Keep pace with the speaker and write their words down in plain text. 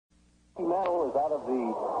is out of the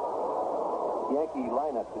Yankee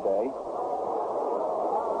lineup today.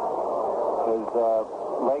 His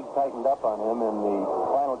leg tightened up on him in the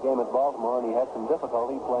final game at Baltimore, and he had some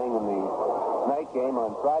difficulty playing in the night game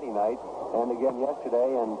on Friday night and again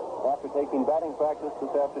yesterday. And after taking batting practice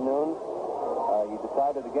this afternoon, he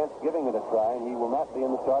decided against giving it a try, and he will not be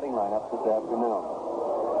in the starting lineup this afternoon.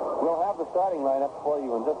 We'll have the starting lineup for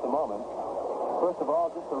you in just a moment. First of all,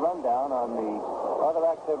 just a rundown on the other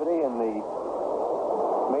activity in the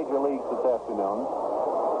major leagues this afternoon.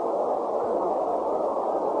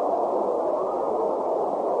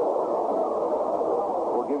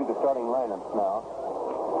 We'll give you the starting lineups now.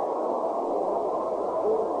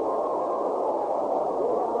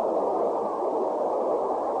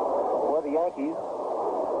 For the Yankees,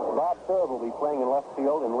 Bob Thurr will be playing in left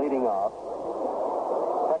field and leading off.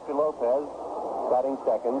 Hector Lopez batting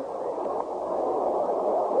second.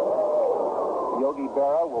 Yogi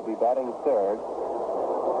Berra will be batting third.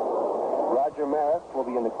 Roger Maris will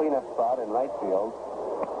be in the cleanup spot in right field.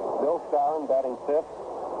 Bill Skowron batting fifth,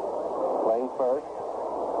 playing first.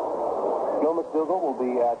 Gil McDougall will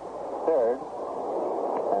be at third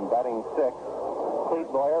and batting sixth. Clete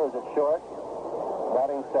Boyer is at short,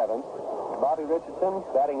 batting seventh. Bobby Richardson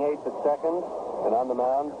batting eighth at second, and on the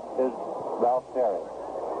mound is Ralph Perry.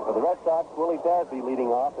 For the Red Sox, Willie Dasby leading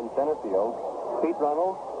off in center field. Pete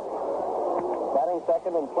Reynolds batting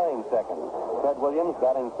second and playing second. Ted Williams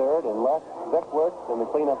batting third in left. Vic Wertz in the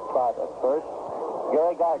cleanup spot at first.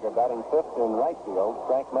 Gary Geiger batting fifth in right field.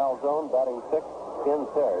 Frank Malzone batting sixth in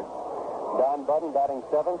third. Don Budden batting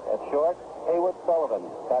seventh at short. Haywood Sullivan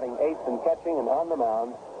batting eighth in catching, and on the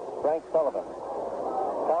mound, Frank Sullivan.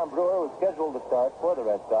 Tom Brewer was scheduled to start for the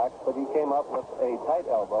Red Sox, but he came up with a tight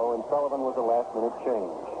elbow, and Sullivan was a last-minute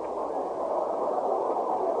change.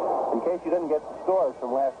 In case you didn't get the scores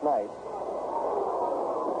from last night,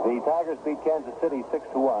 the Tigers beat Kansas City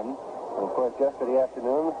 6-1. And of course, yesterday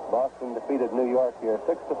afternoon, Boston defeated New York here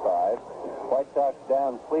 6-5. White Sox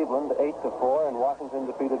down Cleveland 8-4, and Washington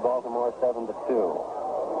defeated Baltimore 7-2.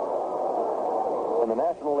 In the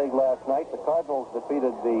National League last night, the Cardinals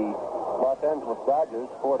defeated the Los Angeles Dodgers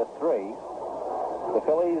 4-3. The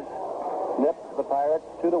Phillies nipped the Pirates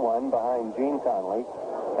 2-1 behind Gene Conley.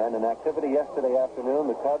 And in activity yesterday afternoon,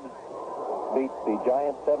 the Cubs beat the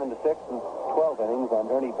Giants 7-6 in 12 innings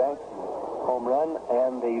on Ernie Banks' home run,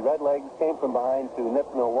 and the Redlegs came from behind to nip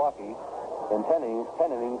Milwaukee in 10 innings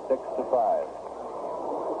 6-5.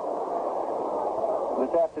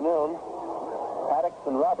 This afternoon, Haddix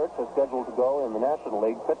and Roberts are scheduled to go in the National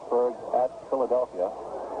League. Pittsburgh at Philadelphia.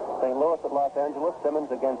 St. Louis at Los Angeles.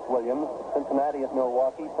 Simmons against Williams. Cincinnati at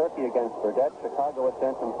Milwaukee. Turkey against Burdett. Chicago at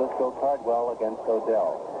San Francisco. Cardwell against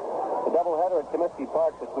Odell. The doubleheader at Comiskey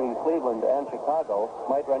Park between Cleveland and Chicago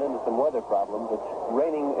might run into some weather problems. It's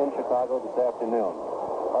raining in Chicago this afternoon.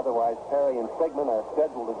 Otherwise, Perry and Sigmund are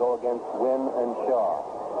scheduled to go against Wynn and Shaw.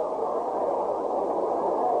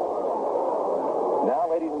 Now,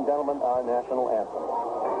 ladies and gentlemen, our national anthem.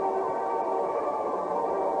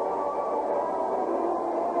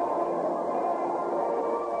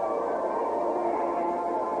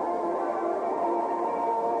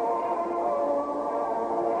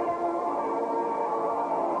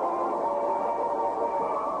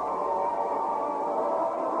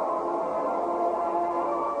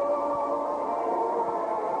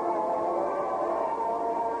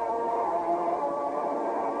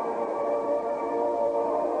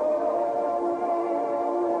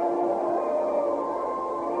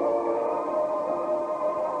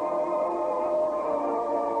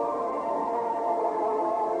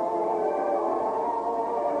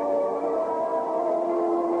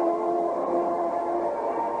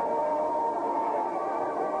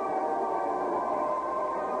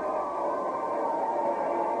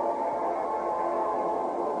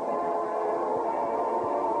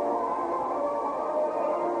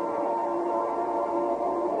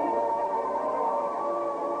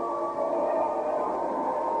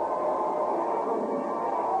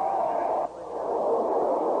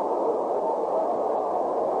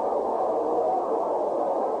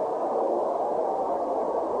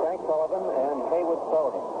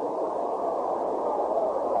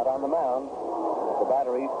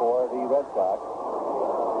 For the Red Sox.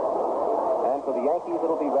 And for the Yankees,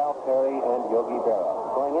 it'll be Ralph Perry and Yogi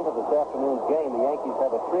Berra. Going into this afternoon's game, the Yankees have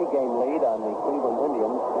a 3-game lead on the Cleveland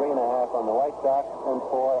Indians, 3.5 on the White Sox, and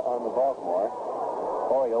 4 on the Baltimore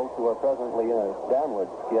Orioles, who are presently in a downward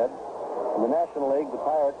skid. In the National League, the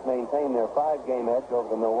Pirates maintain their 5-game edge over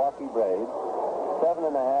the Milwaukee Braves.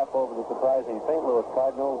 7.5 over the surprising St. Louis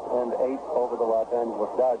Cardinals, and 8 over the Los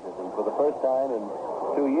Angeles Dodgers. And for the first time in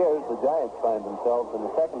 2 years, the Giants find themselves in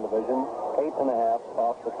the second division, 8.5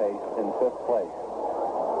 off the pace in 5th place.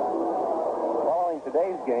 Following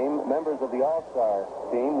today's game, members of the All-Star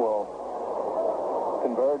team will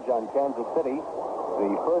converge on Kansas City,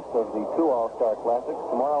 the first of the 2 All-Star Classics,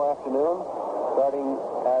 tomorrow afternoon, starting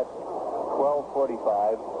at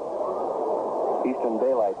 12:45 Eastern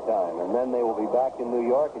Daylight Time. And then they will be back in New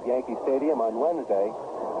York at Yankee Stadium on Wednesday.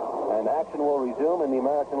 And action will resume in the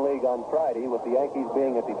American League on Friday, with the Yankees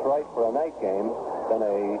being at Detroit for a night game, then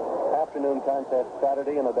a afternoon contest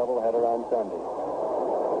Saturday and a doubleheader on Sunday.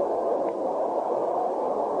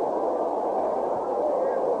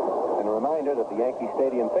 And a reminder that the Yankee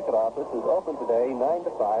Stadium ticket office is open today, 9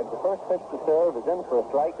 to 5. The first pitch to serve is in for a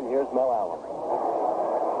strike, and here's Mel Allen.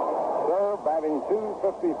 Serve, batting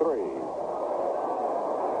 .253.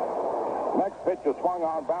 Next pitch is swung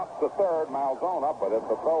on, bounced to third. Malzone up with it.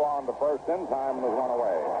 The throw on to first in time, and there's one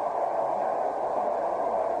away.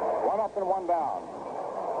 1 up and 1 down.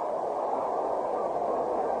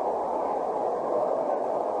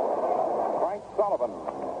 Frank Sullivan,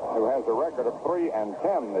 who has a record of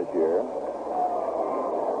 3-10 this year.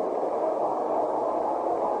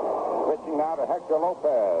 Pitching now to Hector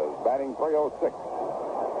Lopez, batting .306.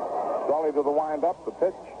 Sully to the windup. The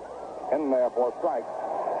pitch in there for a strike.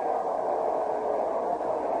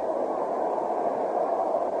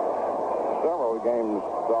 Several games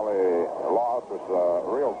Sully lost was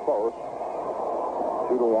real close.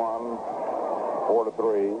 2-1,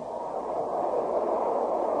 4-3,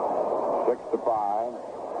 6-5.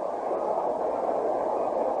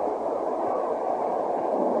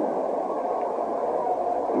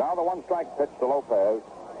 Now the 1-strike pitch to Lopez.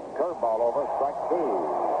 Curveball over, strike 2.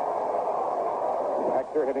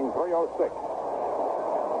 Hector hitting .306.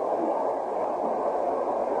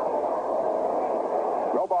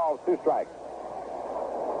 No balls, 2 strikes.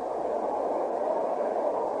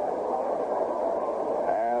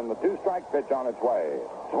 And the 2-strike pitch on its way.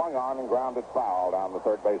 Swung on and grounded foul down the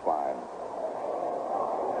third baseline.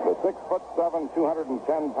 The 6'7",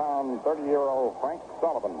 210-pound, 30-year-old Frank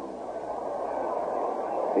Sullivan.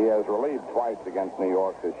 He has relieved twice against New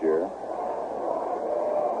York this year.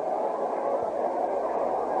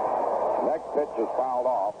 Next pitch is fouled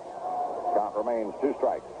off. Count remains 2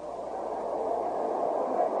 strikes.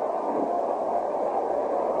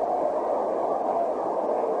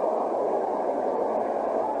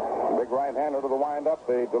 Big right-hander to the windup.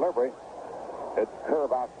 The delivery. It's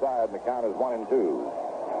curve outside, and the count is 1-2.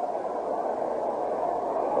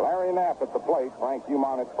 Larry Knapp at the plate. Frank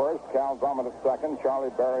Humon at first. Cal Drummond at second.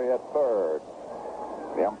 Charlie Berry at third.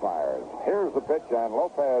 The umpires. Here's the pitch, and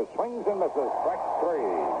Lopez swings and misses. Strike 3.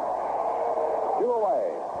 2 away.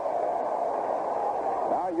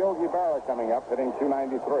 Now Yogi Berra coming up, hitting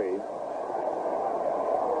 .293.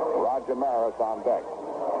 Roger Maris on deck.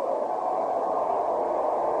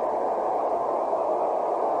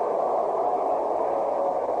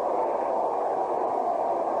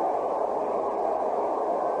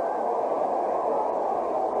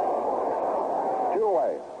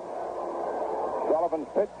 Sullivan's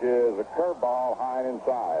pitch is a curveball high and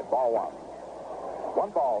inside. Ball 1. 1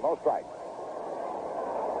 ball, no strike.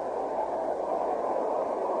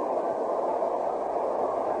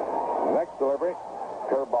 Next delivery,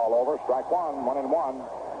 curveball over, strike 1, 1-1.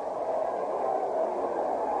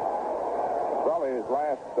 Sully's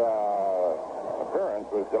last appearance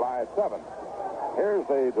was July 7th. Here's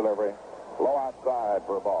the delivery, low outside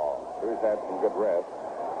for a ball. He's had some good rest.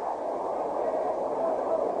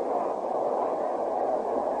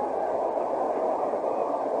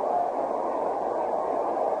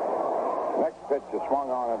 Next pitch is swung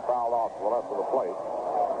on and fouled off to the left of the plate.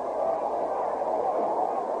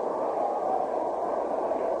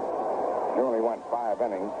 He only went 5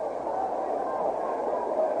 innings.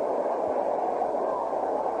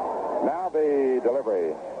 Now the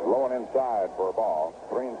delivery, low and inside for a ball,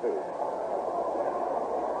 3-2.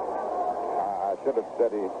 I should have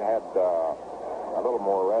said he had a little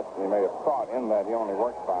more rest than he may have thought, in that he only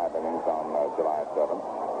worked 5 innings on July 7th.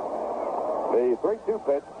 The 3-2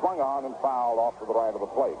 pitch swung on and fouled off to the right of the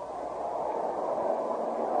plate.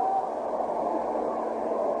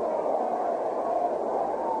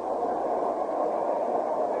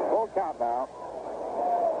 Full count now.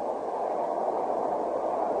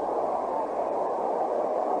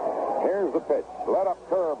 Here's the pitch. Let up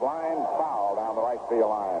curve, line, foul down the right field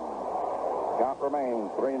line. Count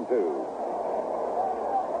remains 3-2.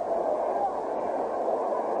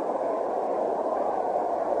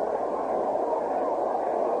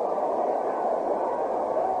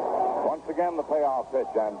 again the payoff pitch,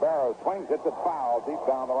 and Barrow swings it to foul deep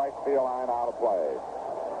down the right field line, out of play.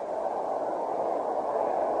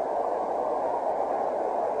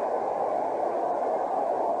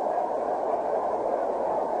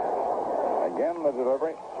 Again, the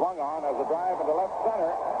delivery swung on as a drive into left center,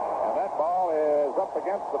 and that ball is up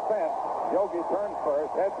against the fence. Yogi turns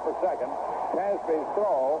first, heads for second. Casby's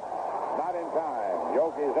throw, not in time.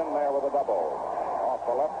 Yogi's in there with a double off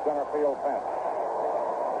the left center field fence.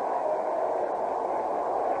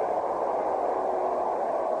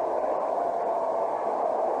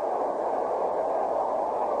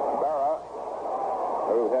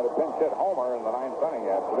 Who had a pinch hit homer in the ninth inning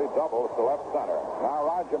yesterday, doubles to left center. Now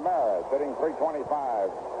Roger Maris, hitting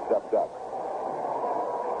 .325, steps up.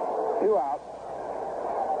 2 outs.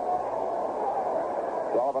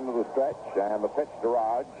 Sullivan to the stretch, and the pitch to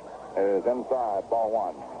Raj is inside, ball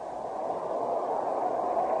 1.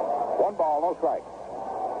 1 ball, no strike.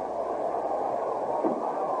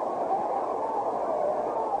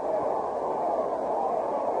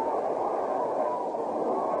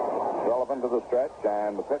 Sullivan to the stretch,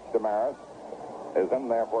 and the pitch to Maris is in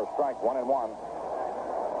there for a strike, 1-1.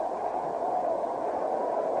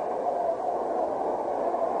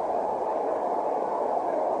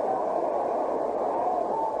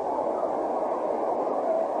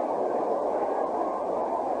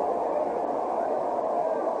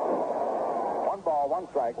 One ball, one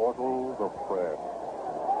strike. Portals of prayer.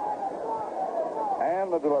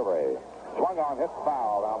 And the delivery. Swung on, hit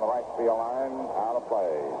foul down the right field line, out of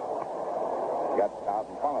play. Got out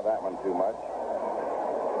in front of that one too much.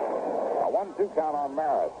 A 1-2 count on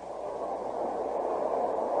Maris.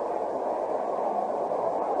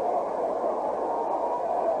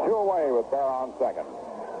 Two away with Barrow on second.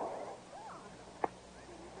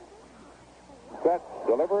 Set,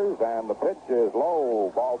 delivers, and the pitch is low.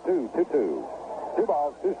 Ball 2, 2-2. 2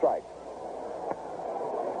 balls, 2 strikes.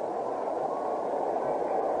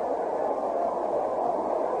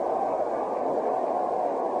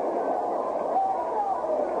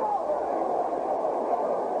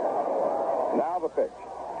 Now the pitch.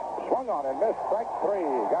 Swung on and missed, strike 3.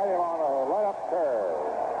 Got him on a right-up curve.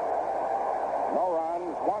 No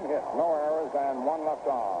runs, 1 hit, no errors, and 1 left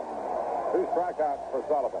on. 2 strikeouts for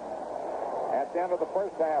Sullivan. At the end of the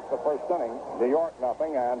first half, the first inning, New York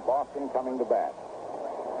nothing, and Boston coming to bat.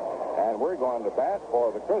 And we're going to bat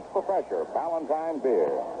for the Crisp Professor Ballantine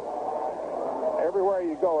beer. Everywhere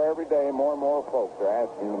you go every day, more and more folks are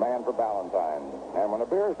asking the man for Ballantine. And when a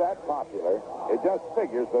beer is that popular, it just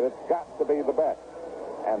figures that it's got to be the best.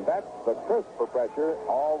 And that's the Crisp Professor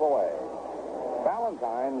all the way.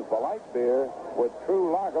 Ballantines, the light beer with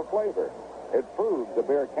true lager flavor. It proves the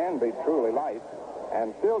beer can be truly light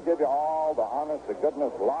and still give you all the honest to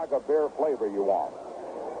goodness lager beer flavor you want.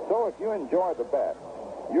 So if you enjoy the best,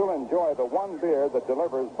 you'll enjoy the one beer that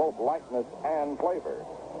delivers both lightness and flavor.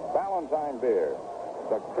 Ballantine beer,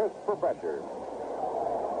 the Crisp Professor.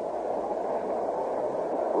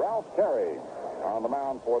 Ralph Terry on the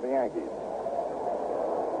mound for the Yankees.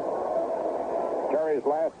 Terry's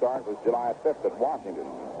last start was July 5th at Washington.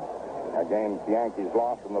 A game the Yankees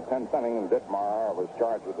lost in the 10th inning, and Ditmar was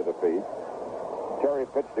charged with the defeat. Terry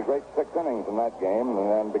pitched a great 6 innings in that game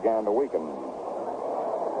and then began to weaken.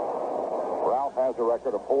 Ralph has a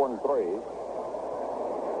record of 4-3.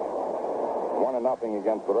 1-0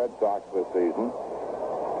 against the Red Sox this season.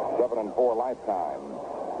 7-4 lifetime.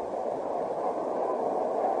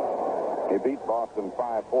 He beat Boston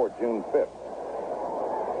 5-4 June 5th.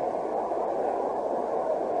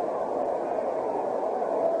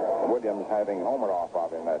 Williams having homered off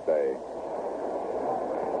of him that day.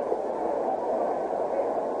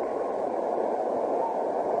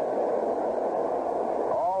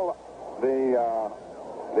 All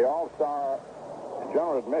the All-Star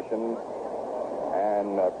general admission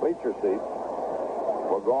and bleacher seats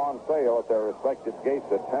will go on sale at their respective gates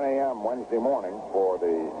at 10 a.m. Wednesday morning for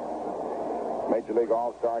the Major League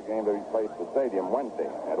All-Star game to be played at the stadium Wednesday.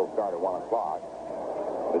 It'll start at 1 o'clock.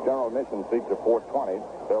 The general admission seats are $4.20.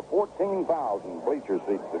 There are 14,000 bleacher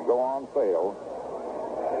seats that go on sale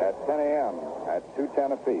at 10 a.m. at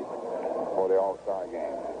 $2.10 apiece for the All-Star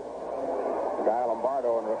game. Guy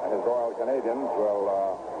Lombardo and his Royal Canadians will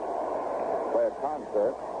play a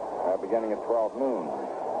concert beginning at 12 noon.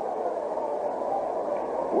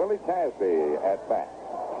 Willie Casby at bat.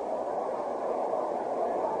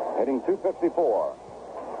 Hitting .254.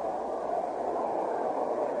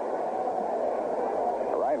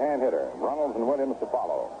 Right-hand hitter. Runnels and Williams to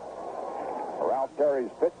follow. Ralph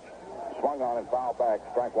Terry's pitch. Swung on and fouled back.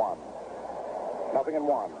 Strike 1.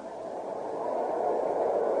 0-1.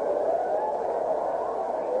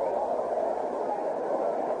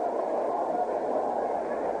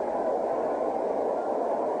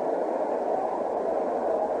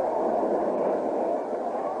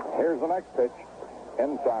 next pitch.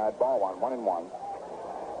 Inside, ball one, 1-1.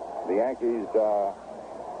 The Yankees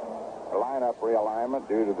lineup realignment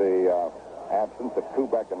due to the absence of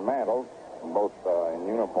Kubek and Mantle, both in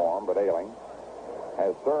uniform but ailing,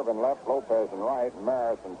 has Serve in left, Lopez in right, and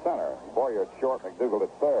Maris in center. Boyer at short, McDougald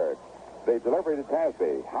at third. The delivery to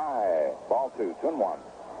Tasby, high, ball 2, 2-1.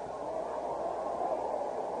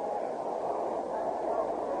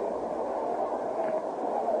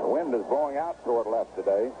 The wind is blowing out toward left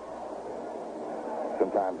today.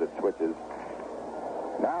 Sometimes it switches.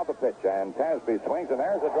 Now the pitch, and Tasby swings, and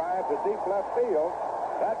there's a drive to deep left field.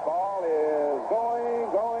 That ball is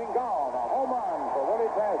gone. A home run for Willie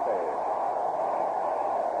Tasby.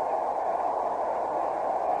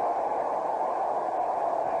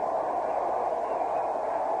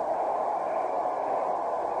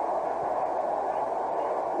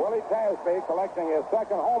 Willie Tasby collecting his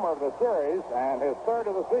second homer of the series and his third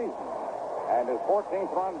of the season, and his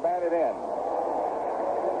 14th run batted in.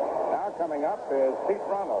 Now coming up is Pete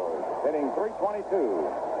Runnels, hitting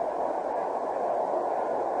 .322.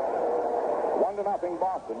 1-0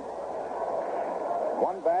 Boston.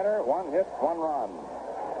 One batter, one hit, one run.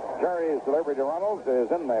 Jerry's delivery to Runnels is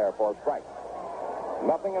in there for a strike.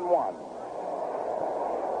 0-1.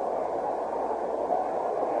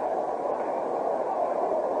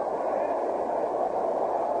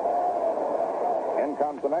 In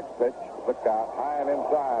comes the next pitch. The count, high and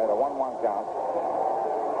inside, a 1-1 count.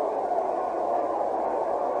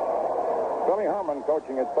 Billy Herman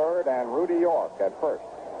coaching at third and Rudy York at first.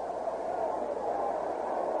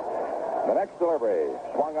 The next delivery,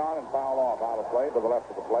 swung on and fouled off out of play to the left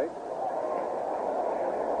of the plate.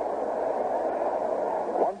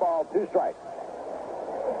 1 ball, 2 strikes.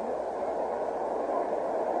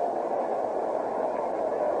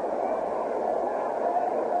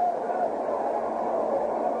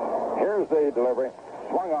 Here's the delivery.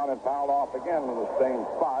 Swung on and fouled off again in the same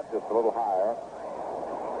spot, just a little higher.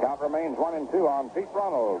 Count remains 1-2 on Pete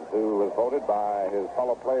Runnels, who was voted by his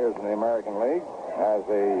fellow players in the American League as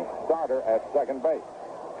a starter at second base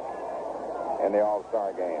in the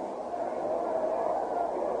All-Star game.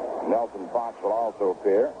 Nelson Fox will also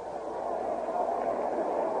appear.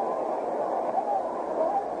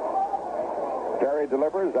 Terry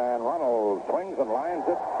delivers, and Runnels swings and lines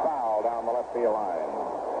it foul down the left field line.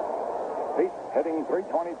 Pete hitting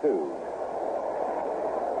 .322.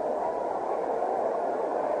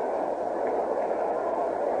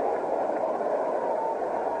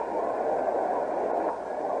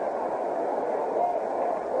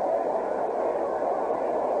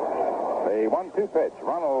 The 1-2 pitch.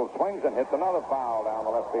 Runnels swings and hits another foul down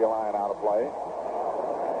the left field line out of play.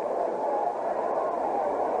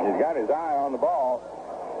 He's got his eye on the ball.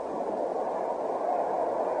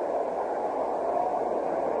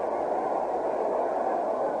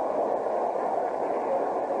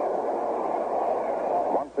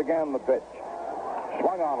 Once again, the pitch.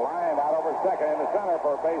 Swung on, lined out over second in the center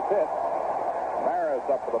for a base hit. Maris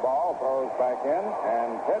up for the ball, throws back in,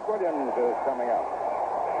 and Ted Williams is coming up.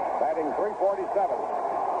 Batting .347.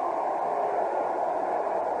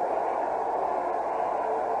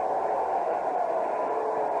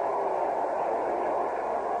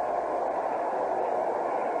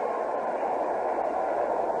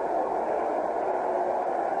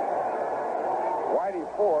 Whitey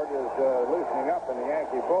Ford is loosening up in the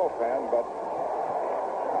Yankee bullpen, but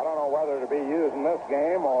I don't know whether to be used in this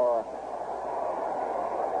game or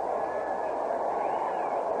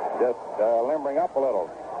just limbering up a little.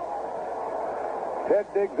 Ted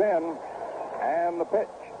digs in, and the pitch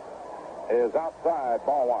is outside,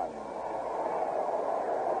 ball 1.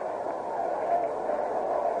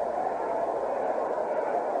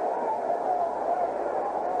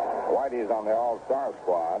 Whitey's on the All-Star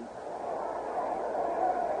squad.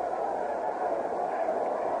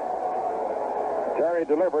 Terry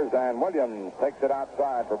delivers, and Williams takes it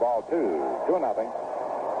outside for ball 2. 2-0.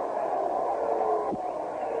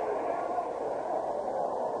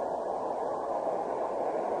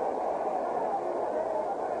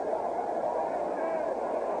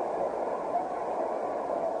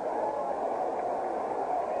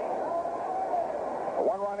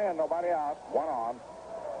 Nobody out, 1 on.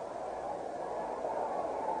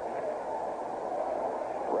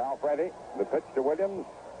 Ralph ready. The pitch to Williams.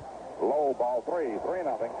 Low, ball 3,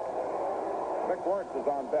 3-0. Mick Wirtz is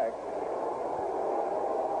on deck.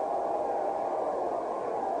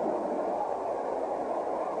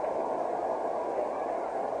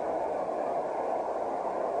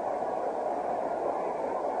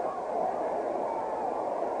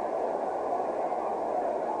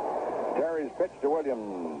 Terry's pitch to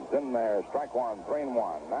Williams in there. Strike 1,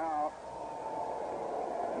 3-1. Now,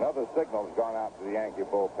 Another signal's gone out to the Yankee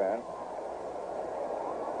bullpen.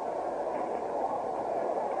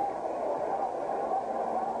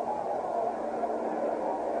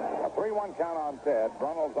 A 3-1 count on Ted.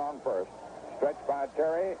 Runnels on first. Stretched by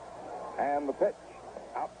Terry. And the pitch.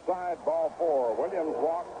 Outside, ball 4. Williams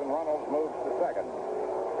walks and Runnels moves to second.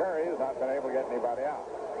 Terry has not been able to get anybody out.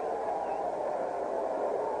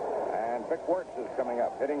 And Vic Wertz is coming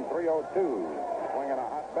up, hitting .302, swinging a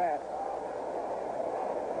hot bat.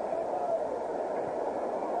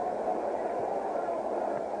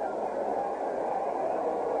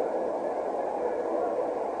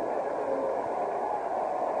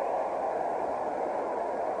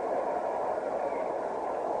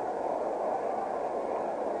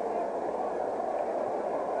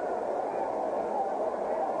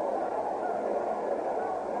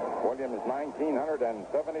 Williams'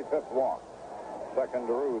 1975th walk. Second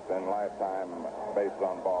to Ruth in lifetime base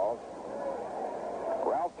on balls.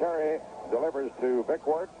 Ralph Terry delivers to Vic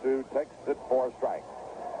Wertz, who takes it for a strike.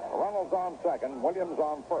 Runnels on second, Williams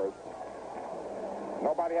on first.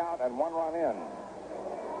 Nobody out and 1 run in.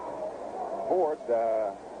 Ford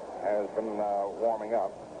has been warming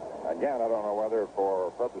up. Again, I don't know whether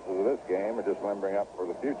for purposes of this game or just limbering up for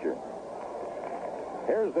the future.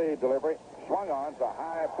 Here's the delivery. Swung on. It's a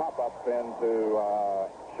high pop-up into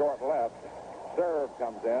short left. Serve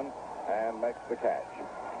comes in and makes the catch.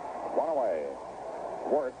 1 away.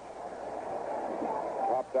 Wertz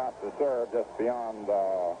popped out to serve just beyond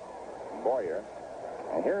Boyer.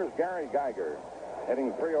 And here's Gary Geiger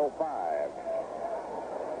hitting .305.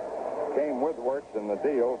 Came with Wertz in the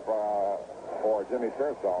deal for Jimmy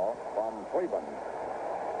Pearsall from Cleveland.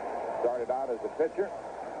 Started out as a pitcher.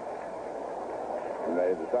 And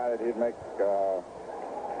they decided he'd make a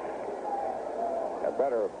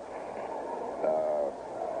better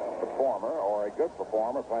performer or a good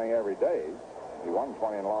performer playing every day. He won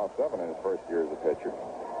 20 and lost 7 in his first year as a pitcher.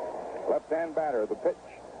 Left-hand batter, the pitch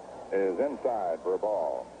is inside for a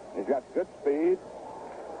ball. He's got good speed,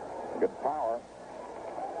 good power.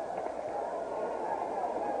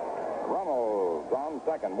 Runnels on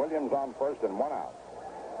second, Williams on first, and 1 out.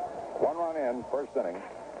 1 run in, first inning.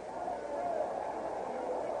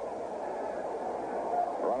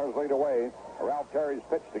 Runners lead away. Ralph Terry's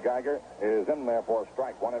pitch to Geiger is in there for a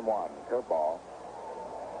strike. 1-1. Curveball.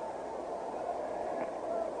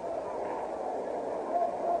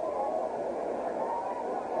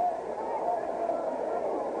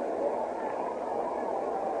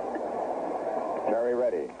 Terry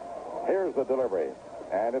ready. Here's the delivery.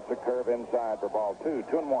 And it's a curve inside for ball 2.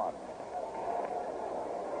 2-1.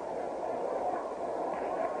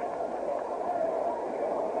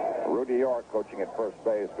 Rudy York, coaching at first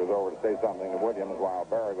base, goes over to say something to Williams while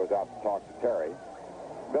Berra goes out to talk to Terry.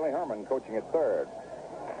 Billy Herman coaching at third.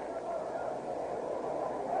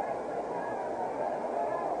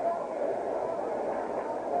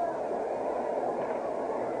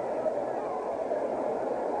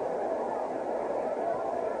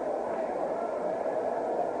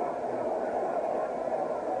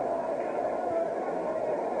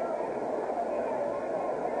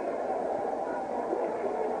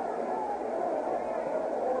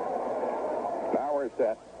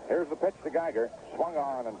 Set. Here's the pitch to Geiger. Swung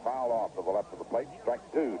on and fouled off to the left of the plate. Strike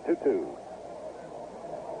 2. 2-2.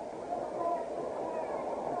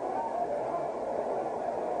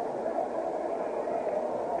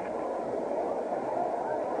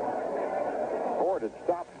 Ford had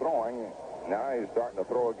stopped throwing. Now he's starting to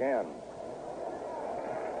throw again.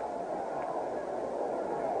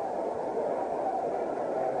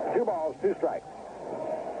 Two balls, 2 strikes.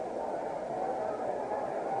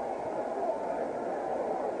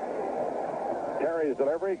 Terry's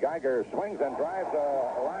delivery. Geiger swings and drives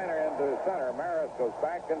a liner into center. Maris goes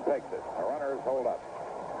back and takes it. The runners hold up.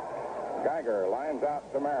 Geiger lines out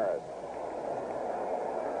to Maris.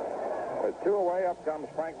 With 2 away, up comes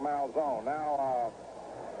Frank Malzone. Now,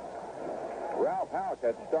 Ralph Houck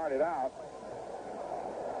had started out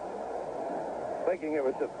thinking it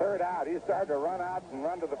was the third out. He started to run out and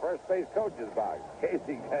run to the first base coach's box.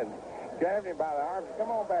 Casey grabbed him by the arms. Come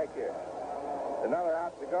on back here. Another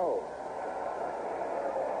out to go.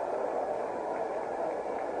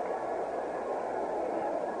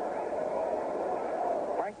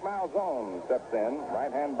 Malzone steps in,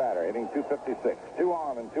 right-hand batter, hitting .256. 2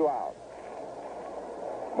 on and 2 out.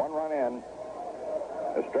 1 run in.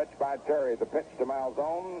 A stretch by Terry. The pitch to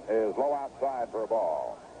Malzone is low outside for a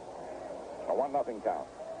ball. A 1-0 count.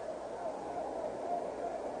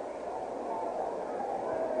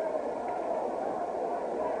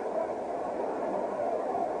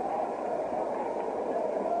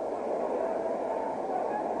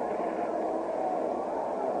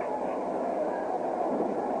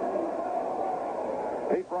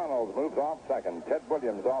 Pete Reynolds moves off second. Ted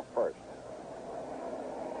Williams off first.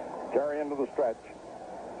 Terry into the stretch.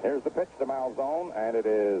 Here's the pitch to Malzone, and it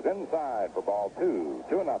is inside for ball 2.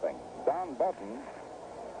 2-0. Don Button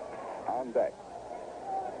on deck.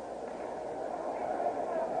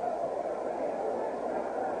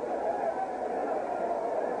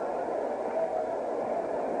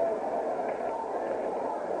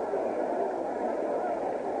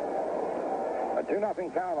 A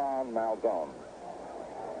 2-0 count on Malzone.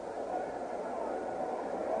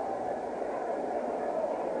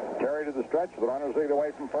 Terry to the stretch. The runners lead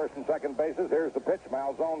away from first and second bases. Here's the pitch.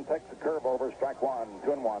 Malzone takes the curve over. Strike one.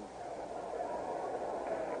 2-1.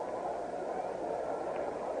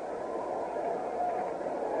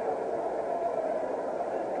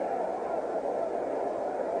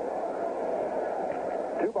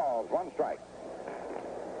 Two balls, one strike.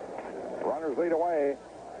 Runners lead away.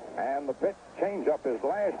 And the pitch change-up is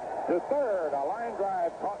lashed to third. A line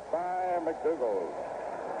drive caught by McDougall.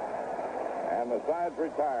 And the side's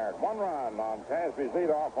retired. 1 run on Casby's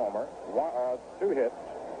leadoff homer. 2 hits,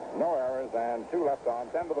 no errors, and 2 left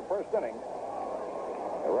on. 10 to the first inning.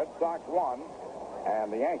 The Red Sox won,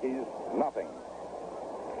 and the Yankees nothing.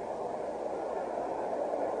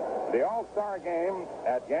 The All-Star game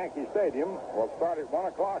at Yankee Stadium will start at 1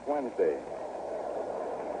 o'clock Wednesday.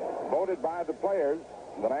 Voted by the players,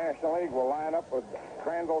 the National League will line up with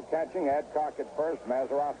Crandall catching, Adcock at first,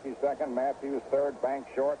 Mazeroski second, Matthews third, Banks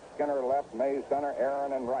short, Skinner left, Mays center,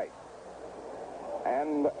 Aaron and right.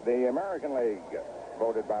 And the American League,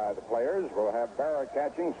 voted by the players, will have Berra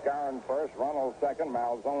catching, Skowron first, Runnels second,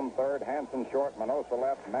 Malzone third, Hanson short, Minosa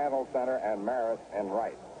left, Mantle center, and Maris in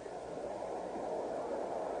right.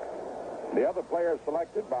 The other players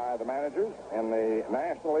selected by the managers in the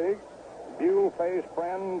National League: Buell, Face,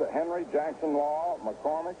 Friend, Henry, Jackson, Law,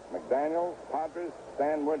 McCormick, McDaniel, Padres,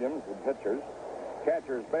 Stan Williams, the pitchers.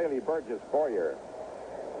 Catchers, Bailey, Burgess, Boyer.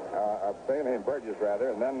 Bailey and Burgess,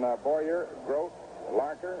 rather. And then Boyer, Grote,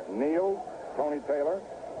 Larker, Neal, Tony Taylor.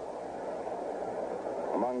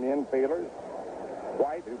 Among the infielders,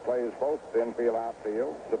 White, who plays both infield,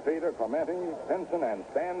 outfield, Cepeda, Clemente, Pinson, and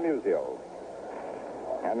Stan Musial.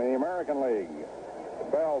 And in the American League,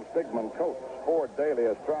 Bell, Stigman, Coates, Ford, Daly,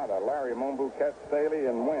 Estrada, Larry, Moonbu, Ketz, Staley,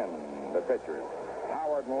 and Wynn, the pitchers.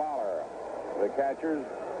 Howard and Lawler, the catchers.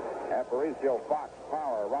 Aparicio, Fox,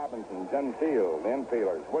 Power, Robinson, Gentile, the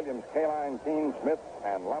infielders. Williams, Kaline, Keene, Smith,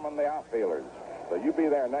 and Lemon, the outfielders. So you be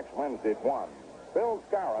there next Wednesday at 1. Bill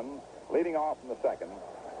Skowron, leading off in the second,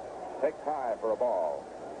 takes high for a ball.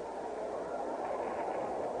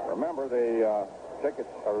 Remember, the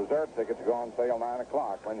reserve tickets go on sale 9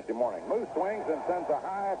 o'clock Wednesday morning. Moose swings and sends a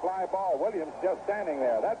high fly ball. Williams just standing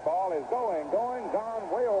there. That ball is going, gone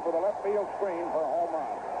way over the left field screen for a home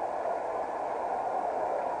run.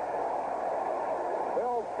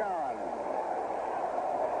 Bill Skowron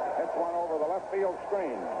hits one over the left field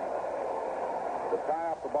screen to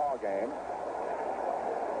tie up the ball game.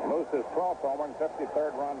 Moose's 12th homer and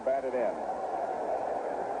 53rd run batted in.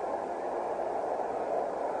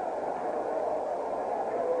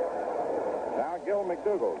 Now Gil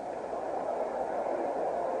McDougall.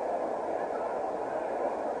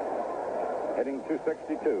 Hitting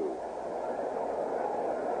 .262.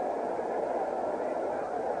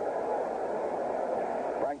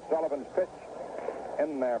 Frank Sullivan's pitch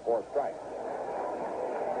in there for a strike.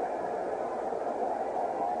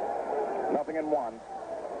 0-1.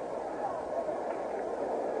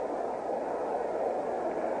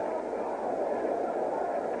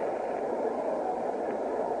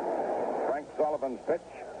 Sullivan's pitch.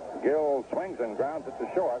 Gill swings and grounds it to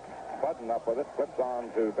short. Button up with it. Flips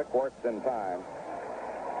on to Bickworth in time.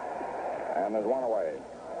 And there's one away.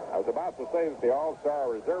 I was about to say that the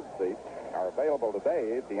All-Star reserve seats are available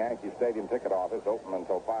today at the Yankee Stadium ticket office, open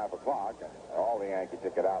until 5 o'clock. All the Yankee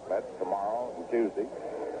ticket outlets tomorrow and Tuesday.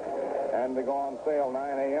 And they go on sale 9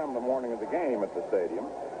 a.m. the morning of the game at the stadium.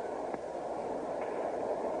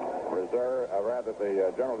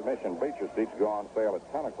 The general admission bleacher seats go on sale at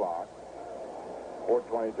 10 o'clock.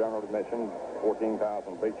 420 general admission,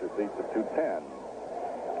 14,000 bleacher seats at 210.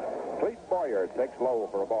 Clete Boyer takes low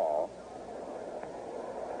for a ball.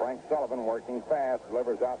 Frank Sullivan working fast,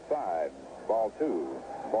 delivers outside. Ball 2.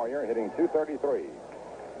 Boyer hitting .233.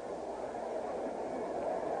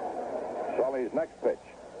 Sully's next pitch.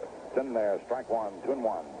 It's in there, strike one,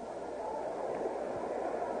 2-1.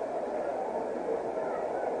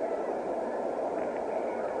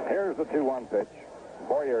 Here's the 2-1 pitch.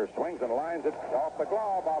 Boyer swings and lines it off the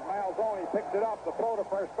glove of Malzone. He picks it up. The throw to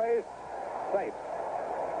first base. Safe.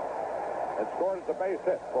 It scored the base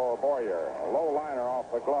hit for Boyer. A low liner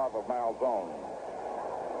off the glove of Malzone.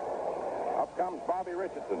 Up Up comes Bobby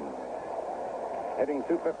Richardson, hitting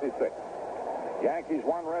 .256. Yankees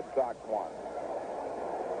 1, Red Sox 1.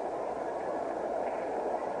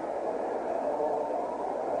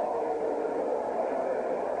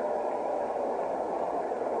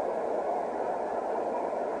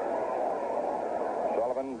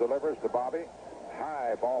 Sullivan delivers to Bobby.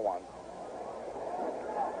 High, ball 1.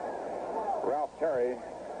 Ralph Terry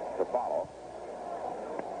to follow.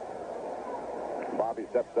 Bobby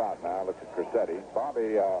steps out now, looks at Crissetti.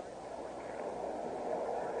 Bobby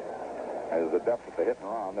has the depth at the hit and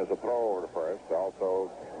run. There's a throw over to first.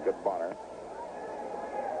 Also, good bunter.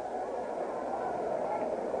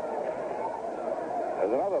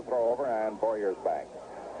 There's another throw over, and Boyer's back.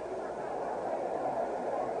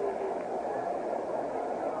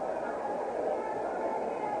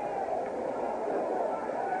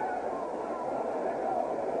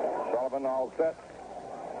 Sullivan all set.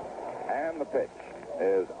 And the pitch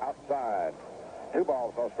is outside. 2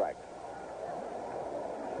 balls, no strikes.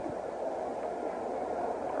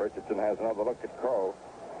 Richardson has another look at Crow.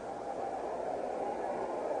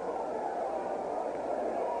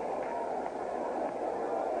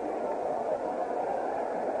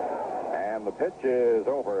 And the pitch is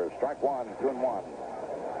over. Strike 1, 2-1.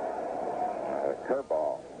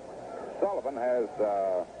 Curveball. Sullivan has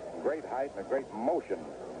great height and a great motion.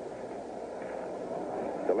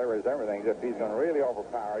 Delivers everything, except he's going to really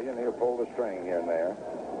overpower you, and he'll pull the string here and there.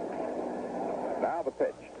 Now the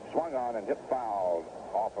pitch. Swung on and hit foul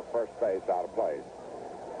off of first base, out of place.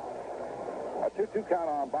 A 2-2 count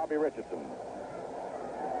on Bobby Richardson.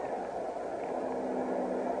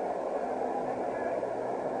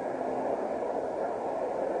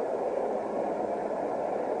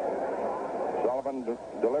 Sullivan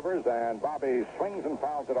delivers, and Bobby swings and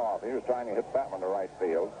fouls it off. He was trying to hit that one to right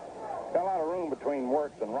field. Got a lot of room between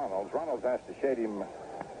Wirtz and Runnels. Runnels has to shade him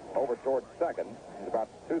over towards second. He's about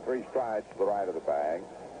 2-3 strides to the right of the bag,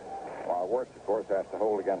 while Wirtz, of course, has to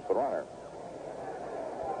hold against the runner.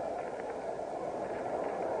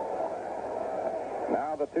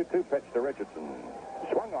 Now the 2-2 pitch to Richardson.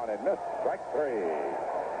 Swung on it, missed. Strike 3.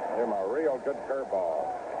 Give him a real good curveball.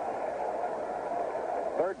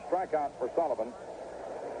 Third strikeout for Sullivan.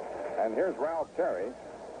 And here's Ralph Terry,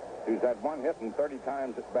 who's had 1 hit and 30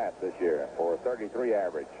 times at bat this year for a 33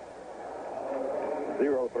 average.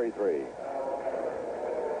 0-3-3.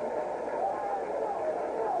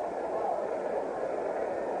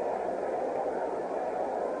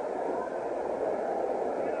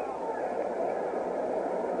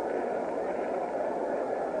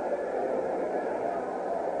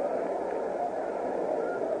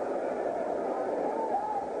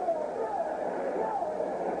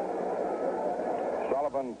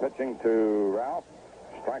 Sullivan pitching to Ralph.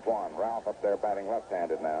 Strike 1. Ralph up there batting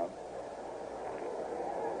left-handed now.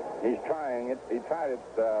 He's trying it. He tried it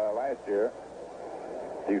last year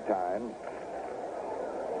a few times.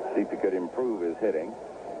 See if he could improve his hitting.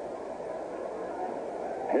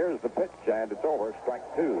 Here's the pitch, and it's over. Strike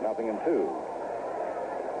 2. 0-2.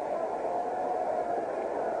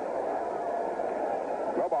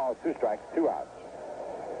 No balls, 2 strikes, 2 outs.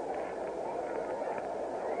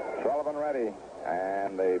 Sullivan ready.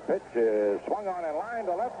 And the pitch is swung on and lined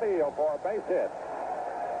to left field for a base hit.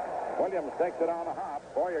 Williams takes it on a hop.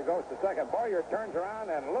 Boyer goes to second. Boyer turns around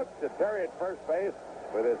and looks at Terry at first base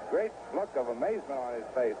with this great look of amazement on his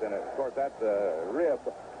face. And, of course, that's a rib.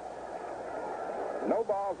 No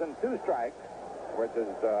balls and 2 strikes, which is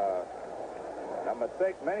a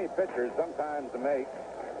mistake many pitchers sometimes make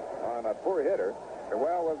on a poor hitter. They're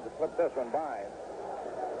well willing to slip this one by.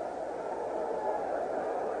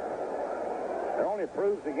 It only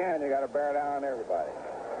proves again you got to bear down on everybody.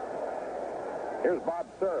 Here's Bob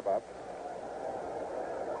Serve up.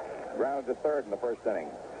 Grounded to third in the first inning.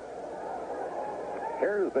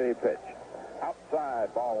 Here's the pitch.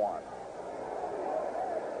 Outside, ball 1.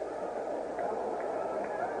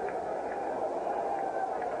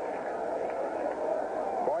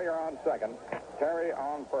 Boyer on second. Terry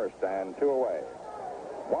on first, and 2 away.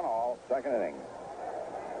 1 all, second inning.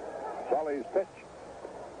 Sully's pitch.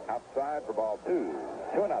 Outside for ball 2.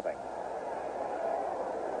 2-0.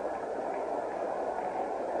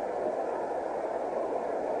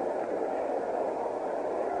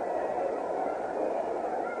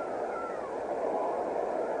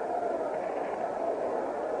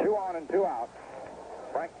 Two on and 2 out.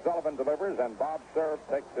 Frank Sullivan delivers, and Bob Serve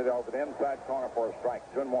takes it over the inside corner for a strike.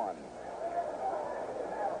 2-1.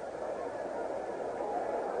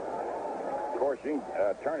 Of course, you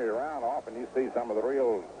can turn it around. Often you see some of the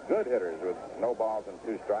real good hitters with no balls and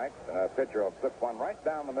 2 strikes, and a pitcher will slip one right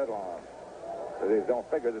down the middle on them. They don't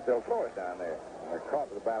figure that they'll throw it down there. They're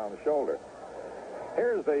caught with the bat on the shoulder.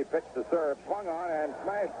 Here's the pitch to serve. Swung on and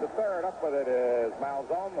smashed to third. Up with it is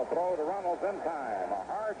Malzone. The throw to Runnels in time. A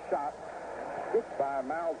hard shot scooped by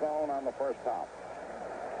Malzone on the first hop.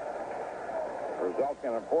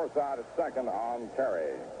 Resulting in a force out at second on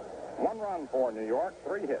Terry. 1 run for New York,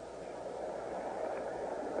 3 hits.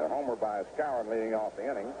 A homer by Skowron leading off the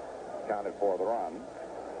inning counted for the run.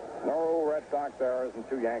 No Red Sox errors and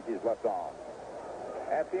 2 Yankees left on.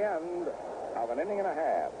 At the end of an inning and a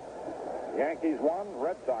half, Yankees won,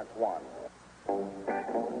 Red Sox won.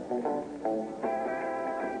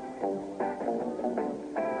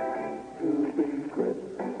 To be crisp,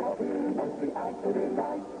 must be actually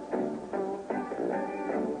right.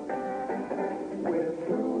 With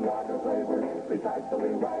true lager flavor,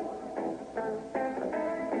 precisely right.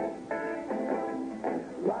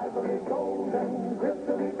 Lively, golden,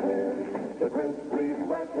 crystally clear, the crisp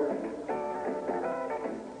refresher.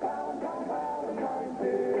 Valentine's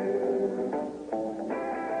beer.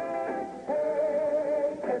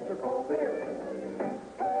 Hey, get your cold beer.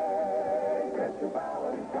 Hey, get your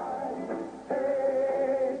Valentine.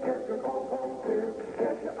 Hey, get your cold beer.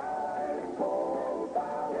 Get your ice cold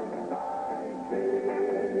Valentine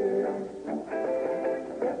beer.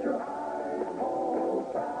 Get your ice cold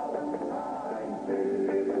Valentine beer.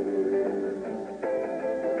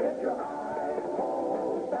 Get your ice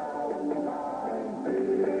cold Valentine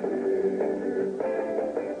beer.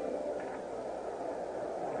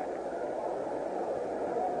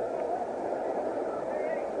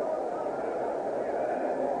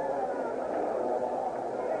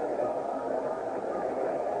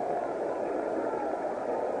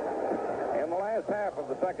 Half of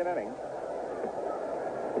the second inning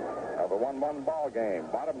of a 1-1 ball game.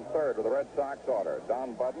 Bottom third of the Red Sox order.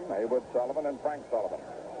 Don Budden, Haywood Sullivan, and Frank Sullivan.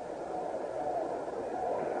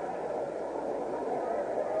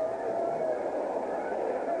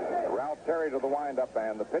 Ralph Terry to the windup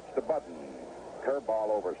and the pitch to Budden. Curveball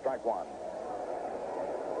over, strike 1.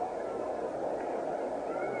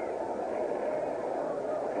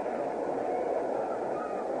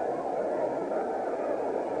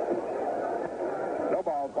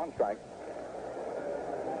 Balls, 1 strike.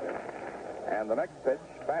 And the next pitch,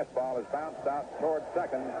 fastball, is bounced out towards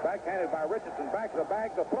second. Backhanded by Richardson. Back to the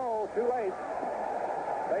bag. The throw, too late.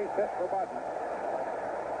 Base hit for Budden.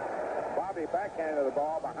 Bobby backhanded the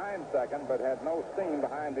ball behind second, but had no steam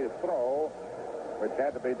behind his throw, which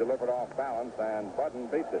had to be delivered off balance, and Budden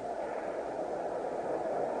beats it.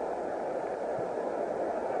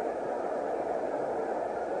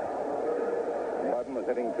 Was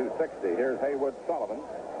hitting 260. Here's Haywood Sullivan.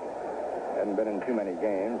 Hadn't been in too many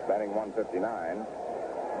games, batting 159.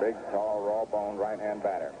 Big, tall, raw-boned right-hand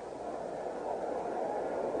batter.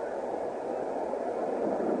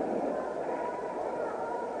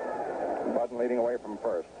 Budden leading away from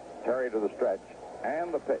first. Terry to the stretch.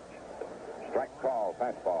 And the pitch. Strike call,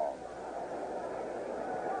 fastball.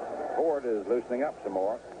 Ford is loosening up some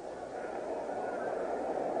more.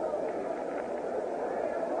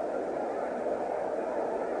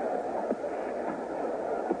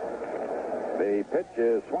 The pitch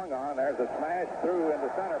is swung on. There's a smash through into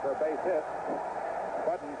center for a base hit.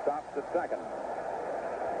 Budden stops at second.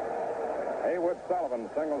 Haywood Sullivan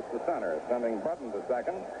singles to center, sending Budden to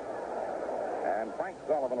second. And Frank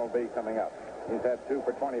Sullivan will be coming up. He's had 2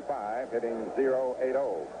 for 25, hitting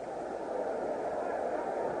 .080.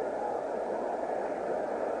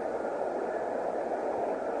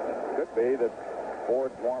 Could be that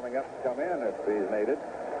Ford's warming up to come in if he's needed.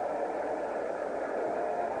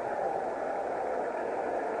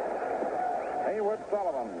 Haywood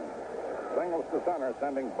Sullivan singles to center,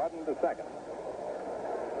 sending Budden to second.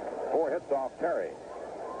 4 hits off Terry.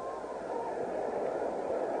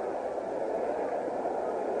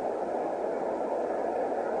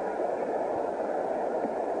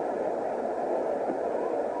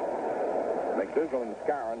 McDougall and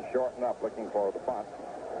Skowron shorten up, looking for the bunt.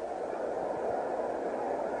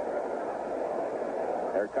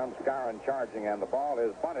 Here comes Skowron charging, and the ball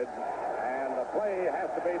is bunted. And the play has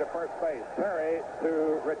to be to first base. Terry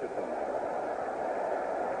to Richardson.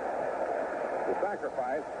 The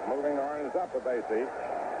sacrifice, moving the runners up a base each.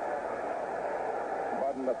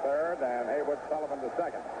 Budden to third, and Haywood Sullivan to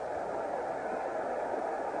second.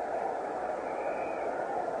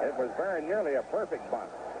 It was very nearly a perfect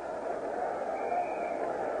bunt.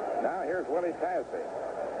 Now here's Willie Tasby,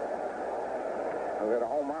 who hit a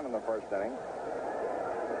home run in the first inning,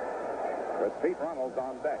 with Pete Runnels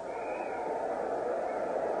on deck.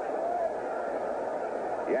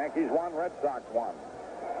 Yankees won, Red Sox won.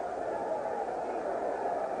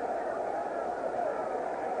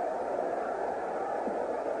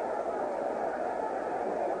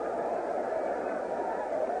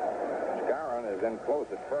 is in close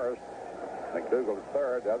at first. McDougal at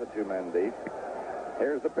third, the other two men deep.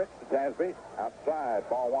 Here's the pitch to Tasby. Outside,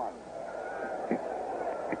 ball one.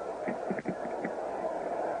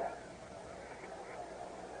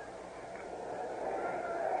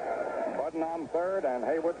 Budden on third and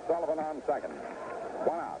Haywood Sullivan on second.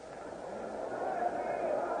 One out.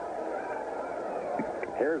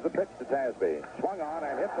 Here's the pitch to Tasby. Swung on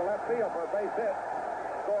and hit to left field for a base hit.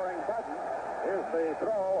 Scoring Budden. Here's the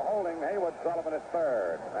throw, holding Haywood Sullivan at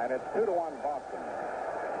third. And it's 2-1 Boston.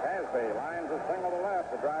 Tasby lines a single to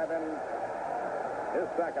left to drive in his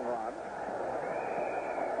second run.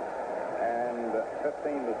 And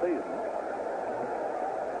 15 the season.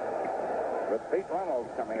 With Pete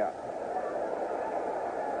Reynolds coming up.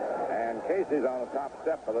 And Casey's on the top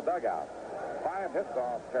step for the dugout. 5 hits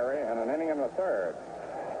off Terry and an inning in the third.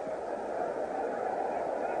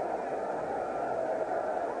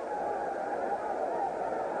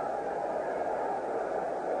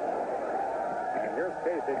 And here's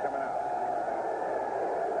Casey coming out.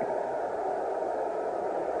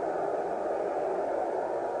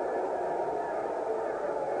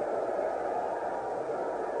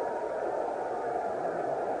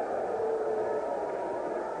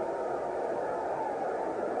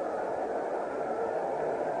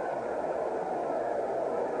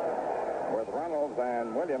 Reynolds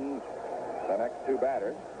and Williams, the next two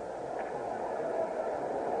batters.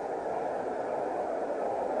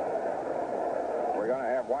 We're going to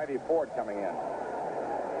have Whitey Ford coming in.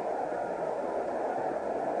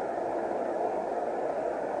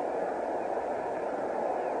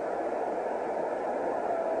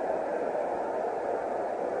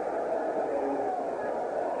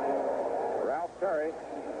 Ralph Terry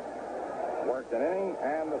worked an inning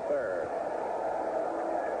and the third,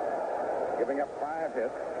 giving up 5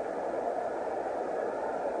 hits.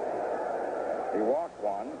 He walked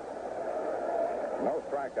one, no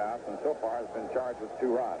strikeouts, and so far has been charged with 2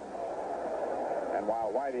 runs. And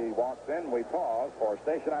while Whitey walks in, we pause for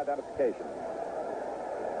station identification.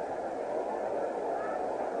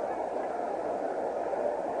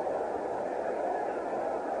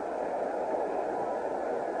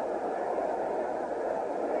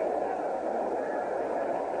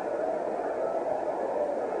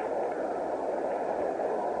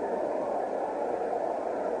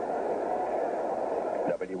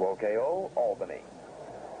 WOKO, Albany.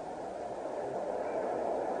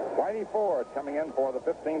 Whitey Ford coming in for the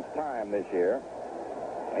 15th time this year.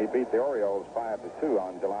 He beat the Orioles 5-2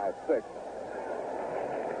 on July 6th.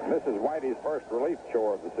 This is Whitey's first relief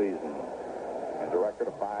chore of the season. His record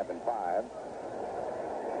of 5-5.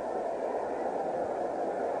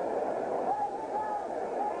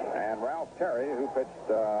 And Ralph Terry, who pitched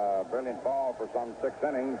a brilliant ball for some 6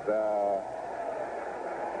 innings,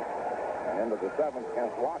 into the 7th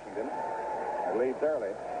against Washington. He leaves early.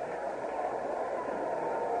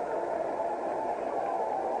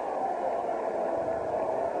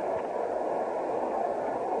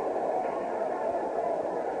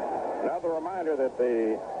 Another reminder that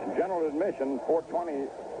the general admission 420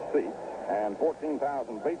 seats and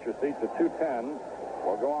 14,000 bleacher seats at 210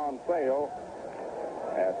 will go on sale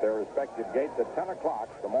at their respective gates at 10 o'clock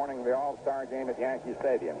the morning of the All-Star game at Yankee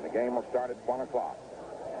Stadium. The game will start at 1 o'clock.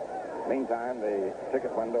 Meantime, the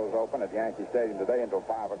ticket window is open at Yankee Stadium today until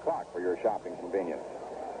 5 o'clock for your shopping convenience.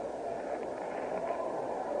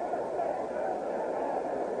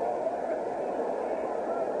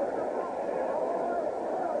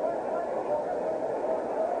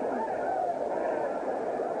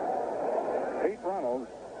 Pete Reynolds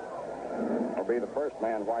will be the first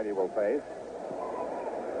man Whitey will face.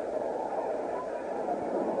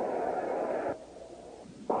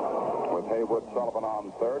 Haywood Sullivan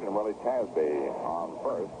on third and Willie Tasby on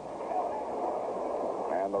first.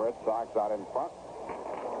 And the Red Sox out in front,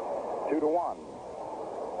 2-1.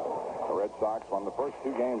 The Red Sox won the first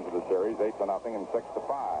 2 games of the series, 8-0 and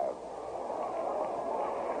 6-5.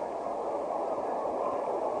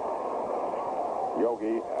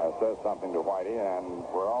 Yogi says something to Whitey, and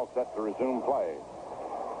we're all set to resume play.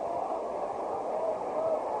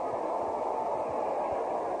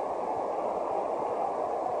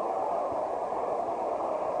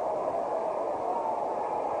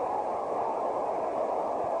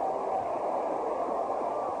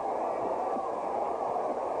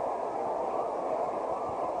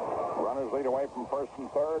 Runners lead away from first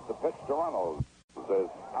and third. The pitch to Reynolds is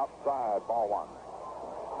outside, ball 1.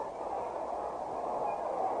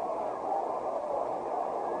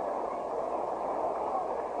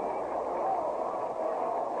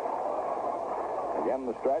 Again,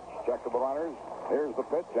 the stretch, check to the runners. Here's the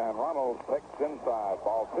pitch, and Reynolds takes inside,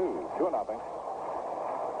 ball 2, 2-0.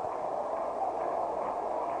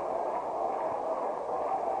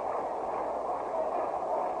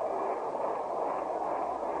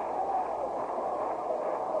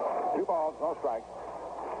 balls, no strikes.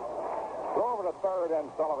 Throw over to third, and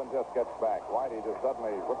Sullivan just gets back. Whitey just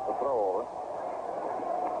suddenly whipped the throw over.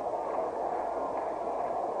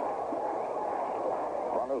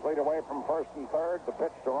 Runners lead away from first and third. The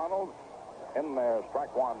pitch to Runnels. In there,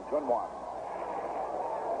 strike one, 2-1.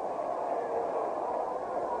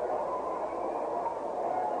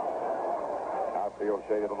 Outfield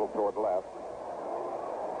shaded a little toward the left.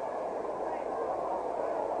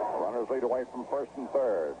 Runners lead away from first and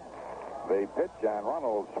third. The pitch, and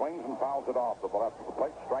Runnels swings and fouls it off to the left of the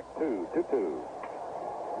plate. Strike two, 2-2.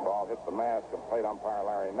 Ball hit the mask of plate umpire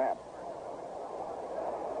Larry Knapp.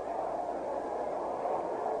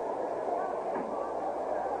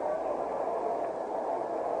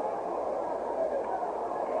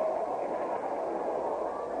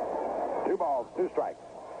 Two balls, two strikes.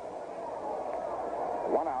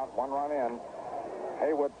 One out, one run in.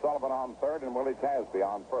 Haywood Sullivan on third and Willie Tasby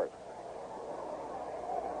on first.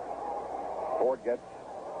 Ford gets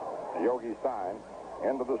Yogi sign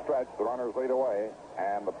into the stretch. The runners lead away.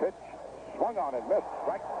 And the pitch swung on and missed.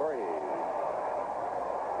 Strike three.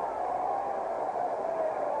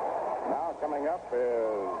 Now coming up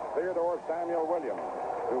is Theodore Samuel Williams,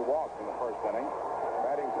 who walked in the first inning,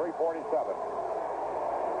 batting .347.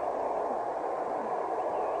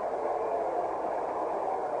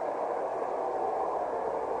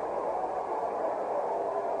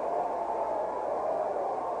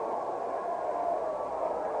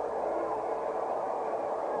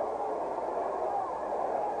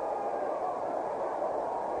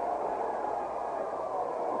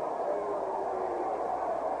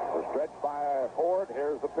 Stretch by Ford.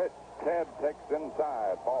 Here's the pitch. Ted takes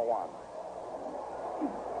inside. Ball one.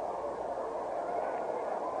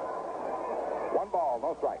 One ball,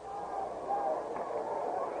 no strike.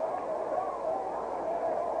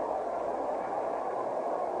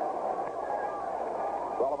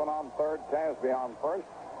 Sullivan on third. Tasby on first.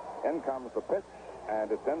 In comes the pitch,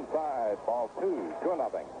 and it's inside. Ball two,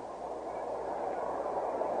 2-0.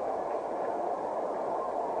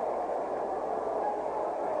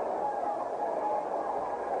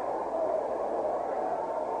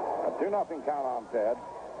 A 2-0 count on Ted.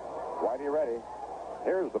 Whitey ready.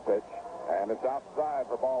 Here's the pitch, and it's outside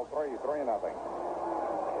for ball three, 3-0.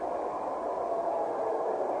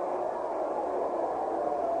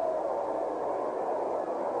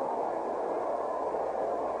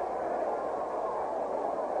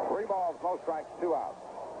 Three balls, no strikes, two outs.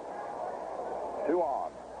 Two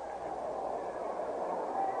on.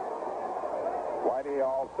 Whitey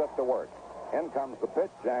all set to work. In comes the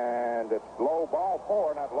pitch, and it's low, ball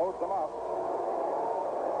four, and that loads them up.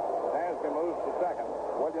 Tasby moves to second.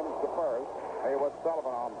 Williams to first. Haywood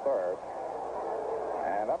Sullivan on third.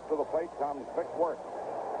 And up to the plate comes Vic Werth,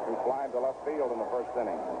 who flied to left field in the first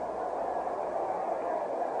inning.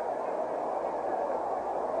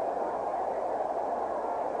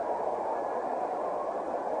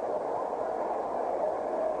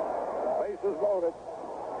 Bases loaded.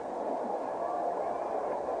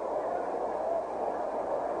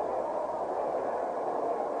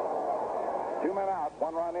 Two men out,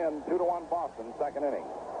 one run in, 2-1 Boston, second inning.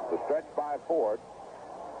 The stretch by Ford.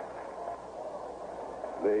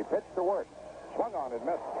 The pitch to Werth. Swung on and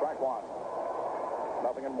missed. Strike one.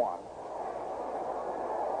 0-1.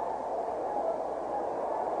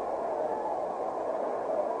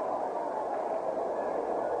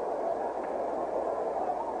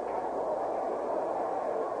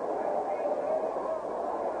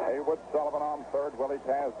 Haywood Sullivan on third, Willie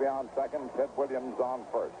Tasby on second, Ted Williams on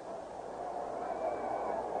first.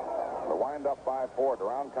 The wind-up by Ford.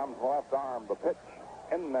 Around comes the left arm. The pitch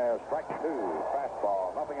in there. Strike two.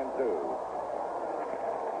 Fastball. 0-2.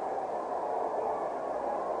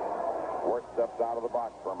 Werth steps out of the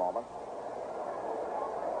box for a moment.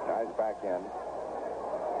 Guys back in.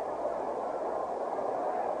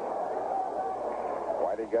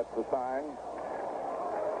 Whitey gets the sign.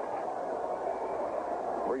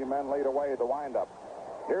 Three men lead away the wind-up.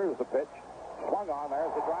 Here's the pitch. Swung on.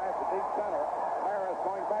 There's the drive to deep center. Harris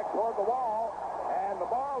going back toward the wall, and the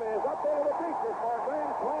ball is up over the bleachers for a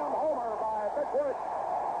grand slam homer by Vic Werth.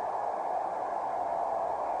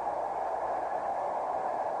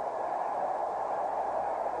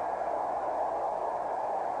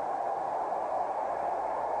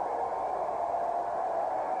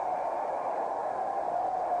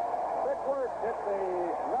 Vic Werth hit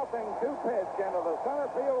the 0-2 pitch into the center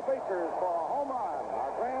field bleachers for a home run,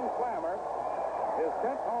 a grand slammer. His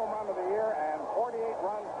 10th home run of the year, and 48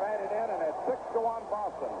 runs batted in, and it's 6-1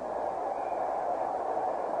 Boston.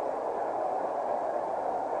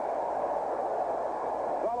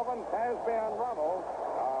 Sullivan, Tasby, and Runnels,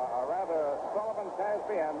 a rather together Sullivan,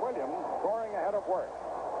 Tasby, and Williams scoring ahead of Worth.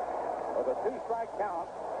 With a 2-strike count,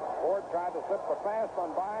 Ford tried to slip a fast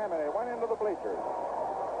one by him, and it went into the bleachers.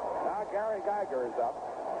 Now Gary Geiger is up,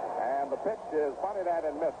 and the pitch is bunted at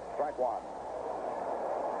and missed, strike one.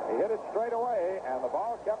 He hit it straight away, and the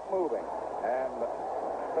ball kept moving and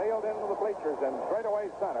sailed into the bleachers in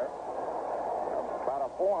straightaway center. About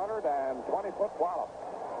a 420-foot wallop.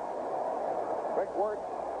 Vic Wertz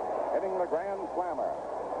hitting the grand slammer.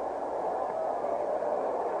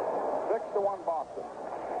 6-1 Boston.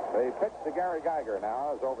 The pitch to Gary Geiger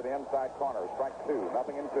now is over the inside corner. Strike two,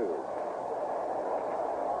 0-2.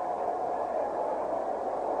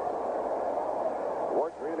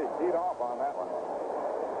 Wertz really teed off on that one.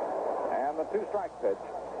 And the 2-strike pitch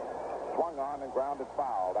swung on and grounded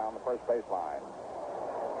foul down the first baseline.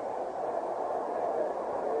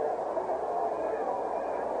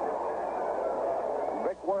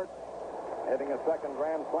 Vic Wertz hitting a second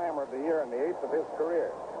grand slammer of the year and the 8th of his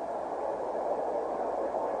career.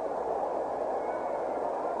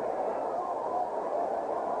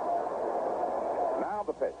 Now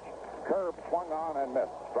the pitch. Curve swung on and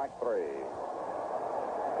missed. Strike three.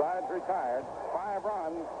 Sides retired. 5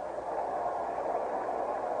 runs.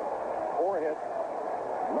 4 hits.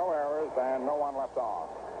 No errors and no one left on.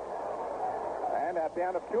 And at the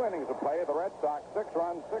end of 2 innings of play, the Red Sox 6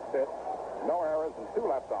 runs, 6 hits, no errors and 2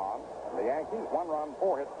 left on. The Yankees 1 run,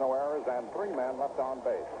 4 hits, no errors, and 3 men left on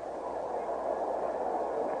base.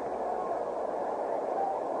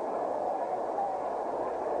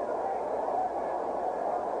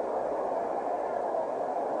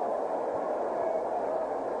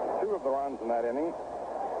 Two of the runs in that inning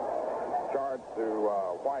charged to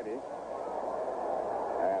Whitey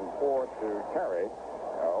and 4 to Terry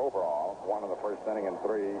overall. 1 in the first inning and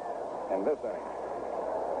 3 in this inning.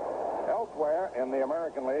 Elsewhere in the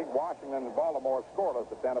American League, Washington and Baltimore scoreless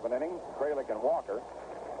at the end of an inning. Kralik and Walker.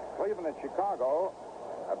 Cleveland and Chicago,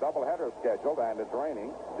 a doubleheader scheduled, and it's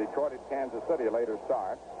raining. Detroit at Kansas City, a later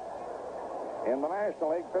start. In the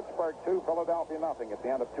National League, Pittsburgh 2, Philadelphia nothing at the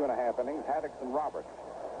end of 2.5 innings. Haddix and Roberts.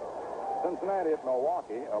 Cincinnati at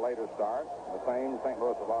Milwaukee, a later start. The same, St.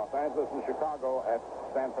 Louis at Los Angeles, and Chicago at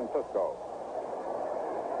San Francisco.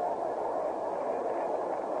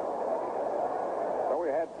 So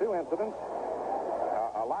we had 2 incidents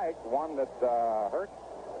alike, one that hurt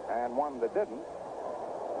and one that didn't,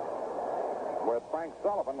 with Frank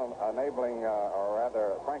Sullivan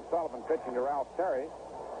Frank Sullivan pitching to Ralph Terry.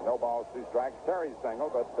 No balls, 2 strikes. Terry single,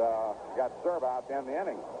 but got served out at the end of the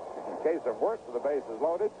inning. In case of Wertz, the base is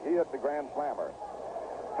loaded. He hit the grand slammer.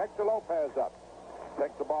 Hector Lopez up.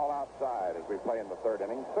 Takes the ball outside as we play in the 3rd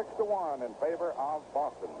inning. 6-1 in favor of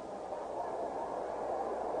Boston.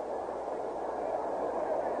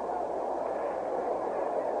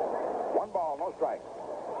 One ball, no strikes.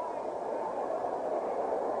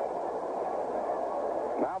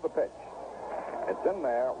 Now the pitch. It's in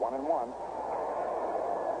there, 1-1.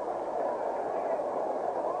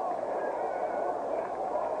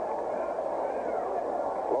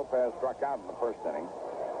 Lopez struck out in the first inning.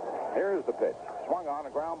 Here's the pitch. Swung on, a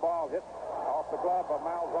ground ball hit off the glove of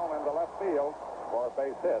Malzone into left field for a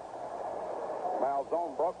base hit.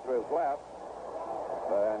 Malzone broke to his left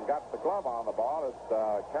and got the glove on the ball. It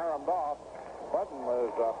caromed off. Button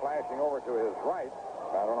was flashing over to his right.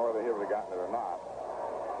 I don't know whether he would have gotten it or not.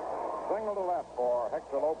 Single to left for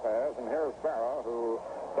Hector Lopez, and here's Berra, who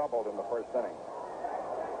doubled in the first inning.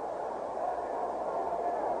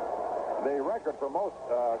 The record for most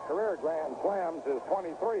career grand slams is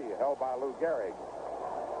 23, held by Lou Gehrig.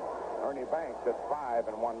 Ernie Banks hit 5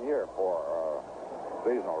 in 1 year for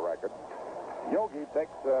seasonal record. Yogi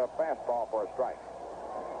takes a fastball for a strike.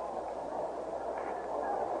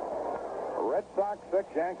 Red Sox 6,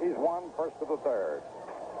 Yankees 1, first of the 3rd.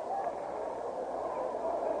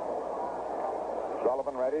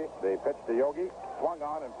 Sullivan ready. The pitch to Yogi. Swung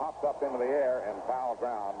on and popped up into the air and foul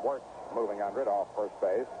ground. Wertz moving under it off first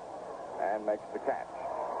base and makes the catch.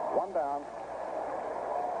 1 down.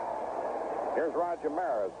 Here's Roger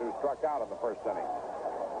Maris, who struck out in the first inning.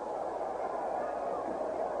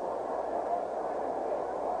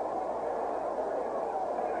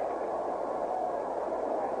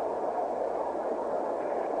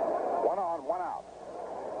 One on, 1 out.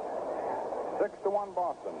 6-1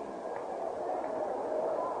 Boston.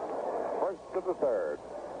 First to the 3rd.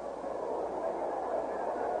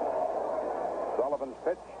 Sullivan's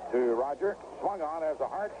pitch to Roger. Swung on. There's a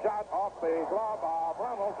hard shot off the glove of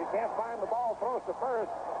Runnels. He can't find the ball. Throws to first.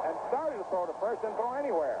 And started to throw to first and throw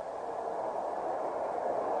anywhere.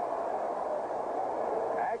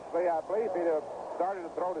 Actually, I believe he'd have started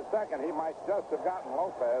to throw to second. He might just have gotten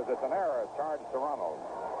Lopez. It's an error charged to Runnels.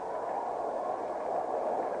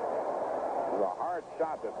 hard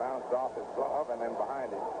shot that bounced off his glove and then behind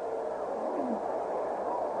him.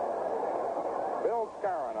 Bill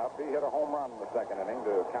Scarron up. He hit a home run in the second inning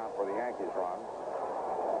to account for the Yankees' run.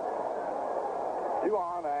 2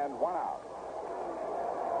 on and 1 out.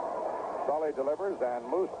 Sully delivers, and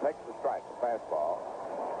Moose takes the strike, the fastball.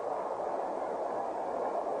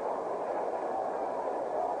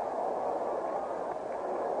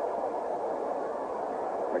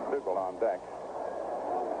 McDougald on deck.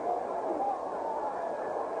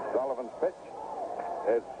 Sullivan's pitch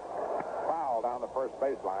is foul down the first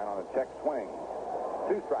baseline on a check swing.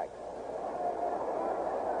 2 strikes.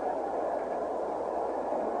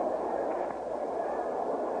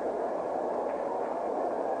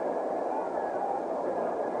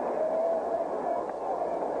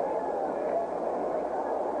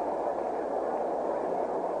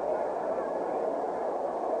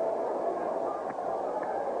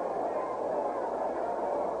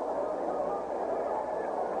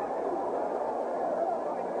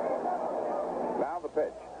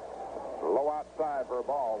 Pitch. Low outside for a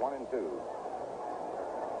ball, 1-2.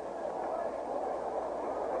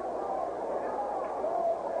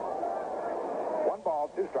 One ball,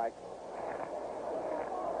 2 strikes.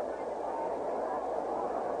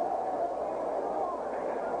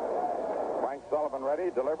 Frank Sullivan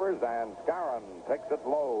ready, delivers, and Scarron takes it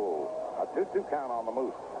low. A 2-2 count on the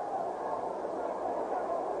Moose.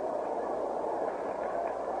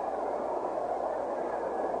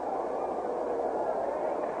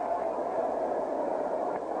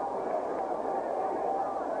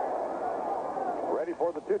 For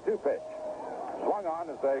the 2-2 pitch. Swung on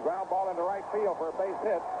is a ground ball into right field for a base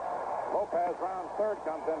hit. Lopez rounds third,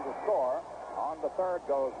 comes in to score. On the third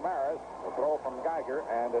goes Maris. The throw from Geiger,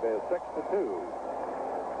 and it is 6-2.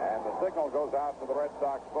 And the signal goes out to the Red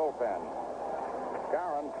Sox bullpen.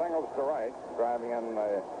 Scarron singles to right, driving in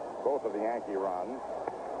both of the Yankee runs.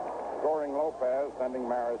 Scoring Lopez, sending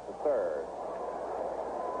Maris to third.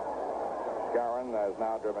 Scarron has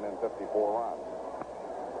now driven in 54 runs.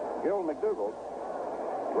 Gil McDougald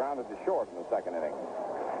grounded to short in the second inning.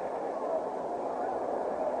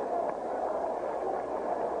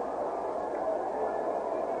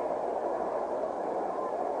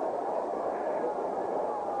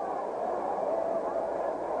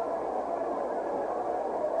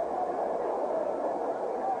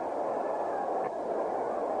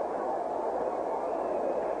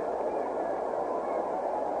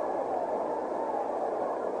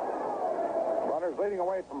 Runners leading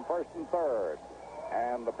away from first and third.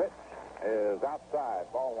 And the pitch is outside,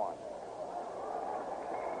 ball 1.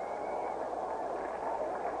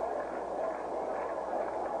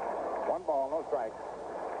 One ball, no strikes.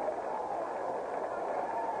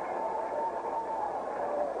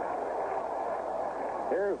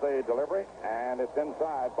 Here's the delivery, and it's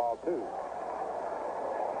inside, ball 2.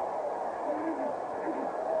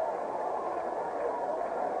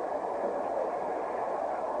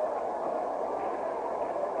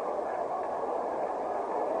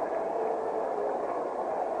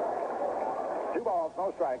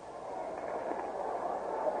 No strikes.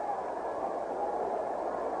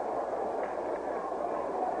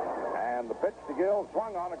 And the pitch to Gill,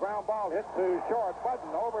 swung on a ground ball, hit to short.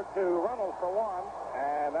 Budden over to Reynolds for 1,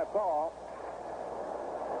 and that's all.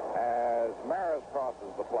 As Maris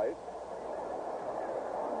crosses the plate.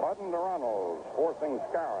 Budden to Reynolds, forcing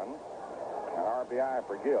Scarron. An RBI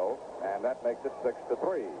for Gill, and that makes it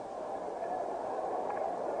 6-3.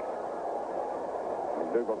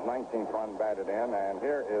 McDougald's 19th run batted in, and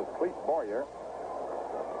here is Clete Boyer,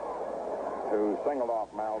 who singled off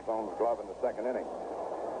Malzone's glove in the second inning.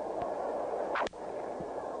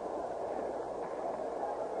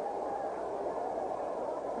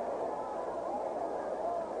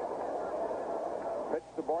 Pitch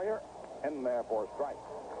to Boyer, in there for a strike.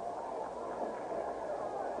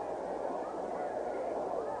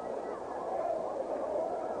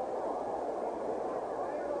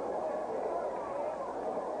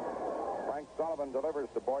 Sullivan delivers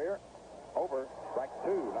to Boyer. Over. Strike 2.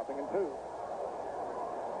 0-2.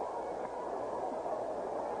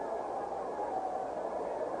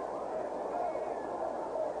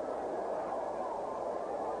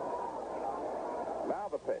 Now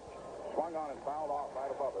the pitch. Swung on and fouled off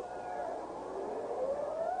right above it.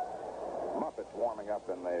 Muffitt's warming up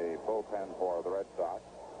in the bullpen for the Red Sox.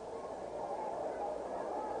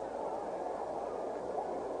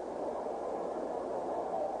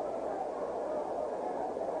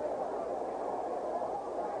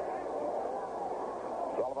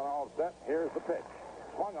 Set. Here's the pitch.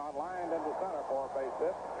 Swung on, lined into center for a base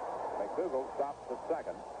hit. McDougald stops at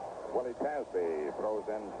second. Willie Tasby throws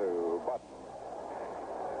into Budden.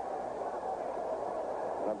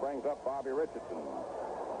 it brings up Bobby Richardson.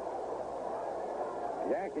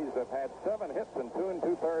 The Yankees have had 7 hits in 2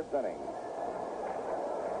 2/3 innings.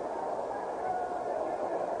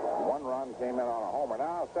 1 run came in on a homer.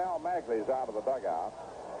 Now Sal Magley's out of the dugout.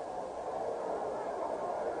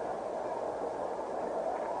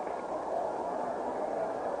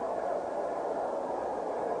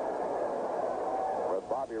 With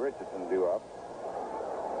Bobby Richardson due up.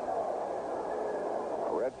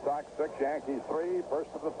 Red Sox 6, Yankees 3, first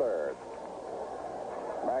of the third.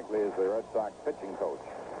 Magley is the Red Sox pitching coach.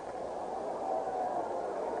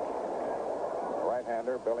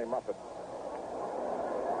 Right-hander Billy Muffett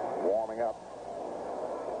warming up.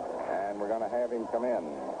 And we're going to have him come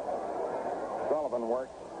in. Sullivan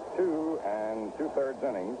worked 2 2/3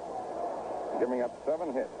 innings, giving up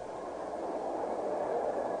 7 hits.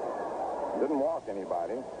 Didn't walk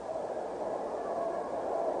anybody.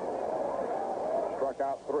 Struck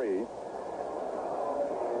out 3.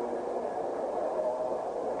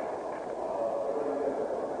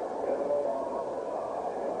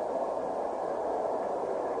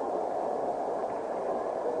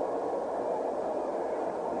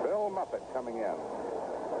 Bill Muffett coming in.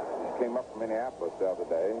 He came up from Minneapolis the other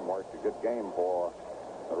day and worked a good game for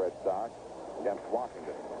the Red Sox against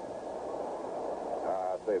Washington.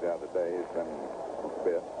 I say the other day, he's been a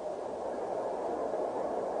bit.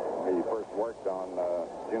 He first worked on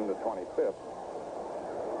June the 25th.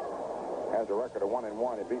 Has a record of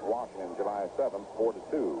 1-1. He beat Washington July 7th,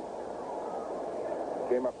 4-2.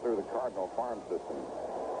 Came up through the Cardinal farm system.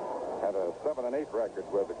 Had a 7-8 record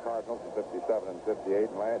with the Cardinals in 57 and 58,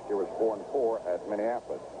 and last year was 4-4 at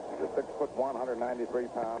Minneapolis. He's a 6'1",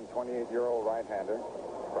 193-pound, 28-year-old right-hander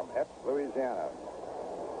from Epes, Louisiana.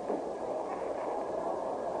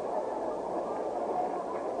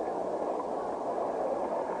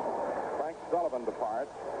 Sullivan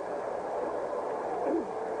departs.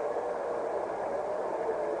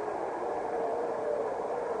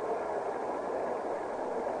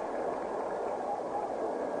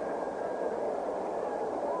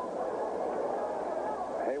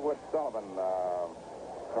 Haywood Sullivan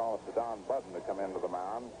calls to Don Budden to come into the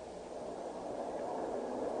mound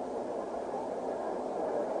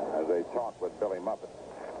as they talk with Billy Muffett.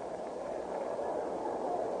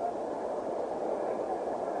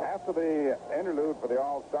 After the interlude for the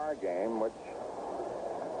All-Star game, which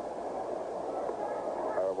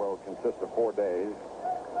will consist of 4 days,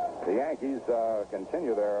 the Yankees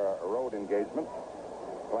continue their road engagement,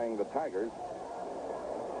 playing the Tigers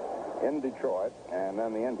in Detroit and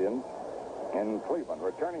then the Indians in Cleveland.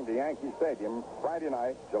 Returning to Yankee Stadium Friday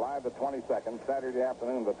night, July the 22nd, Saturday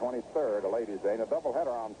afternoon the 23rd, a ladies' day, and a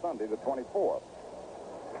doubleheader on Sunday the 24th.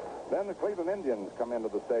 Then the Cleveland Indians come into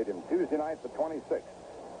the stadium Tuesday night the 26th.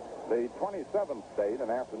 The 27th date,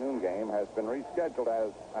 an afternoon game, has been rescheduled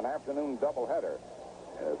as an afternoon doubleheader.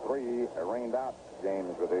 3 rained-out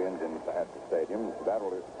games with the Indians at the stadium.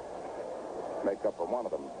 That'll make up for one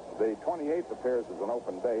of them. The 28th appears as an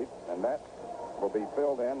open date, and that will be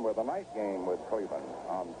filled in with a night game with Cleveland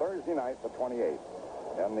on Thursday night, the 28th.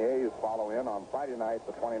 Then the A's follow in on Friday night,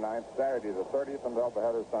 the 29th, Saturday, the 30th, and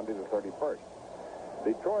doubleheader Sunday, the 31st.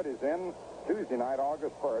 Detroit is in Tuesday night,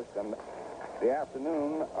 August 1st, and the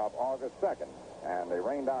afternoon of August 2nd. And the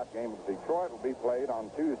rained-out game with Detroit will be played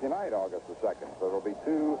on Tuesday night, August the 2nd. So there will be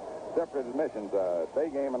 2 separate admissions, a day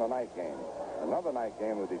game and a night game. Another night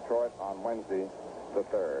game with Detroit on Wednesday the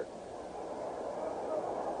 3rd.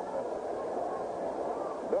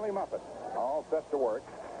 Billy Muffett, all set to work.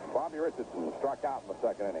 Bobby Richardson struck out in the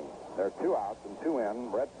 2nd inning. There are 2 outs and 2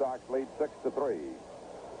 in. Red Sox lead 6-3.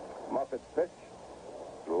 Muffett's pitch,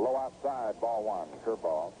 low outside, ball 1,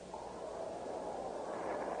 curveball.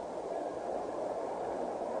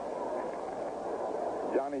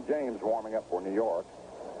 Johnny James warming up for New York.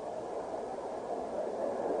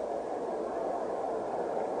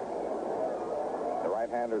 The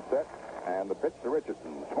right-hander set, and the pitch to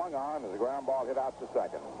Richardson. Swung on as the ground ball hit out to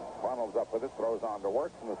second. Funnels up with it, throws on to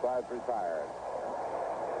Works, and the side's retired.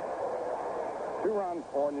 2 runs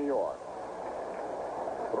for New York.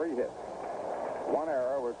 3 hits. 1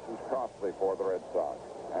 error, which is costly for the Red Sox.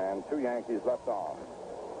 And 2 Yankees left on.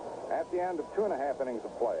 At the end of 2.5 innings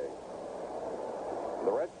of play,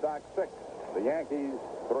 the Red Sox 6, the Yankees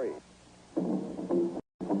 3.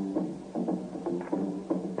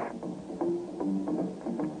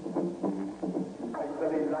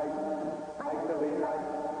 Icily light, icily light.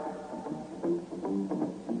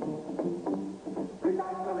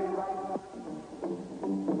 Precisely right.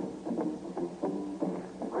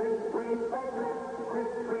 Crisp, crisp, favorite,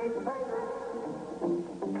 crisp, crisp, favorite.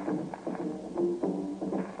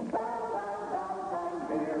 Valentine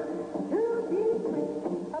beer. 2 deep.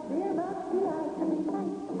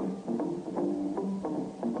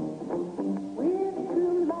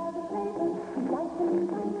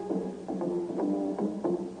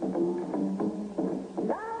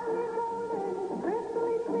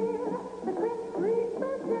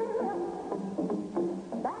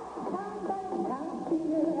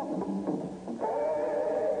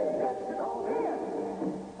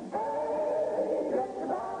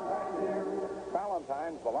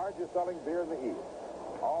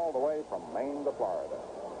 Maine to Florida.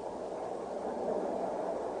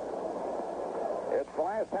 It's the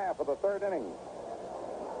last half of the third inning.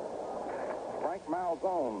 Frank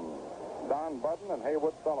Malzone, Don Budden, and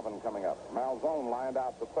Haywood Sullivan coming up. Malzone lined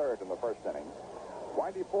out the third in the first inning.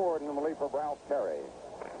 Whitey Ford in relief of Ralph Terry.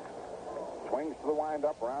 Swings to the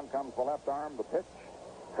windup. Around comes the left arm. The pitch.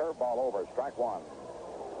 Curveball over. Strike one.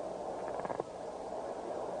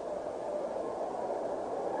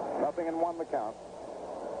 Nothing in one the count.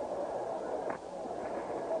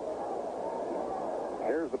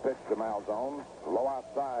 Here's the pitch to Malzone. Low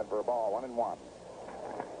outside for a ball. 1-1.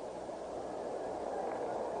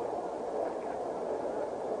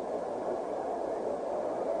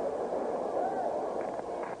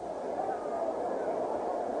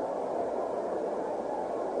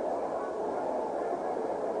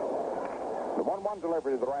 The 1-1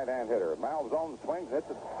 delivery to the right-hand hitter. Malzone swings, hits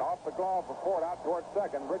it off the glove for Ford out towards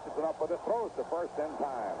second. Richardson up with it, throws to first in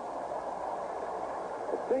time.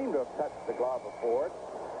 It seemed to have touched the glove of Ford.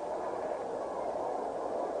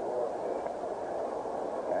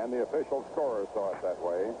 And the official scorer saw it that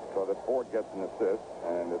way, so that Ford gets an assist,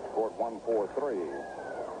 and it's scored 1-4-3.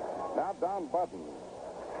 Now Don Budden.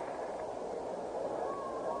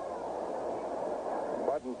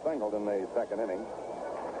 Budden singled in the second inning.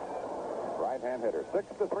 Right-hand hitter.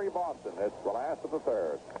 6-3 Boston. It's the last of the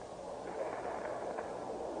third.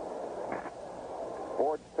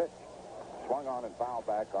 Ford's pitch. Swung on and fouled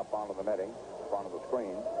back up onto the netting, in front of the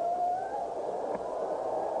screen.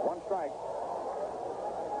 One strike.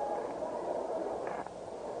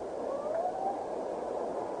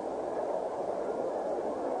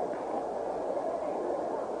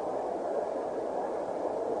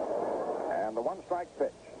 And the one-strike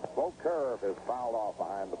pitch. Slow curve is fouled off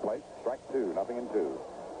behind the plate. Strike two, 0-2.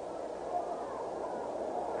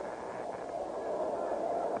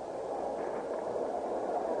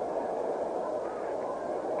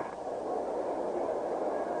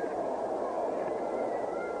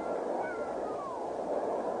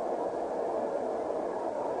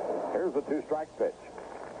 Here's the two-strike pitch.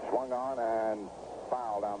 Swung on and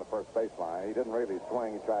fouled down the first baseline. He didn't really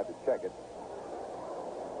swing. He tried to check it.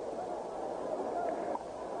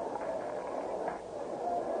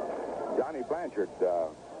 Johnny Blanchard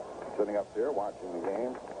sitting up here watching the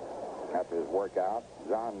game after his workout.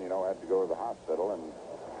 John, you know, had to go to the hospital and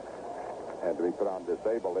had to be put on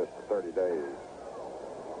disabled list for 30 days.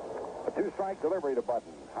 A two-strike delivery to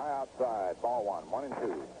Budden. High outside. Ball one.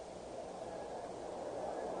 1-2.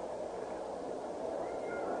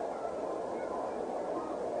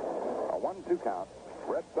 A 1-2 count.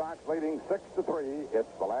 Red Sox leading 6-3.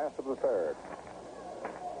 It's the last of the third.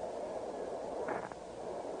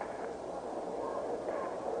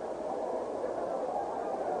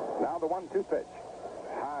 Now the 1-2 pitch.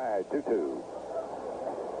 High, 2-2.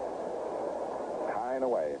 High and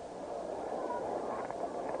away.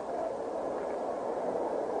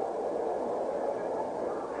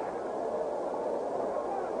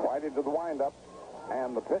 Whitey to the windup.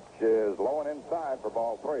 And the pitch is low and inside for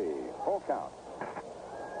ball three. Full count.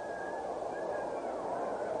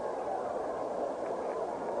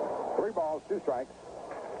 Three balls, two strikes.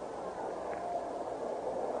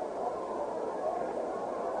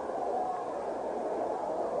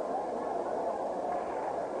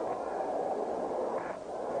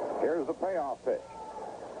 Here's the payoff pitch.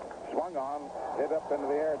 Swung on, hit up into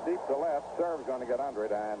the air deep to left. Serve's going to get under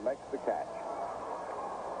it and makes the catch.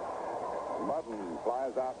 Budden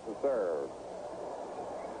flies out to serve.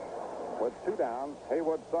 With two down,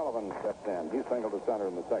 Haywood Sullivan steps in. He singled to center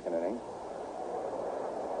in the second inning.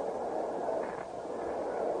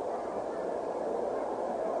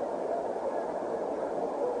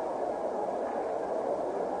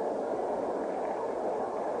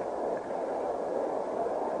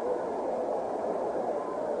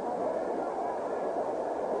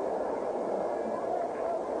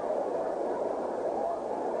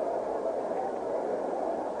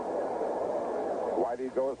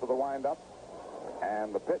 Whitey goes to the windup,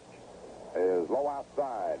 and the pitch is low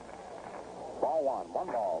outside. Ball one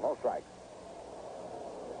ball, no strikes.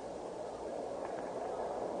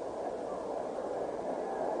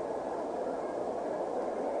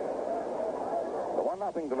 The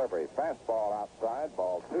 1-0 delivery, fastball outside,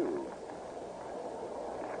 ball two.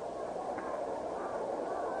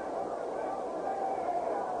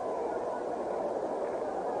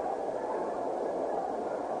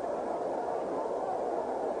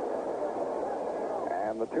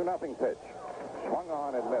 The 2-0 pitch. Swung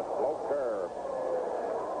on and missed. Low curve.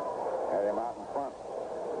 Had him out in front.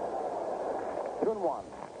 2-1.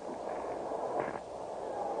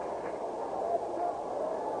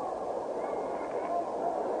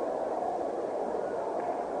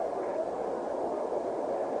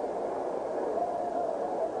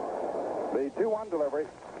 The 2-1 delivery.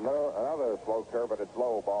 Another slow curve, but it's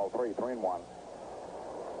low. Ball 3, 3-1.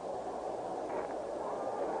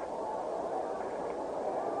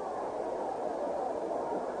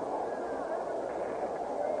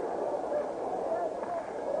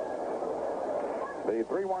 The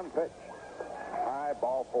 3-1 pitch. High,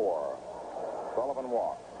 ball 4. Sullivan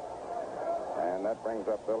walks. And that brings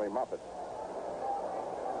up Billy Muffet.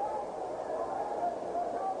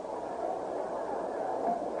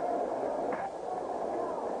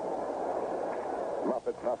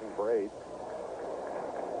 Muffet's nothing for 8.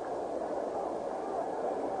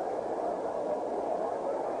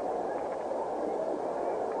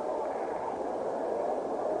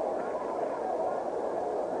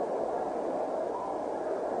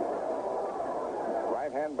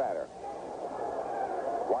 Right-hand batter.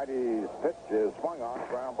 Whitey's pitch is swung on.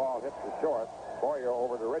 Ground ball hits the short. Boyer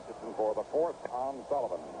over to Richardson for the 4th on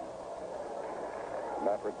Sullivan.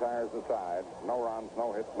 That retires the side. No runs,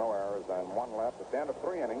 no hits, no errors, and 1 left at the end of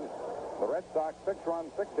 3 innings. The Red Sox 6 runs,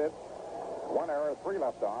 6 hits, 1 error, 3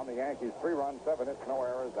 left on. The Yankees 3 runs, 7 hits, no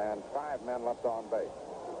errors, and 5 men left on base.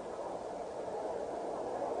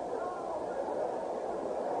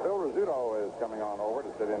 Phil Rizzuto is coming on over to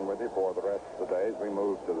sit in with you for the rest of the day as we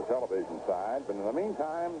move to the television side. But in the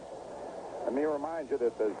meantime, let me remind you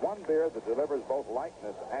that there's one beer that delivers both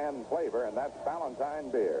lightness and flavor, and that's Ballantine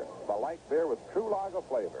beer. The light beer with true lager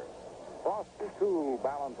flavor. Frosty Cool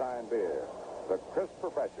Ballantine beer. The crisp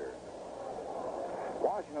professor.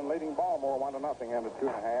 Washington leading Baltimore 1-0 after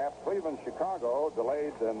 2.5. Cleveland, Chicago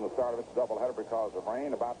delayed in the start of its doubleheader because of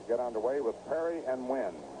rain. About to get underway with Perry and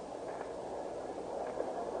Wynn.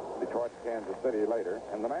 Detroit, Kansas City later.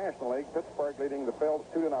 In the National League, Pittsburgh leading the Phils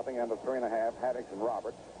 2-0 end of 3.5. Haddix and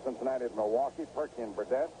Roberts. Cincinnati at Milwaukee. Perky and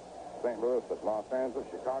Burdett. St. Louis at Los Angeles.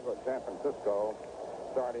 Chicago at San Francisco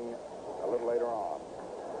starting a little later on.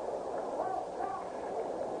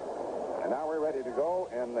 And now we're ready to go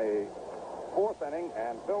in the 4th inning,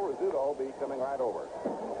 and Phil Rizzuto will be coming right over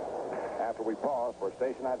after we pause for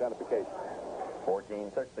station identification.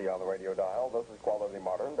 1460 on the radio dial. This is Quality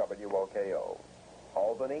Modern, WOKO.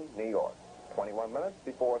 Albany, New York. 21 minutes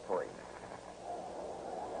before 3.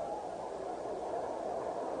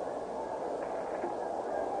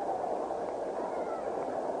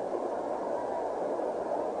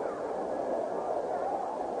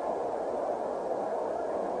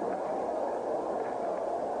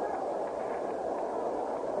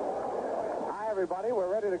 Everybody, we're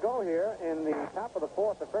ready to go here in the top of the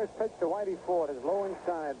 4th. The first pitch to Whitey Ford is low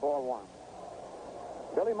inside, ball 1.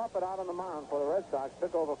 Billy Muffet out on the mound for the Red Sox,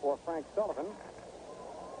 took over for Frank Sullivan.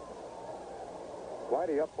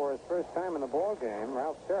 Whitey up for his first time in the ball game.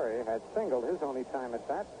 Ralph Terry had singled his only time at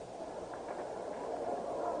bat.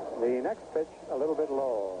 The next pitch a little bit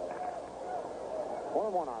low.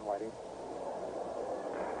 1-1 on Whitey.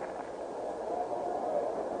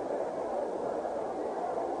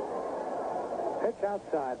 Pitch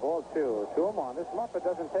outside, ball 2. 2 on. This Muffet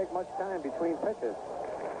doesn't take much time between pitches.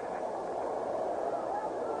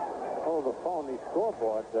 Oh, the phone, the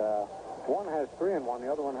scoreboard. One has 3 and 1,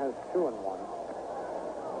 the other one has 2 and 1.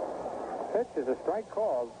 Pitch is a strike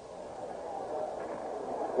called.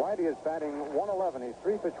 Whitey is batting 111. He's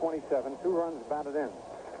 3 for 27, 2 runs batted in.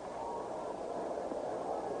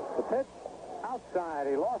 The pitch outside,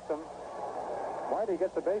 he lost him. Whitey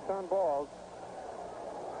gets a base on balls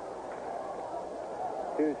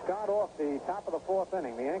to start off the top of the 4th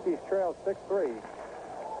inning. The Yankees trail 6-3.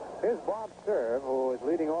 Here's Bob Serve, who is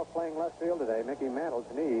leading off playing left field today. Mickey Mantle's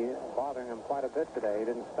knee bothering him quite a bit today. He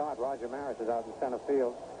didn't start. Roger Maris is out in center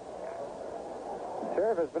field.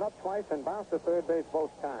 Serve has been up twice and bounced to third base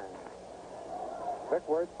both times. Vic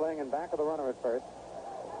Wirtz playing in back of the runner at first.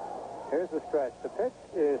 Here's the stretch. The pitch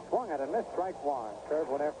is swung at and missed, strike 1. Serve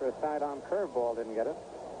went after a sidearm curveball, didn't get it.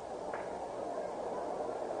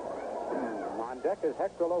 On deck is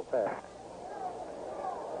Hector Lopez.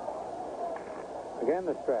 Again,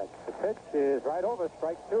 the stretch. The pitch is right over,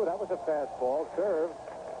 strike 2. That was a fastball. Serve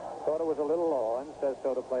thought it was a little low and says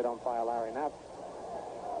so to plate umpire Larry Knapp.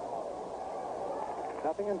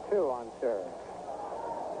 0-2 on Serve.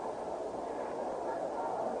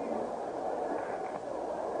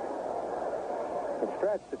 The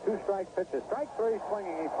stretch, the 2-strike pitches. Strike 3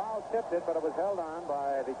 swinging. He foul-tipped it, but it was held on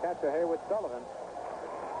by the catcher Haywood Sullivan.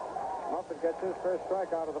 Muffet gets his first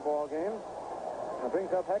strikeout of the ball game. And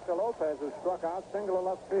brings up Hector Lopez, who struck out single to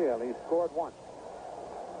left field. He scored once.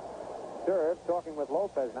 Serve talking with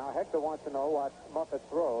Lopez now. Hector wants to know what Muffet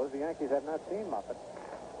throws. The Yankees have not seen Muffet.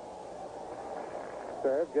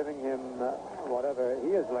 Serve giving him whatever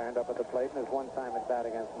he has learned up at the plate in his one time at bat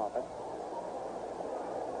against Muffet.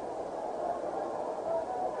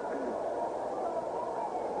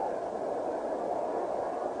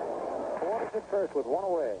 Runners at first with one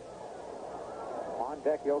away. On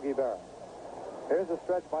deck, Yogi Berra. Here's a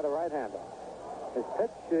stretch by the right-hander. His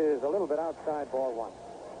pitch is a little bit outside, ball one.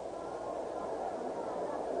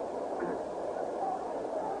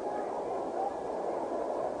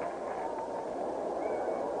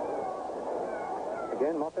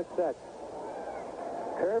 Again, Muppet set.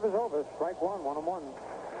 Curve is over. Strike one, 1-1.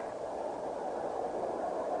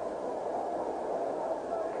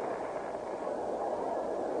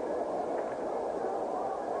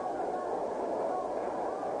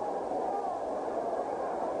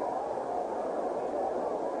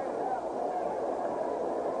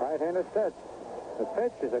 Right-hander sets. The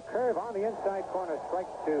pitch is a curve on the inside corner. Strike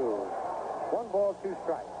two. 1 ball, 2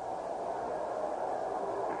 strikes.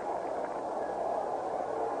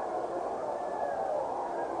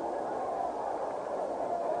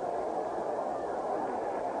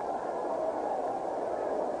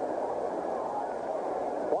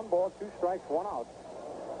 Ball, 2 strikes, 1 out.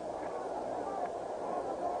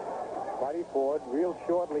 Whitey Ford, real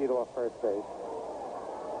short lead off first base.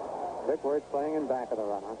 Vic Wertz playing in back of the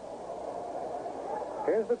runner.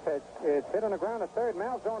 Here's the pitch. It's hit on the ground at third.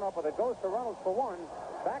 Malzone up with it. Goes to Runnels for 1.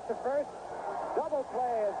 Back to first. Double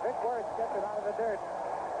play as Vic Wertz gets it out of the dirt.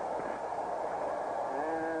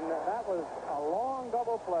 And that was a long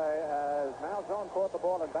double play as Malzone caught the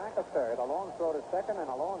ball in back of third. A long throw to second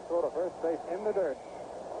and a long throw to first base in the dirt.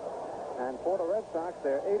 And for the Red Sox,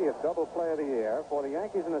 their 80th double play of the year. For the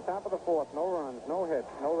Yankees in the top of the fourth, no runs, no hits,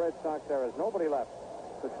 no Red Sox errors, nobody left.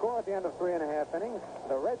 The score at the end of 3.5 innings,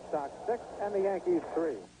 the Red Sox 6 and the Yankees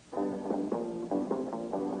 3.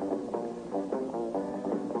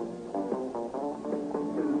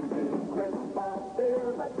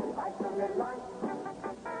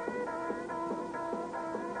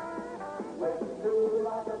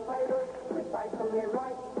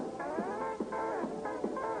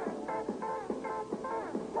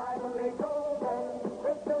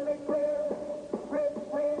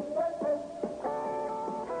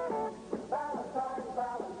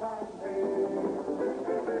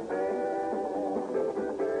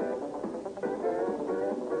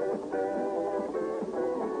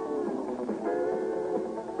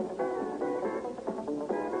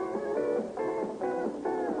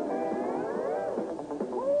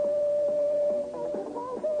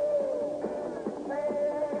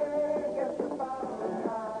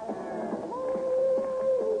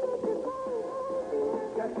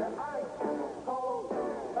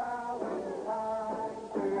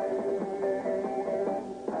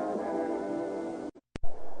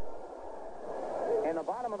 In the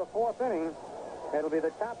bottom of the fourth inning, it'll be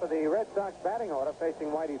the top of the Red Sox batting order facing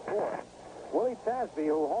Whitey Ford. Willie Tasby,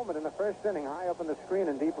 who homered in the first inning high up in the screen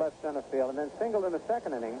in deep left center field, and then singled in the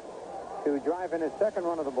second inning to drive in his second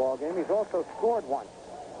run of the ball game. He's also scored once.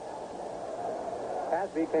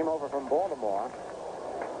 Tasby came over from Baltimore.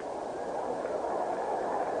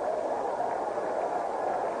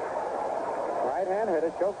 Right-hand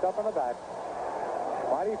hitter, choked up on the bat.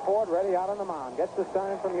 Whitey Ford ready out on the mound. Gets the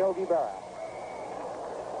sign from Yogi Berra.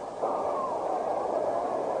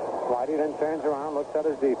 Whitey then turns around, looks at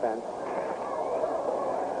his defense.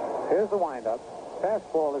 Here's the windup.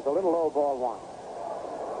 Fastball is a little low, ball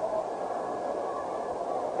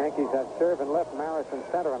 1. Yankees have serve in left, Maris in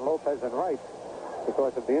center, and Lopez in right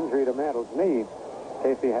because of the injury to Mantle's knee.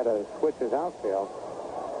 Casey had to switch his outfield.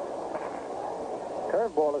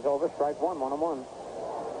 Curveball is over, strike 1, 1-1.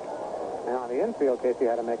 And on the infield, Casey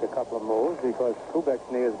had to make a couple of moves because Kubek's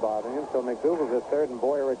knee is bothering him, so McDougal's at third and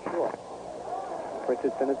Boyer at short.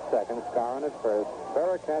 Richardson at second, Scarron at first,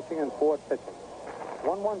 Berra catching and Ford pitching.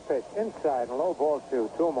 1-1 pitch, inside and low, ball 2,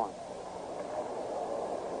 2-1.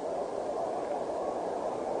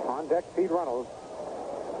 On deck, Pete Runnels.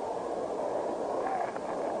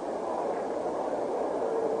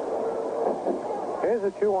 Here's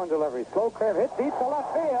a 2-1 delivery. Slow curve hit deep to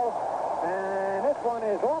left field. And this one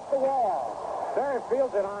is off the wall. Berra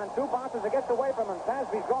fields it on 2 bounces. It gets away from him.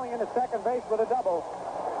 Tasby's going into second base with a double.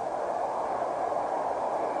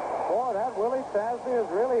 Boy, that Willie Tasby is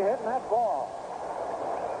really hitting that ball.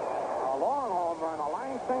 A long home run, a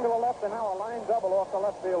line single to left, and now a line double off the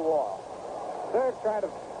left field wall. Third tried to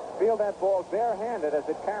field that ball barehanded as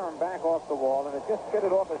it carried back off the wall, and it just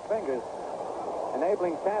skidded off his fingers,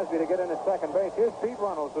 enabling Tasby to get into second base. Here's Pete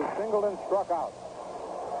Runnels, who singled and struck out.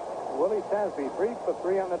 Willie Tasby, 3 for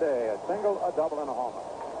 3 on the day. A single, a double, and a homer.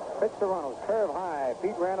 Pitch to Runnels, curve high.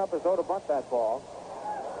 Pete ran up as though to bunt that ball.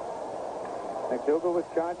 McDougal was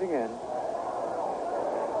charging in.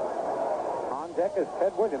 On deck is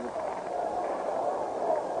Ted Williams.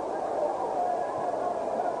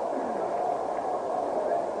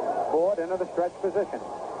 Ford into the stretch position.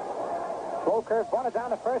 Slow curve bunted down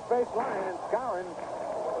the first base line, and Skowron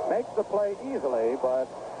makes the play easily, but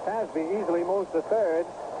Tasby easily moves to third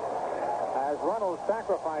as Runnels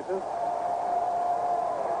sacrifices.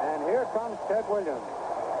 And here comes Ted Williams.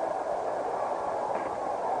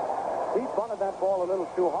 He bunted that ball a little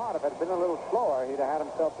too hard. If it had been a little slower, he'd have had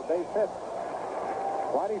himself a base hit.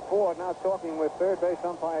 Whitey Ford now talking with third base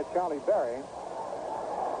umpire Charlie Berry.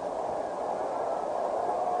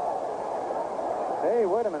 Hey,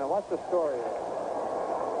 wait a minute. What's the story here?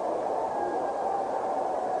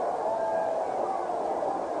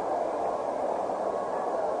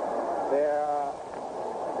 They're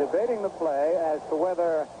debating the play as to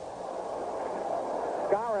whether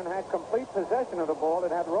Skowron had complete possession of the ball.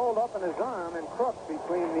 It had rolled up in his arm and crooked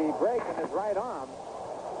between the break and his right arm.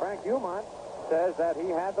 Frank Umont says that he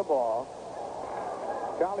had the ball.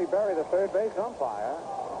 Charlie Berry, the third base umpire,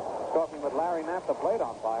 talking with Larry Knapp, the plate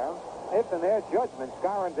umpire. If in their judgment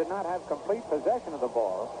Skowron did not have complete possession of the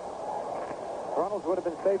ball, Runnels would have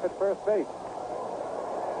been safe at first base.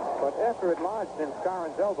 But after it lodged in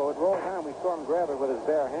Skowron's elbow, it rolled down. We saw him grab it with his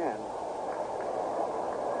bare hand.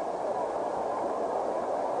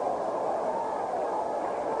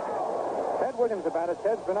 Ted Williams about it.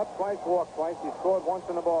 Ted's been up twice, walked twice. He scored once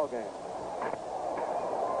in the ball game.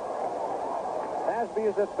 Tasby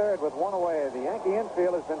is at third with one away. The Yankee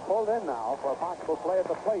infield has been pulled in now for a possible play at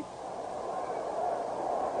the plate.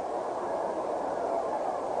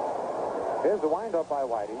 Here's the windup by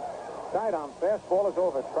Whitey. Sidearm fastball is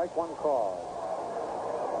over. Strike one call.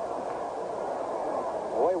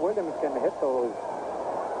 Boy, Williams can hit those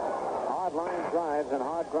hard line drives and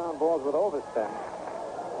hard ground balls with overspin.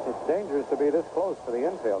 It's dangerous to be this close to the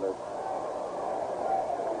infielders.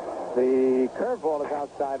 The curveball is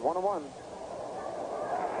outside, 1-1.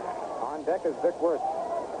 On deck is Vic Wirtz.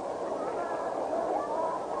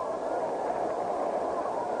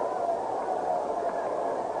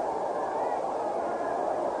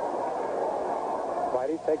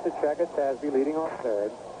 Whitey takes a check at Tasby, leading off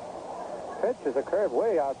third. Pitch is a curve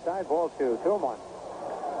way outside, ball 2, 2-1.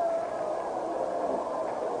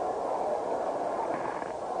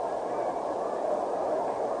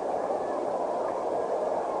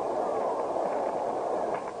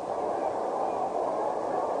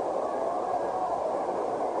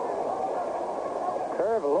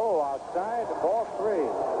 Curve low outside, ball 3.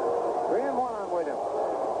 3-1 on Williams.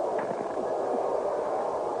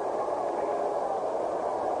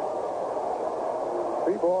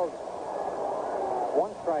 Three balls,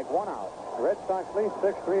 one strike, one out. The Red Sox lead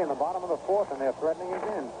 6-3 in the bottom of the fourth, and they're threatening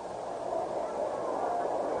again.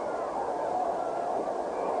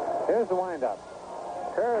 Here's the windup.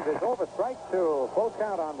 Curve is over, strike 2. Full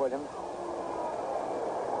count on Williams.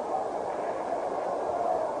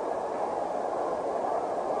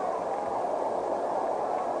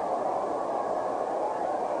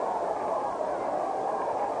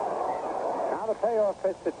 Now the payoff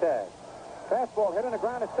pitch to Ted. Fastball hit on the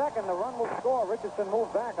ground at second. The run will score. Richardson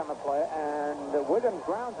moved back on the play, and Williams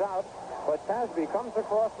grounds out, but Tasby comes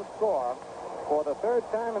across the score for the third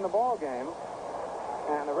time in the ball game,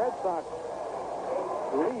 and the Red Sox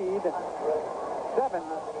lead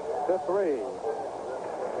 7-3.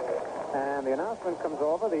 And the announcement comes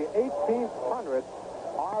over, the 1800th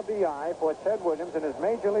RBI for Ted Williams in his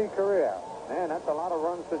major league career. Man, that's a lot of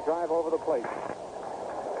runs to drive over the plate.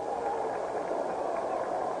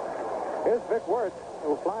 Here's Vic Wirtz,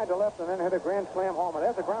 who flied to left and then hit a grand slam homer.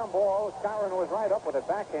 There's a ground ball. Skowron was right up with it.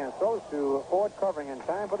 Backhand throws to Ford covering in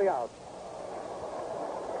time for the out.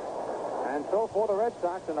 And so for the Red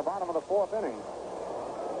Sox in the bottom of the fourth inning.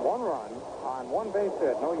 1 run on 1 base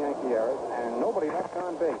hit, no Yankee errors, and nobody left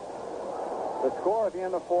on base. The score at the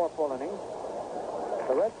end of 4 full innings,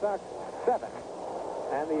 the Red Sox 7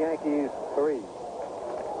 and the Yankees 3.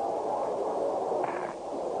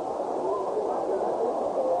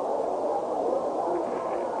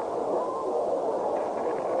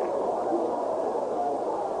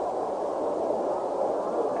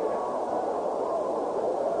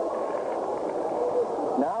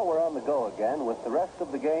 Go again with the rest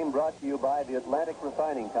of the game brought to you by the Atlantic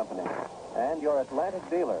Refining Company and your Atlantic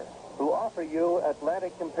dealer, who offer you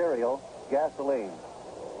Atlantic Imperial gasoline.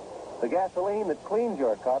 The gasoline that cleans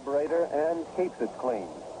your carburetor and keeps it clean.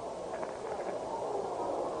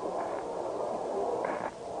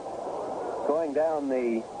 Going down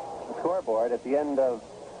the scoreboard at the end of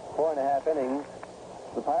 4.5 innings,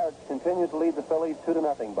 the Pirates continue to lead the Phillies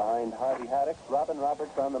 2-0 behind Harvey Haddock. Robin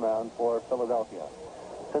Roberts on the mound for Philadelphia.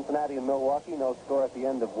 Cincinnati and Milwaukee, no score at the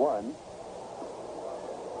end of 1.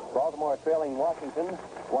 Baltimore trailing Washington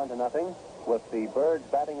 1-0 with the Birds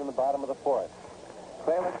batting in the bottom of the fourth.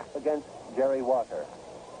 Kralik against Jerry Walker.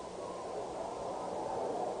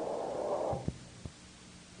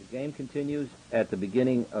 Game continues at the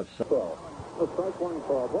beginning of... The strike one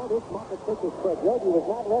call. Boy, this Muppet pitch is quick. Yogi was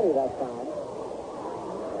not ready that time.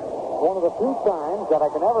 One of the few times that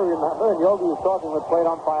I can ever remember, and Yogi was talking with plate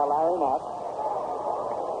umpire Larry Nutt,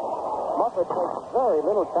 Muppet takes very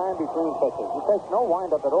little time between pitches. He takes no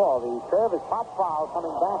windup at all. The curve is pop foul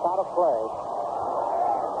coming back out of play.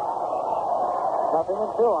 Nothing in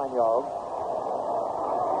two on Yogi.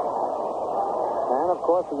 And, of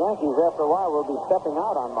course, the Yankees, after a while, will be stepping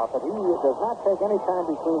out on Muppet. He does not take any time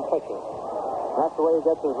between pitches. That's the way he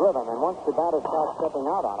gets his rhythm. And once the batter starts stepping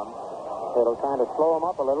out on him, it'll kind of slow him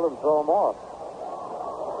up a little and throw him off.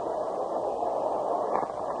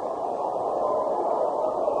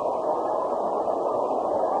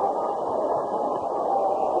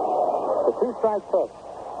 The two-strike pitch.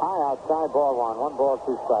 High outside, ball one. 1 ball,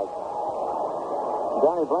 2 strikes.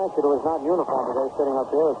 Johnny Blanchard, who is not in uniform today, sitting up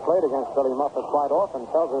here, has played against Billy Muffet quite often,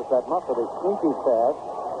 tells us that Muffet is sneaky fast.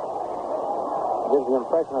 Gives the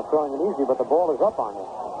impression of throwing it easy, but the ball is up on you.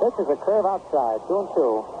 Pitch is a curve outside, 2-2.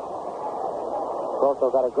 He's also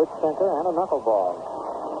got a good sinker and a knuckleball.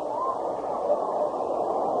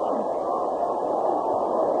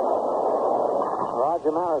 Roger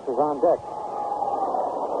Maris is on deck.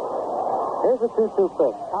 Here's a 2-2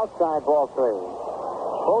 pitch. Outside, ball 3.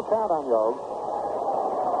 Full count on Yogi.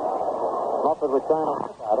 Muffet was trying to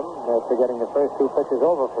look at him after getting the first 2 pitches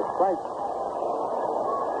over for strikes.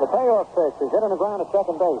 The payoff pitch is hit on the ground at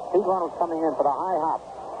second base. Pete Reynolds coming in for the high hop.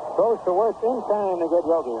 Throws to Wirtz in time to get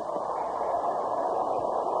Yogi.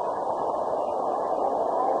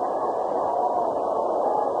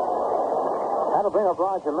 That'll bring up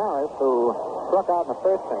Roger Maris, who struck out in the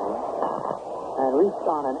first inning and reached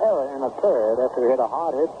on an error in the third after he hit a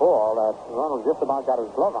hard hit ball that Reynolds just about got his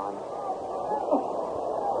glove on.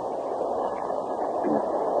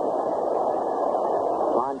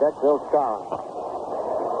 On deck, Bill Skowron.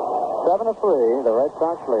 7-3, the Red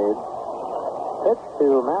Sox lead. Pitch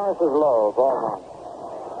to Maris is low, ball 1.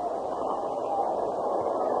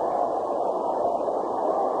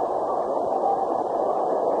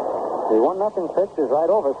 The 1-0 pitch is right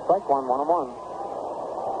over, strike 1, 1-1.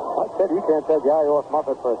 Like I said, you can't take the eye off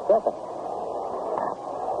Muffet for a second.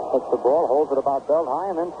 Hits the ball, holds it about belt high,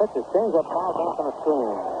 and then pitches. Change up foul back on the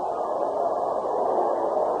screen.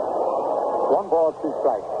 1 ball, 2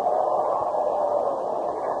 strikes.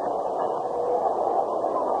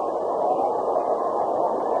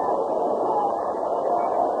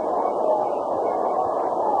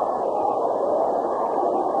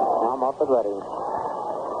 Now Muffet ready.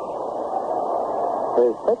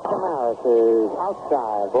 His pitch to Maris is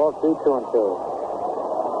outside. Ball 2, 2-2.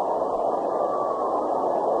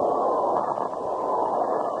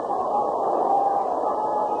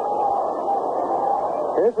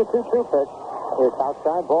 Here's the 2-2 pitch. It's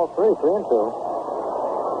outside, ball 3, 3-2.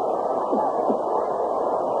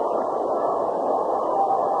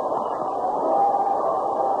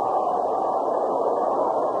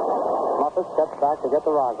 Muffet steps back to get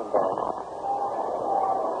the Rosenberg.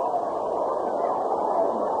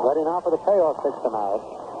 Ready now for the payoff pitch to Maris.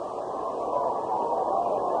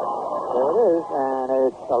 There it is, and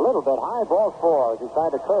it's a little bit high, ball 4, as he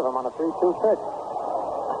tried to curve him on a 3-2 pitch.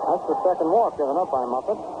 That's the second walk given up by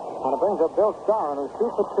Muffet. And it brings up Bill Skowron, who's 2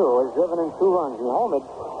 for 2, has driven in 2 runs. He homered,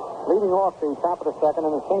 leading off the top of the second,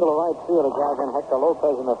 and a single to right field to drive in Hector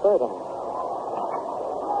Lopez in the third inning.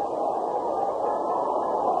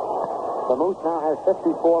 The Moose now has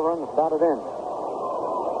 54 runs batted in.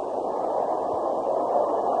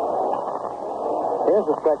 Here's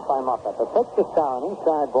the stretch by Muffet. The pitch to Skowron,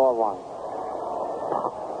 inside, ball 1.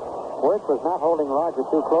 Wirtz was not holding Roger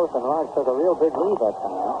too close, and Roger took a real big lead that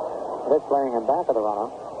time. This laying him back of the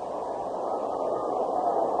runner.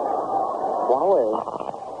 1 away.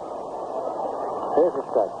 Here's the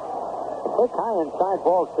stretch. The pitch high inside,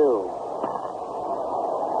 ball 2.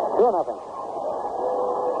 2-0.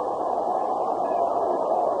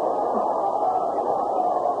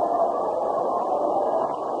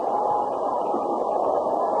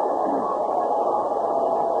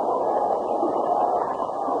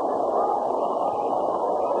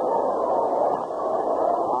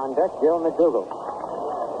 Gil McDougal.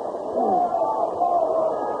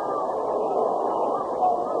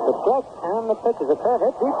 The stretch and the pitch is a curve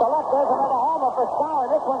hit deep to left. There's another homer for Skowron.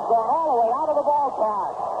 This one's going all the way out of the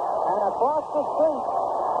ballpark and across the street.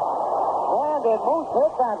 Man, did Moose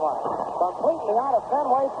hit that one. Completely out of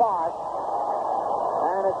Fenway Park.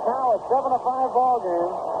 And it's now a 7-5 ball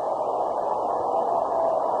game.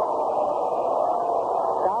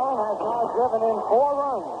 Skowron has now driven in 4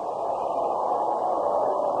 runs.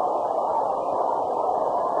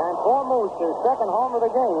 For Moose, his second home of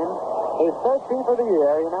the game. He's 13 for the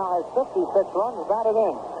year. He now has 56 runs batted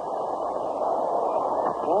in.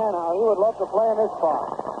 And how he would love to play in this park.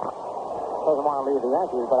 Doesn't want to leave the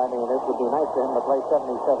Yankees, but I mean, it would be nice for him to play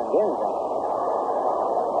 77 games on it.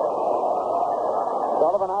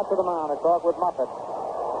 Sullivan out to the mound to talk with Muppet.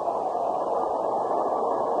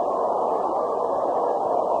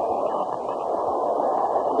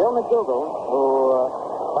 Bill McDougall, who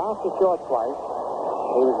bounced to short twice.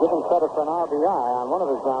 He was given credit for an RBI on one of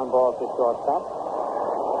his ground balls to shortstop.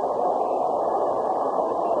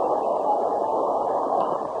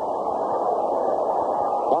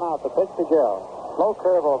 One out, the pitch to Gill. Slow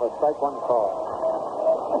curve over, strike one call.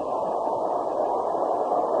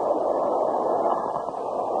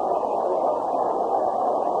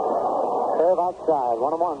 Curve outside,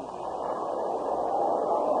 1-1.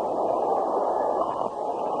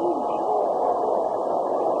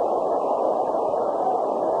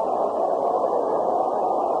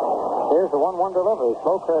 Here's the 1-1 delivery.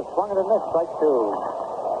 Slow curve swung it and missed. Strike two.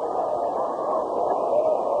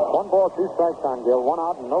 1 ball, 2 strikes on Gill. 1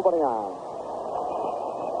 out and nobody on.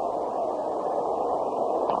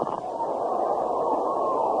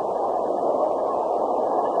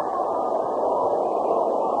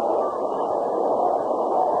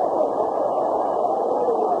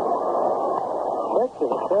 Pitch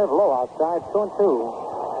is a curve low outside.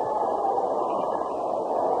 2-2.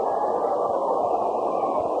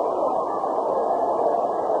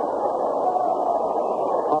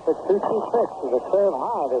 It's 2-2-6 is a curve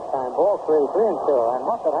high this time. Ball 3-2. And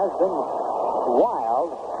Muppet has been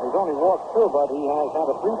wild. He's only walked 2, but he has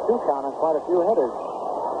had a 3-2 count on quite a few hitters.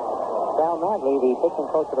 Sal Magley, the pitching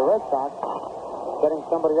coach of the Red Sox, getting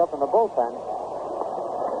somebody up in the bullpen.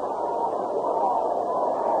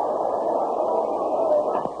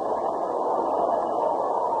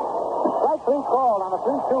 Strike 3 called on a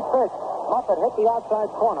 3-2 pitch. Muppet hit the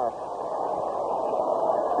outside corner.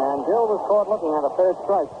 And Gill was caught looking at a third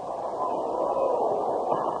strike.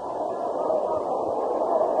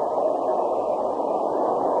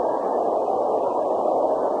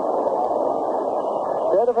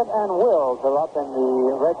 Sturdivant and Wills are up in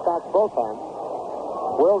the Red Sox bullpen.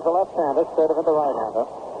 Wills, the left-hander, Sturdivant, the right-hander.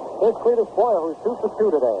 Here's Cletus Boyer, who's 2 for 2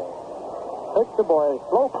 today. Pitch to Boyer,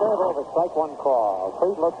 slow curve over, strike one call.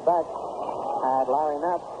 Cleet looks back at Larry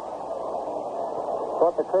Knapp.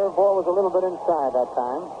 Thought the curveball was a little bit inside that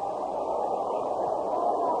time.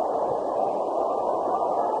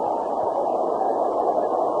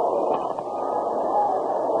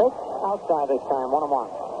 Pitch outside this time, 1-1.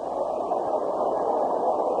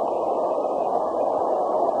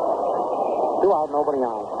 Two out, nobody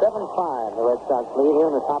on. 7-5, the Red Sox lead here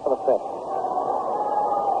in the top of the 5th.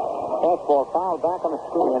 Fastball fouled back on the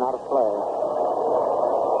screen and out of play.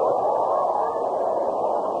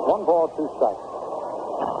 1 ball, 2 strikes.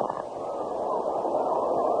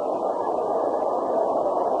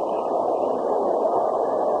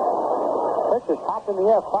 Pitch is popped in the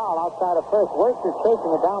air, foul outside of first. Works is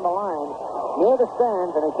chasing it down the line near the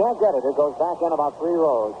stands, and he can't get it. It goes back in about 3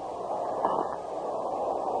 rows.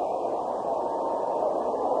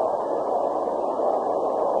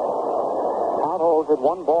 Count holds at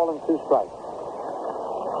 1 ball and 2 strikes.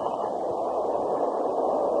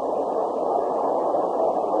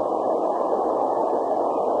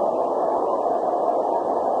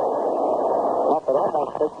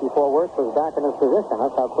 Almost pitched before Wirtz was back in his position.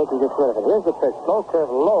 That's how quick he gets rid of it. Here's the pitch. Slow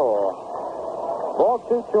curve low. Ball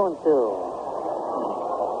 2, 2-2.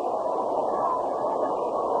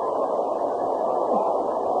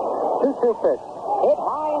 2-2 pitch. Hit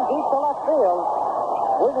high and deep to left field.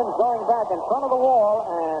 Williams going back in front of the wall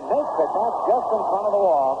and makes the catch just in front of the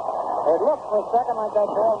wall. It looked for a second like that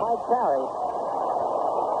ball might carry.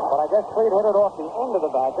 But I guess Cleet hit it off the end of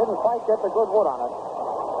the bat. Didn't quite get the good wood on it.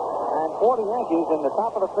 And 40 Yankees in the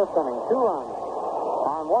top of the 5th inning. 2 runs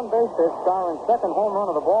on 1 base hit, scoring second home run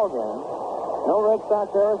of the ball game. No Red Sox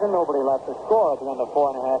errors and nobody left to score at the end of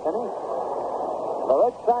 4.5 innings. The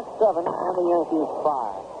Red Sox 7 and the Yankees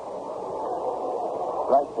 5.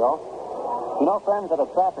 Right, Joe. You know, friends, at a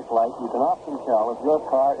traffic light, you can often tell if your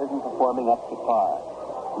car isn't performing up to par.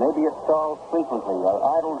 Maybe it stalls frequently, or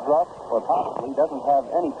idles rough, or possibly doesn't have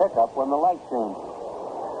any pickup when the light changes.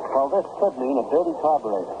 Well, this could mean a dirty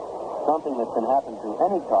carburetor. Something that can happen to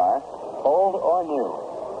any car, old or new.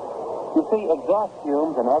 You see, exhaust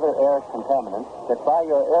fumes and other air contaminants get by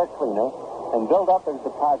your air cleaner and build up as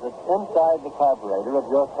deposits inside the carburetor of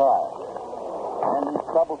your car. And these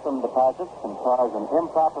troublesome deposits can cause an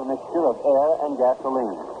improper mixture of air and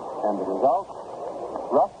gasoline. And the result?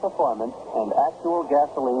 Rough performance and actual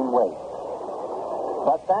gasoline waste.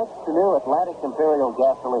 But thanks to new Atlantic Imperial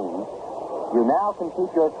gasoline, You now can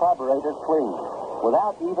keep your carburetor clean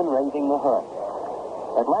without even raising the hood.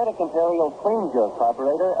 Atlantic Imperial cleans your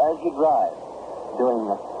carburetor as you drive,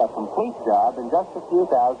 doing a complete job in just a few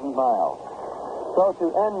thousand miles. So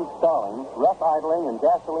to end stalling, rough idling, and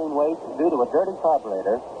gasoline waste due to a dirty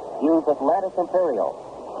carburetor, use Atlantic Imperial.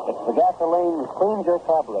 It's the gasoline that cleans your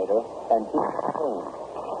carburetor and keeps it clean.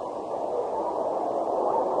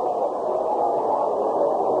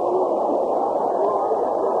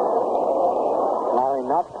 Larry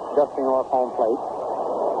Nutt dusting off home plate.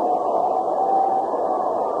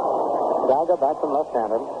 Gallagher bats him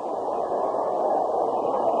left-handed.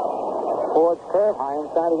 Ford's curve high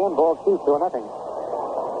inside again. Ball 2-0.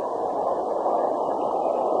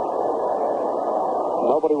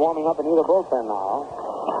 Nobody warming up in either bullpen now.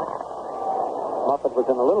 Muffet was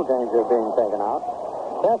in a little danger of being taken out.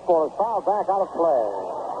 Fastball is fouled back out of play.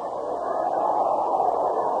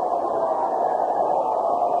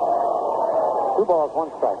 Two balls, one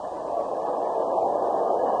strike.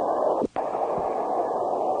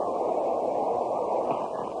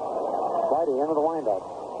 Whitey into the windup.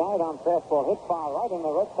 Side on fastball, hit foul right in the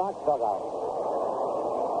Red Sox dugout.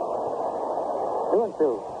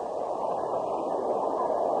 2-2.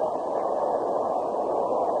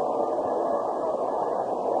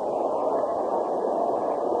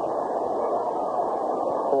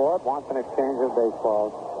 Ford wants an exchange of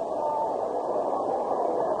baseballs.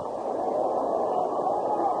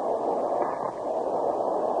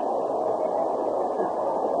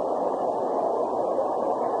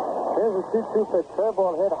 Here's a 2-2 pitch.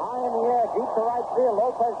 Curveball hit high in the air, deep to right field.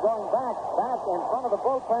 Lopez going back in front of the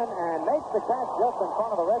bullpen and makes the catch just in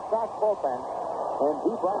front of the Red Sox bullpen in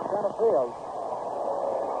deep right center field.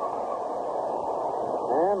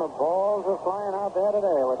 And the balls are flying out there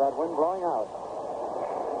today with that wind blowing out.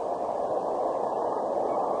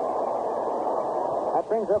 That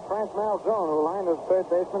brings up Frank Malzone, who lined as third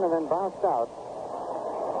baseman and then bounced out.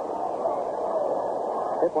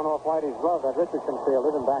 Hit one off Whitey's glove that Richardson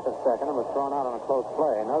fielded in back of second and was thrown out on a close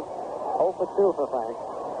play. No, 0 for 2 for Frank.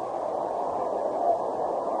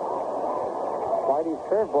 Whitey's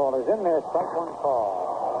curveball is in there, strike one call.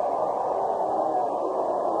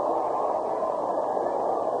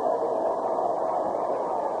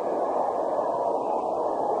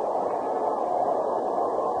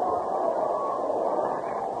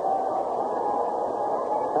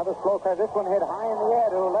 Another slow cut. This one hit high in the air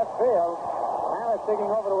to left field. Harris digging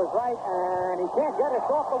over to his right, and he can't get it. It's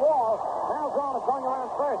off the wall. Malzone is going around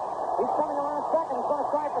first. He's coming around second. He's going to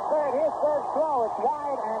try for third. Here's third throw. It's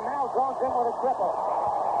wide, and Malzone's in with a triple.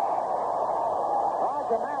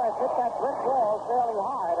 Roger Maris hit that brick wall fairly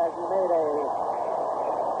hard as he made a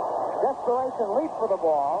desperation leap for the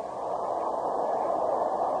ball.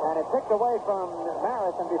 And it picked away from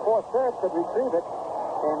Maris, and before third could retrieve it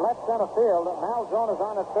in left center field, Malzone is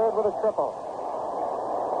on at third with a triple.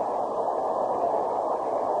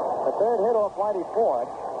 The third hit off Whitey Ford,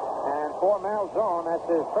 and for Malzone, that's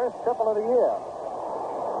his first triple of the year.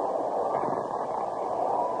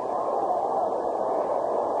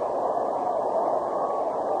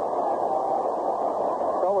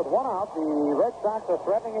 So with one out, the Red Sox are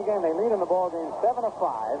threatening again. They lead in the ball game 7-5.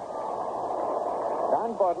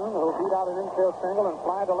 Don Budden, who beat out an infield single and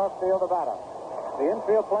fly to left field to batter. The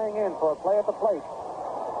infield playing in for a play at the plate.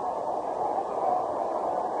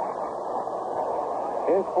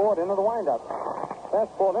 Here's Ford into the windup.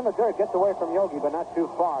 Fastball in the dirt, gets away from Yogi, but not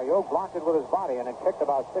too far. Yogi blocked it with his body, and it kicked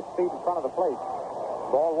about 6 feet in front of the plate.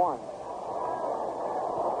 Ball one.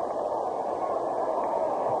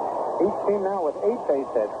 Each team now with 8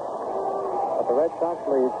 base hits, but the Red Sox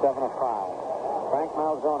lead 7-5. Frank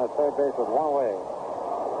Malzone at third base with one away.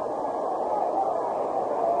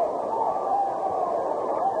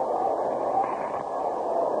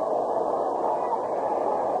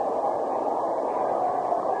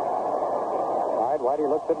 Whitey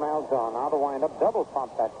looks at Malzone. Now the windup, double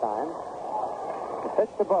pump that time. The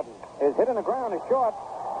pitch to Budden is hit in the ground, is short.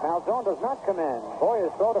 Malzone does not come in.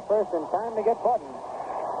 Boyers throw to first in time to get Budden.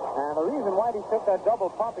 And the reason Whitey took that double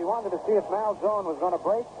pump, he wanted to see if Malzone was going to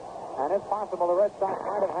break, and if possible, the Red Sox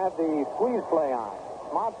might have had the squeeze play on.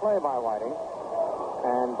 Smart play by Whitey.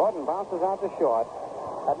 And Budden bounces out to short.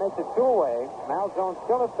 That makes it 2 away. Malzone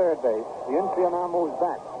still at third base. The infield now moves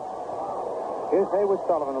back. Here's Haywood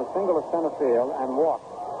Sullivan, who singled to center field and walked.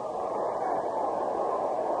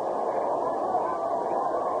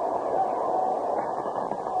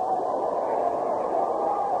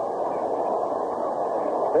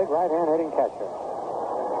 Big right-hand hitting catcher.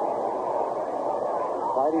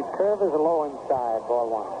 Whitey's curve is a low inside, ball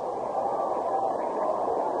one.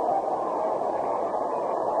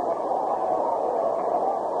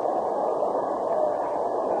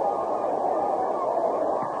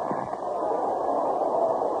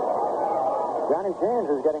 Johnny James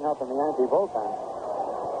is getting up in the Yankee bullpen.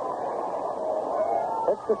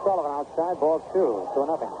 Pitch to Sullivan outside, ball 2-0.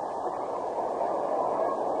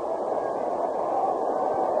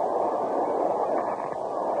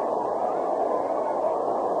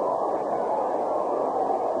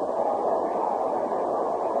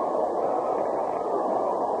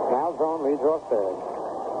 Zone leads off third.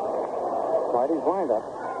 Whitey's windup.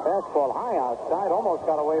 Fastball high outside. Almost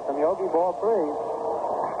got away from Yogi. Ball 3.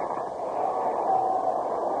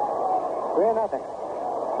 3-0.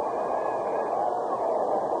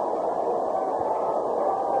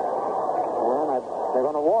 And they're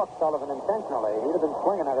going to walk Sullivan intentionally. He'd have been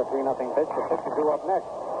swinging at a 3-0 pitch. The pitcher due up next.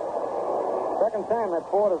 Second time that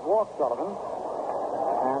Ford has walked Sullivan.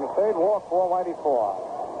 And the third walk for Whitey 4.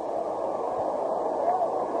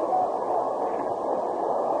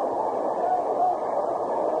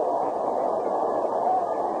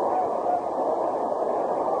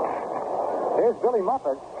 Here's Billy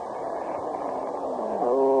Muffet,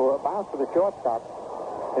 who bounced to the shortstop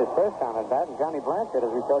his first time at bat. And Johnny Blanchard,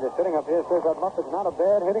 as we told you, sitting up here, says that Muffet's not a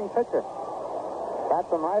bad hitting pitcher.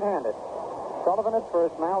 Bats him right-handed. Sullivan at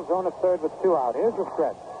first, Malzone at third with 2 out. Here's the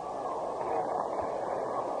stretch.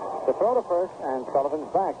 The throw to first, and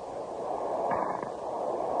Sullivan's back.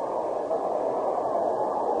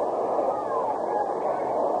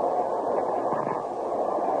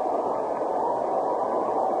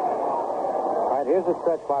 Here's a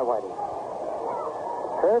stretch by Whitey.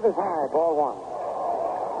 Curve is high, ball 1.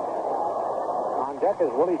 On deck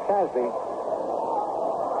is Willie Tasby.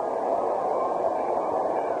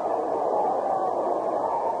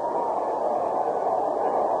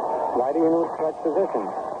 Whitey in his stretch position.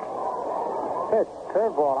 Pitch,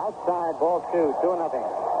 curveball outside, ball 2,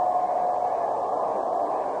 2-0.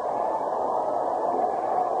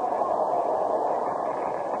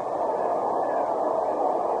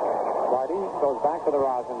 Goes back to the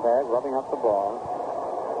rosin bag, rubbing up the ball.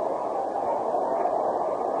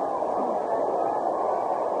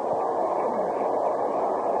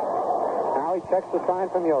 Now he checks the sign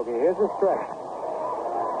from Yogi. Here's the stretch.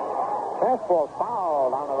 Fastball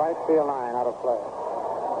fouled on the right field line, out of play.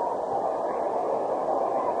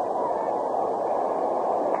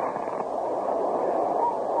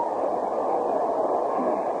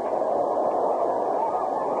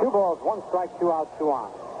 Two balls, 1 strike, 2 out, 2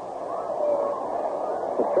 on.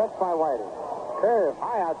 The stretch by Whitey. Curve,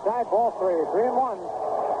 high outside, ball 3, 3-1.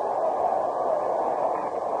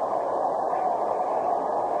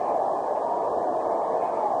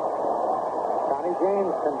 Johnny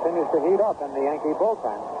James continues to heat up in the Yankee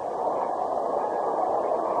bullpen.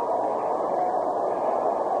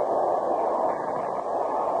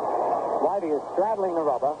 Whitey is straddling the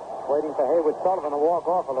rubber, waiting for Haywood Sullivan to walk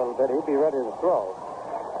off a little bit. He'd be ready to throw.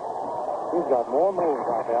 He's got more moves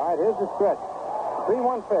out there. All right, here's the stretch.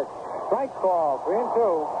 3-1 pitch. Strike call. 3-2.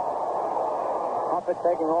 Muffet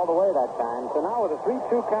taking all the way that time. So now with a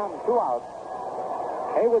 3-2 count and 2 outs,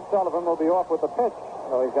 Haywood Sullivan will be off with the pitch.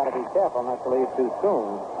 So he's got to be careful not to leave too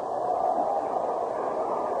soon.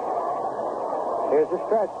 Here's the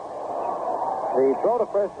stretch. The throw to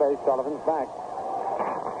first base, Sullivan's back.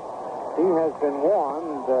 He has been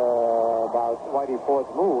warned about Whitey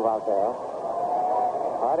Ford's move out there.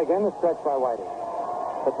 All right, again the stretch by Whitey.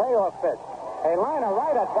 The payoff pitch. A liner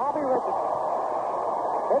right at Bobby Richardson.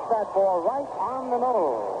 Hit that ball right on the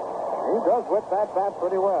nose. He does whip that bat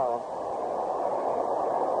pretty well.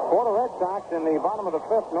 For the Red Sox in the bottom of the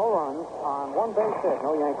 5th, no runs on 1 base hit.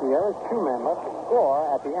 No Yankee errors. 2 men left to score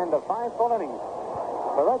at the end of 5 full innings.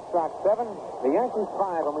 The Red Sox 7, the Yankees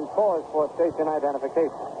 5, and we pause for station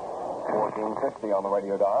identification. 1460 on the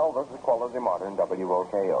radio dial. This is Quality Modern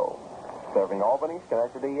WOKO. Serving Albany,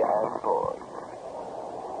 Schenectady, and Troy.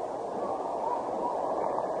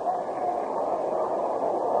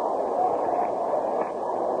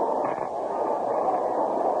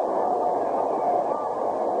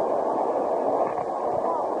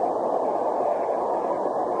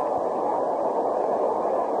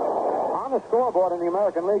 On the scoreboard in the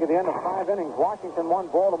American League at the end of 5 innings, Washington won,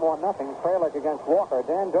 Baltimore nothing. Frelick against Walker.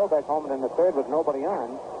 Dan Dobek homered in the 3rd with nobody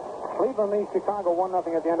on. Cleveland leads Chicago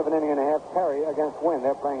 1-0 at the end of an inning and a half. Perry against Wynn.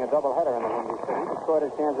 They're playing a doubleheader in the Windy City. Detroit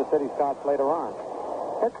as Kansas City starts later on.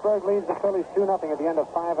 Pittsburgh leads the Phillies 2-0 at the end of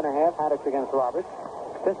 5 and a half. Haddix against Roberts.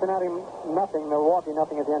 Cincinnati nothing. Milwaukee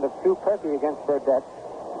nothing at the end of 2. Perky against Burdette.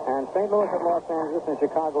 And St. Louis at Los Angeles and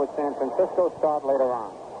Chicago at San Francisco start later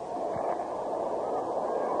on.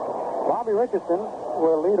 Bobby Richardson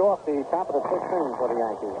will lead off the top of the 6th inning for the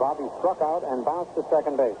Yankees. Bobby struck out and bounced to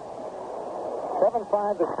second base.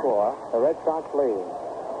 7-5 the score. The Red Sox lead.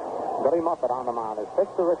 Billy Muffet on the mound. His pitch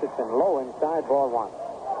to Richardson. Low inside, ball 1.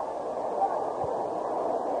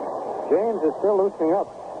 James is still loosening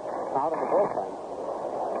up out of the bullpen.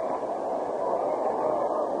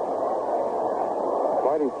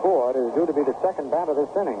 Whitey Ford is due to be the second batter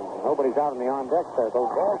this inning. Nobody's out in the on-deck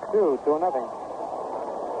circle. Ball 2-0.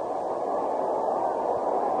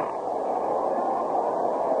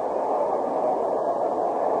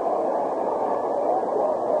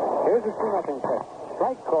 Here's a 2-0 pitch.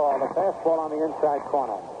 Strike call, the fastball on the inside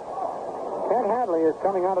corner. Kent Hadley is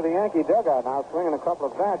coming out of the Yankee dugout now, swinging a couple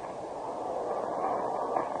of bats.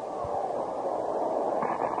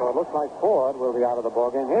 So it looks like Ford will be out of the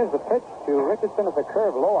ballgame. Here's the pitch to Richardson at the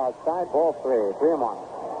curve, low outside, ball 3. 3-1.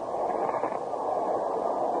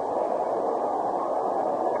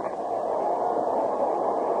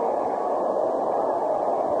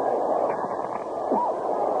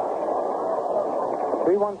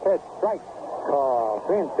 Pitch, strike, call,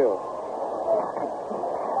 3-2.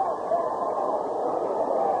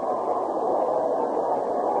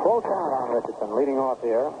 Full count on Richardson, leading off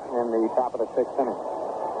here in the top of the 6th inning.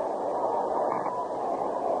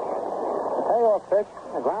 The payoff pitch,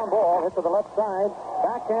 a ground ball, hit to the left side,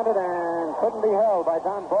 backhanded and couldn't be held by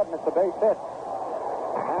Don Borden. It's a base hit.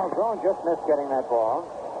 Al Drone just missed getting that ball.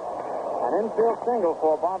 An infield single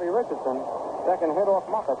for Bobby Richardson. Second hit off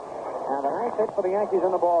Muppet. And the ninth hit for the Yankees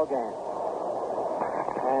in the ball game.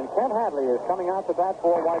 And Kent Hadley is coming out to bat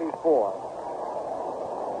for Whitey Ford.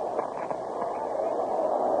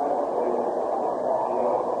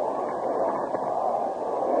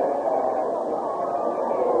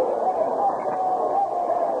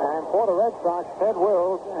 And for the Red Sox, Ted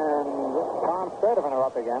Wills and Tom Sturdivant are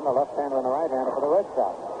up again, the left-hander and the right-hander for the Red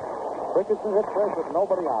Sox. Richardson hit first with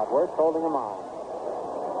nobody out. Wirtz holding him on.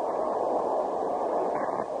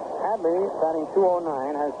 Hadley, batting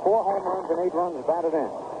 .209, has 4 home runs and 8 runs batted in.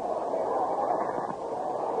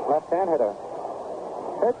 Left-hand hitter.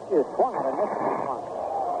 Pitch is swung at and missed one.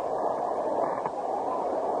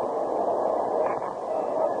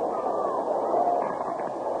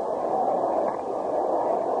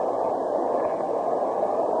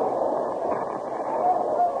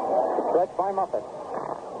 Stretch by Muppet.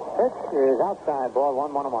 Pitch is outside, ball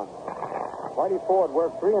 1-1-1. Whitey Ford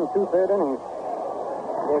worked 3 2/3 innings.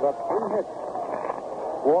 Gave up 3 hits,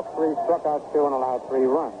 walked 3, struck out 2, and allowed 3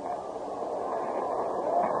 runs.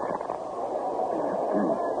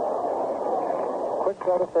 Quick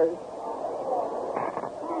throw to first.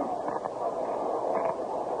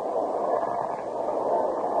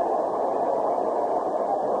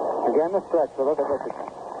 Again, the stretch. We'll look at Richardson.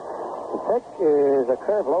 The pitch is a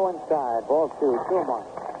curve low inside. Ball 2, 2-1.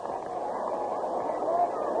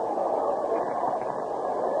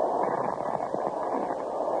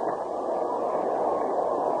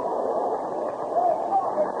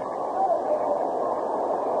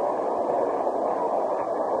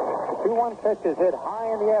 Pitch is hit high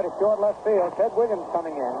in the air to short left field. Ted Williams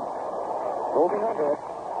coming in, moving under it.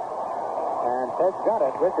 And Ted's got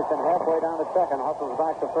it. Richardson halfway down to second, hustles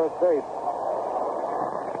back to first base.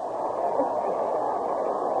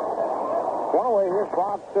 One away, here's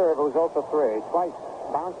Bob Serve, who's 0 for 3. Twice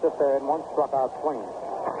bounced to third, and 1 struck out swinging.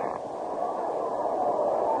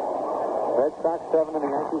 Red Sox 7 and the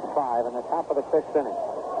Yankees 5 in the top of the 6th inning.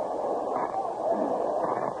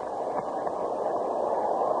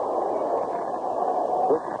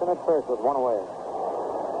 Richardson at first with 1 away.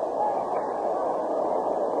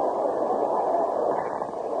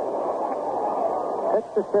 Pitch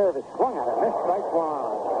to service, swung at it, missed strike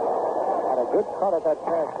 1. Had a good cut at that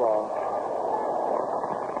fastball.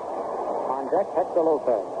 On deck, Hector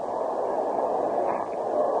Lopez.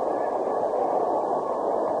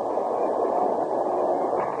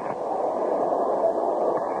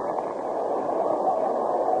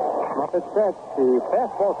 Muppet stretch, the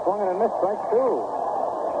fastball swung at and missed strike 2.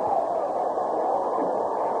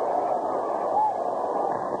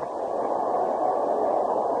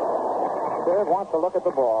 Wants to look at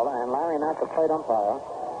the ball, and Larry Knapp, the plate umpire,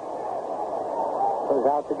 goes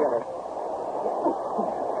out to get it.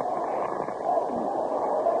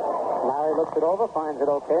 Larry looks it over, finds it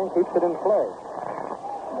okay, and keeps it in play.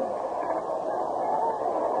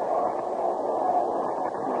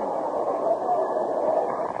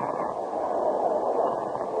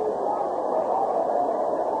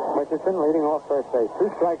 Richardson leading off first base. 2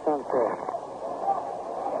 strikes on third.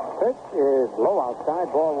 Pitch is low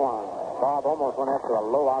outside, ball 1. Bob almost went after a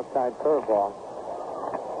low outside curveball.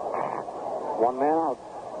 1 man out.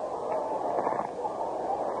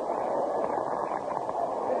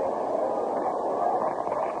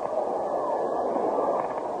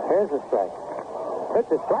 Here's a strike. Pitch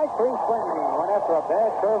a strike, 3 swinging. Went after a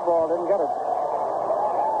bad curveball, didn't get it.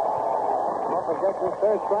 Crawford gets his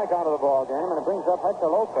third strikeout of the ball game, and it brings up Hector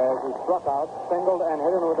Lopez, who struck out, singled, and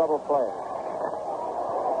hit into a double play.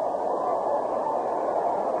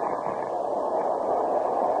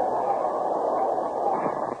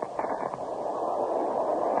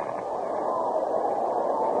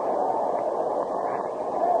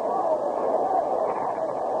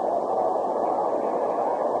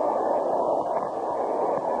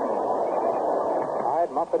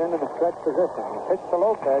 Muffet into the stretch position. Pitch to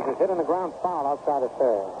Lopez is hit in the ground foul outside of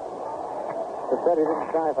third. He said he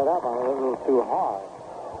didn't try for that one. It was a little too hard.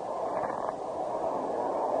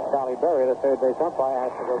 Charlie Berry, the third base umpire,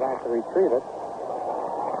 has to go back to retrieve it.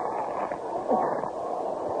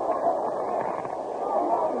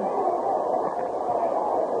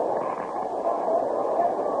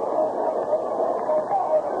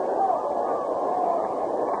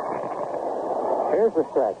 Here's the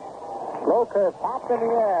stretch. Low curve popped in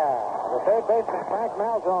the air. The third baseman, Frank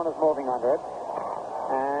Malzone, is moving under it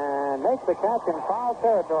and makes the catch in foul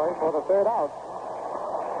territory for the third out.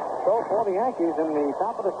 So for the Yankees, in the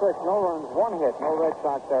top of the stretch, no runs, one hit, no Red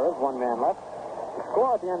Sox errors, one man left. The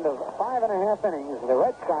score at the end of 5.5 innings, the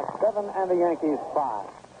Red Sox 7 and the Yankees 5.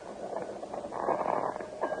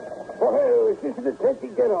 Oh, is this an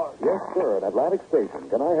attention get on? Yes, sir, at Atlantic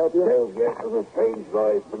Station. Can I help you? Yes, there's a strange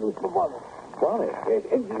noise produced from Bonnet. Bonnet? Yes,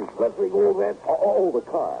 engine fluttering, all that. Oh, the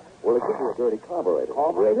car. Well, it could be a dirty carburetor.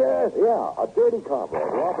 Carburetor? Yeah, a dirty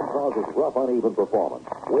carburetor often causes rough, uneven performance.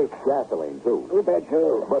 With gasoline, too. Too bad,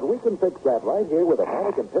 sir. But we can fix that right here with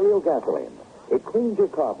Atlantic Imperial gasoline. It cleans your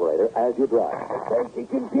carburetor as you drive.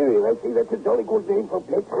 Atlantic Imperial. I see that's a jolly good name for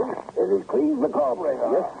petrol. And it cleans the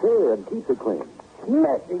carburetor. Yes, sir, and keeps it clean.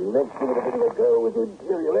 Smashing. Let's give it a bit of a go with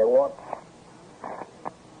Imperial, eh, what?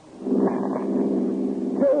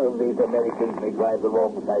 So these Americans, they drive the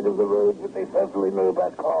wrong side of the road, but they certainly know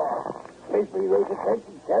about cars. Especially those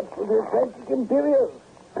attention chaps with their Atlantic Imperial.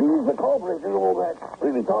 Cleans the carburetor and all that.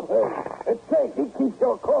 Really top home. Atlantic keeps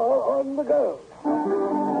your car on the go.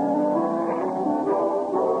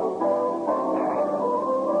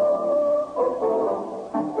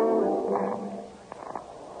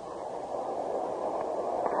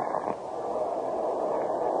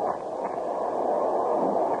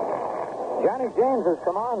 Johnny James has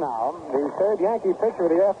come on now, the third Yankee pitcher of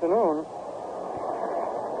the afternoon.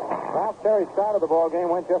 Ralph Terry started the ball game,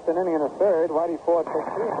 went just an inning and a third. Whitey Ford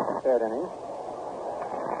pitched two in the third inning.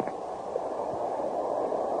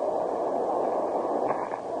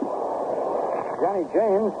 Johnny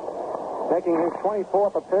James making his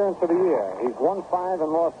 24th appearance of the year. He's won 5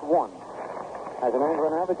 and lost 1. Has an over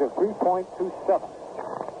an average of 3.27.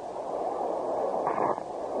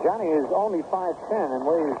 Johnny is only 5'10 and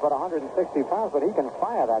weighs about 160 pounds, but he can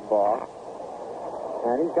fire that ball.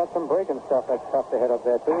 And he's got some breaking stuff that's tough to hit up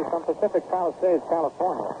there, too. He's from Pacific Palisades,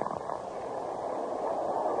 California.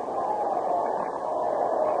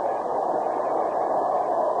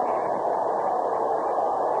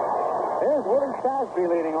 Here's Willie Stasby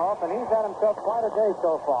leading off, and he's had himself quite a day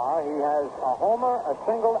so far. He has a homer, a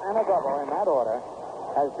single, and a double in that order.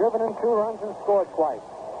 Has driven in 2 runs and scored twice.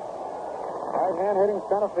 Right-hand hitting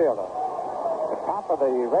center fielder. The top of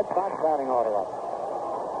the Red Sox batting order up.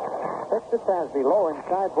 Pitch to Stasby, low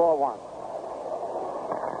inside, ball 1.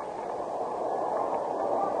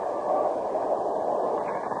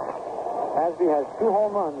 Stasby has 2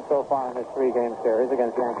 home runs so far in this 3-game series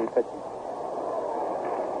against Yankee pitching.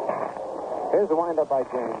 Here's the windup by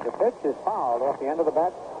James. The pitch is fouled off the end of the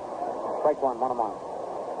bat. Strike 1, 1-1.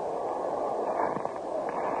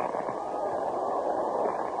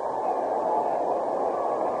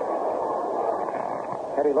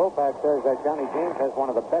 Eddie Lopac says that Johnny James has one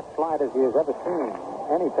of the best sliders he has ever seen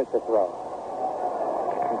any pitcher throw,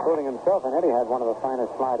 including himself, and Eddie had one of the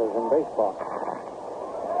finest sliders in baseball.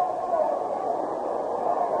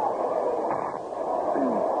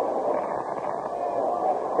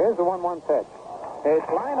 Here's the 1-1 pitch. It's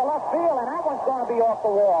line to left field, and that one's going to be off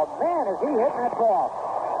the wall. Man, is he hitting that ball.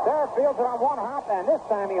 Sarah fields it on one hop, and this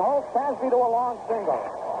time he holds Stasby to a long single.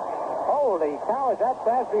 Holy cow, is that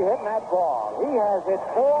Stasby hitting that ball. He has hit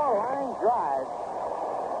 4 line drives.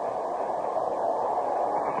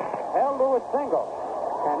 Held to a single.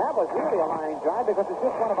 And that was really a line drive because it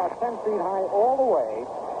just went about 10 feet high all the way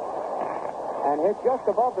and hit just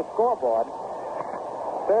above the scoreboard.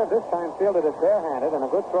 Serve this time fielded it barehanded, and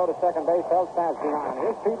a good throw to second base held Stasby on.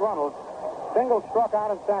 Here's Pete Reynolds. Single struck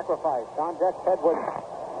out and sacrificed. On deck, Ted Williams.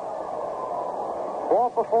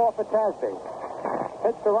 4 for 4 for Stasby.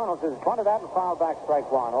 Pitch to Reynolds is bunted out and fouled back, strike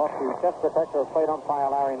 1 off the chest protector of plate umpire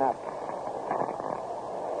Larry Knapp.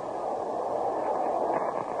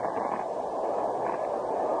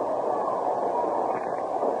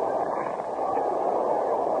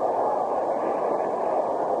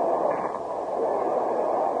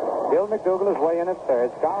 Bill McDougall is way in at third.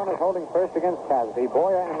 Skowron is holding first against Casby.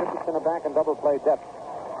 Boyer and Richardson are back in double play depth.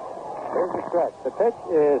 Here's the stretch. The pitch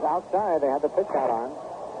is outside. They had the pitch out on.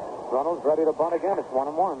 Runnels ready to bunt again. It's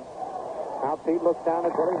 1-1. Now Pete looks down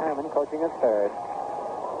at Billy Herman, coaching at third.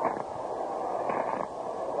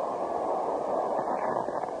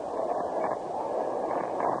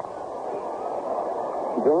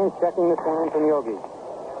 James checking the sign from Yogi.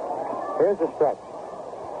 Here's the stretch.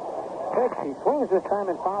 Pitch. He swings this time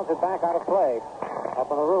and fouls it back out of play.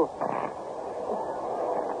 Up on the roof.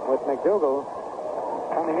 With McDougall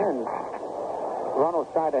coming in.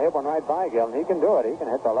 Runnels tried to hit one right by Gil, and he can do it. He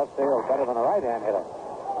can hit the left field better than a right-hand hitter.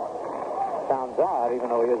 Sounds odd, even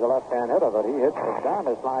though he is a left-hand hitter, but he hits it down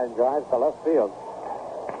this line, drives to left field.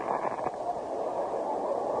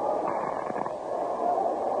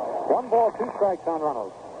 One ball, 2 strikes on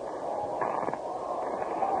Runnels.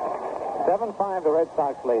 7-5 the Red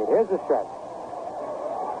Sox lead. Here's the stretch.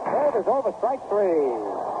 Third is over, strike 3.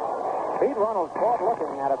 Pete Runnels caught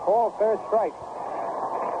looking at a called third strike.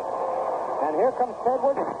 And here comes Ted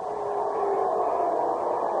Williams.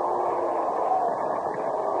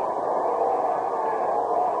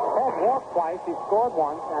 Ted walked twice, he scored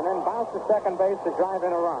once, and then bounced to second base to drive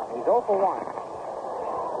in a run. He's 0 for 1.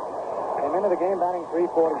 Came into the game batting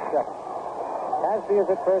 .347. Casby is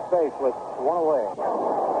at first base with 1 away.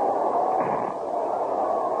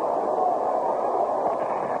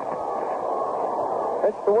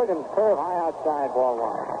 Pitch to Williams, curve high outside, ball 1.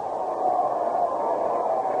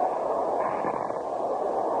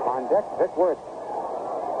 On deck, Vic Wirtz.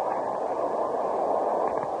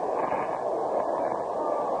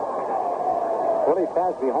 Willie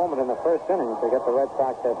Casby homered in the first inning to get the Red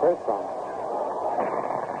Sox their first run.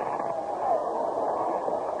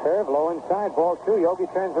 Curve low inside, ball 2. Yogi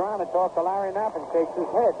turns around and talks to Larry Knapp and shakes his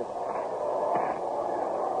head.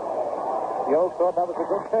 Yogi thought that was a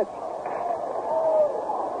good pitch.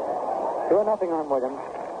 2-0 on Williams.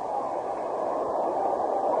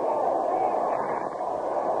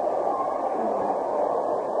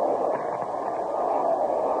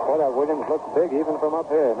 Boy, that Williams looks big even from up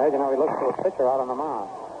here. Imagine how he looks to a pitcher out on the mound.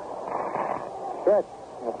 Stretch.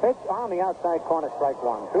 The pitch on the outside corner, strike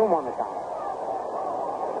 1. 2-1 the count.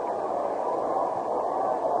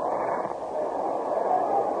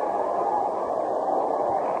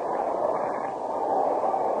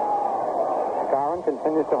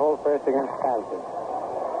 Continues to hold first against Casby.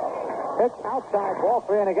 Pitch outside, ball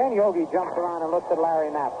 3, and again Yogi jumps around and looks at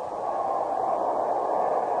Larry Knapp.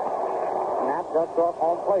 Knapp ducks off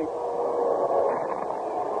home plate.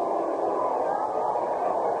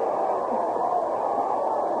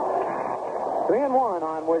 Three and 1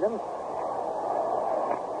 on Williams.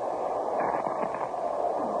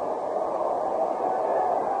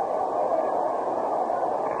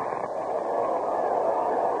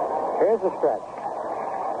 Here's the stretch.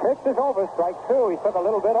 Pitch is over, strike 2. He took a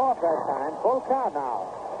little bit off that time. Full count now.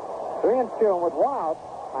 3 and 2, and with 1 out,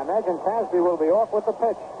 I imagine Casby will be off with the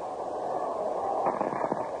pitch.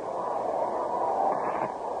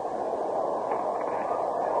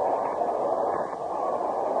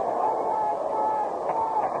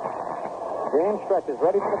 James stretches,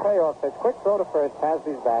 ready for the payoff pitch. Quick throw to first.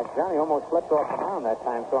 Casby's back. Johnny almost slipped off the mound that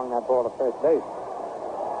time, throwing that ball to first base.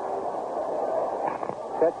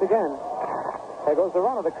 Stretch again. There goes the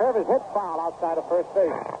runner. The curve is hit foul outside of first base.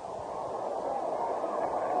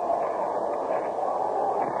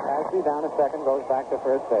 Casby down a second, goes back to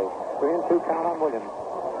first base. 3 and 2 count on Williams.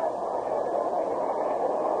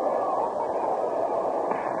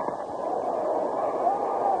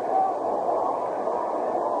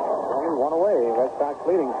 Only 1 away. Red Sox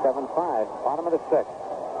leading 7-5. Bottom of the 6th.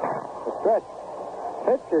 The stretch.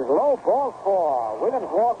 Pitch is low, ball 4. Williams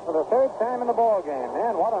walks for the 3rd time in the ball game.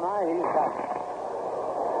 Man, what an eye he's got.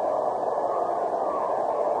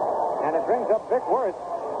 And it brings up Vic Wirtz,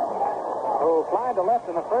 who flied to left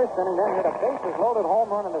in the first inning, then hit a bases-loaded home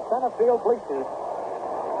run in the center field bleachers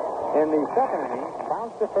in the second inning,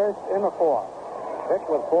 bounced to first in the 4th. Vic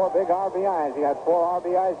with 4 big RBIs. He had 4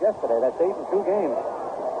 RBIs yesterday. That's 8 in 2 games.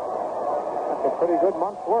 That's a pretty good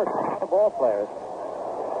month's work for the ball players.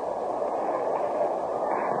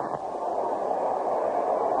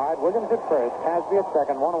 All right, Williams at first, Casby at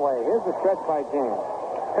second, 1 away. Here's the stretch by James.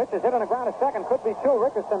 Pitch is hit on the ground at second. Could be 2.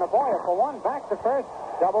 Rickerson, a Boyer for 1. Back to first.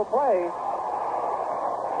 Double play.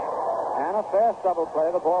 And a fast double play.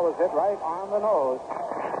 The ball was hit right on the nose.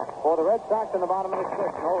 For the Red Sox in the bottom of the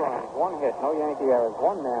 6th. No runs. 1 hit. No Yankee errors.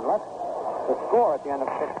 1 man left to score at the end of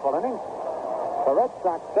the 6th full inning. The Red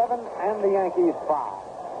Sox 7 and the Yankees 5.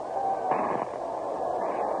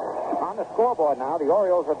 On the scoreboard now, the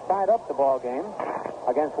Orioles have tied up the ball game.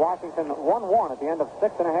 against Washington, 1-1 at the end of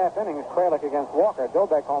 6.5 innings. Kralik against Walker.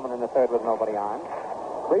 Dobek home in the third with nobody on.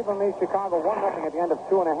 Cleveland leads Chicago 1-0 at the end of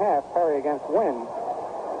 2.5. Perry against Wynn.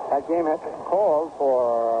 That game had been called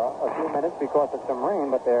for a few minutes because of some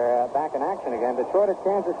rain, but they're back in action again. Detroit at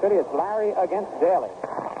Kansas City. It's Larry against Daly.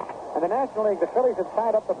 In the National League, the Phillies have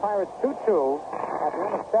tied up the Pirates 2-2 at the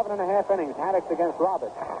end of 7.5 innings. Haddix against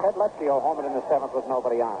Roberts. Ted Letzio homered in the seventh with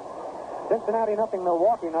nobody on. Cincinnati nothing,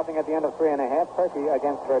 Milwaukee nothing at the end of 3.5. Turkey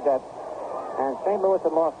against Burdette. And St. Louis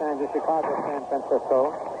at Los Angeles, Chicago at San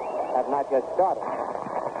Francisco have not yet started.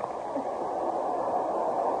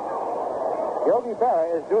 Yogi Berra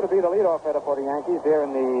is due to be the leadoff hitter for the Yankees here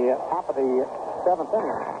in the top of the seventh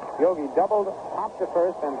inning. Yogi doubled, popped to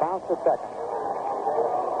first, and bounced to second.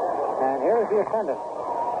 And here is the attendance.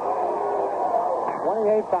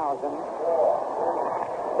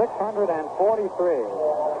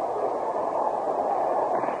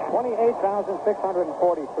 28,643.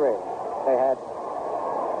 28,643. They had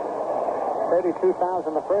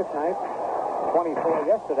 32,000 the first night, 24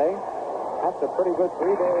 yesterday. That's a pretty good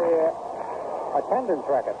three-day attendance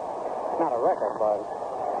record. Not a record, but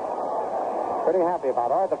pretty happy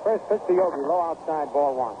about it. All right, the first pitch to Yogi, low outside,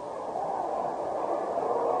 ball one.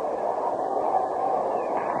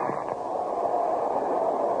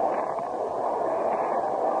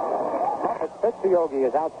 Muffitt's pitch to Yogi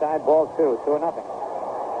is outside, ball two, 2-0.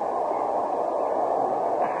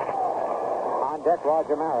 On deck,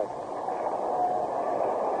 Roger Maris.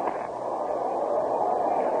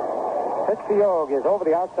 Pitch to Yogi is over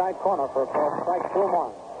the outside corner for a call, strike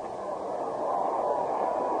 2-1.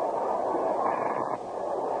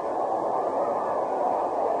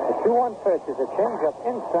 The 2-1 pitch is a changeup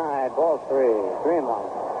inside, ball 3-1.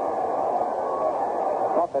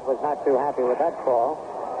 Buffett was not too happy with that call.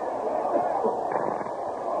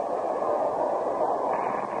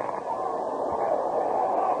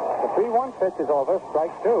 The 3-1 pitch is over,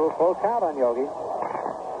 strike 2, full count on Yogi.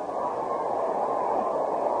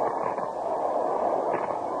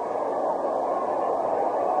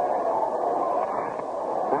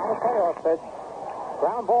 Payoff pitch.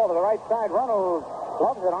 Ground ball to the right side. Runnels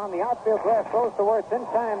gloves it on the outfield grass. Throws to where it's in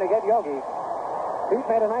time to get Yogi. Pete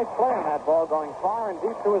made a nice play on that ball, going far and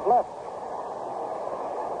deep to his left.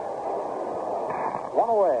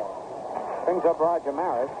 One away. Brings up Roger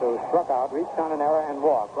Maris, who struck out, reached on an error, and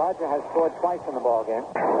walked. Roger has scored twice in the ball game.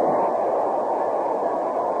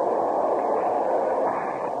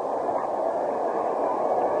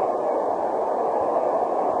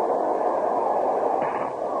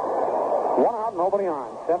 Nobody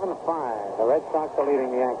on. 7-5. The Red Sox are leading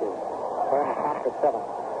the Yankees. We're in the top to 7.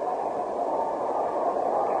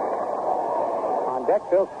 On deck,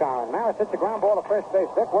 Bill Skowron. Maris hits the ground ball to first base.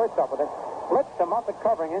 Vic Wertz up with it. Flips to Muppet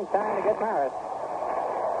covering in time to get Maris.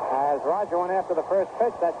 As Roger went after the first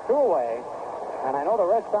pitch, that's 2 away. And I know the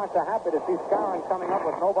Red Sox are happy to see Skowron coming up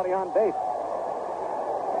with nobody on base.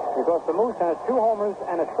 Because the Moose has 2 homers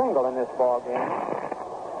and a single in this ball game.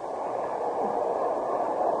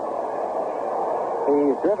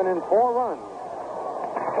 He's driven in 4 runs.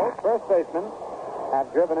 Both first basemen have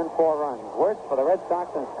driven in 4 runs. Wirtz for the Red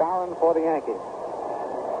Sox and Skowron for the Yankees.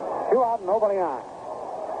 2 out, nobody on.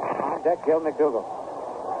 On deck, Gil McDougall.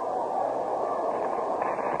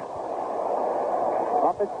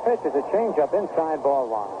 Muppet's pitch is a changeup inside, ball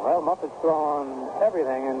 1. Well, Muppet's thrown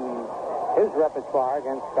everything in his repertoire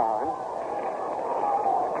against Skowron.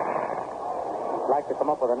 He'd like to come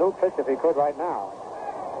up with a new pitch if he could right now.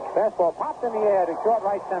 Fastball popped in the air to short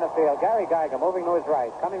right center field. Gary Geiger moving to his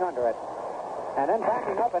right, coming under it. And then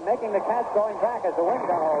backing up and making the catch going back as the wind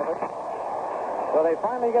got hold of it. So they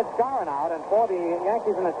finally get Skowron out, and for the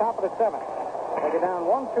Yankees in the top of the 7th. They get down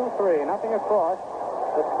 1-2-3, nothing across.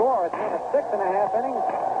 The score at the end of 6.5 innings,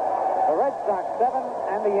 the Red Sox 7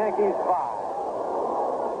 and the Yankees 5.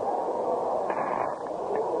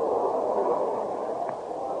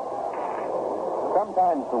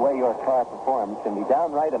 Sometimes the way your car performs can be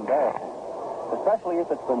downright embarrassing, especially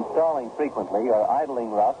if it's been stalling frequently or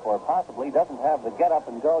idling rough or possibly doesn't have the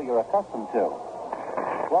get-up-and-go you're accustomed to.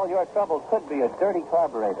 Well, your trouble could be a dirty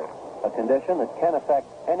carburetor, a condition that can affect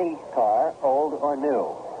any car, old or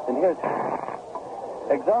new. And here's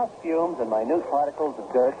exhaust fumes and minute particles of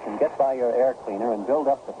dirt can get by your air cleaner and build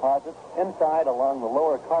up deposits inside along the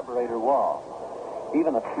lower carburetor wall.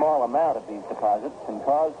 Even a small amount of these deposits can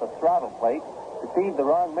cause the throttle plate to feed the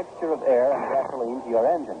wrong mixture of air and gasoline to your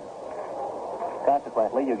engine.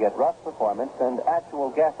 Consequently, you get rough performance and actual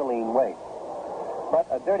gasoline waste. But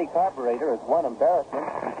a dirty carburetor is one embarrassment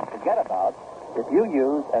you can forget about if you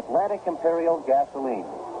use Atlantic Imperial gasoline.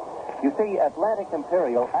 You see, Atlantic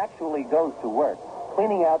Imperial actually goes to work.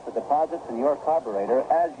 cleaning out the deposits in your carburetor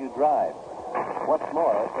as you drive. What's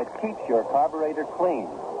more, it keeps your carburetor clean,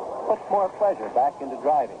 puts more pleasure back into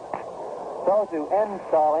driving. So to end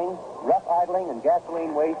stalling, rough idling, and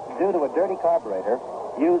gasoline waste due to a dirty carburetor,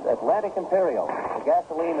 use Atlantic Imperial, the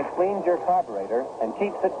gasoline that cleans your carburetor and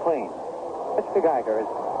keeps it clean. Mr. Geiger is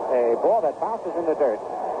a ball that bounces in the dirt.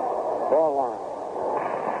 Ball one.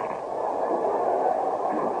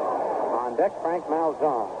 On deck, Frank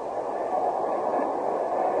Malzone.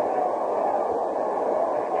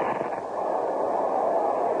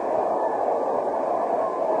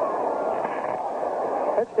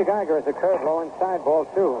 Pitch to Geiger is a curve low inside, ball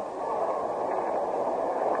 2.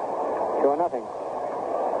 2-0.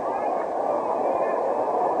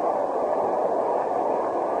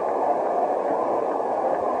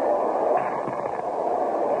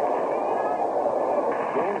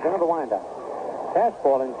 Into the windup.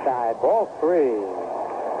 Fastball inside. Ball 3.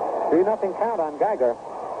 3-0 count on Geiger.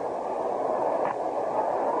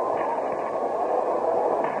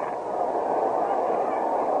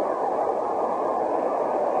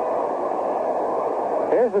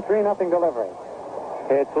 Here's the 3-0 delivery.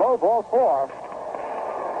 It's low, ball 4.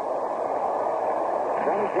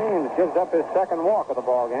 Johnny James gives up his second walk of the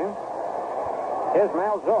ball game. Here's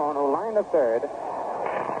Malzone, who lined to third,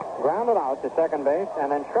 grounded out to second base,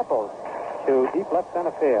 and then tripled to deep left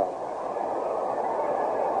center field.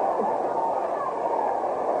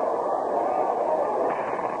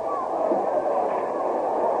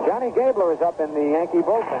 Johnny Gabler is up in the Yankee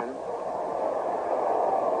bullpen.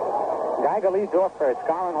 Geiger leads off first.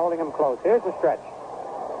 Scarron holding him close. Here's the stretch.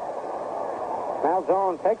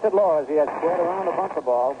 Malzone takes it low as he has squared around the bunker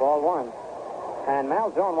ball, ball 1. And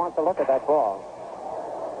Malzone wants to look at that ball.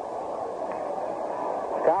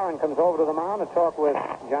 Scarron comes over to the mound to talk with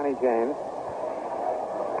Johnny James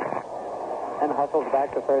and hustles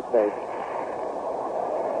back to first base.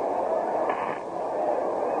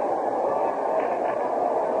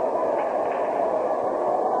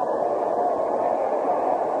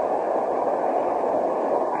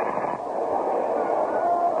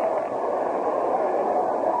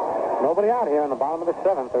 Nobody out here in the bottom of the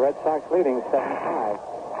 7th. The Red Sox leading 7-5.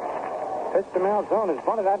 Pitch to Malzone is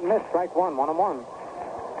bunted out and missed. Strike 1, 1-1.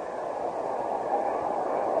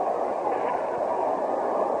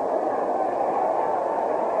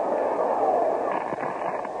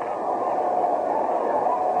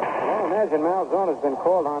 Imagine Malzone has been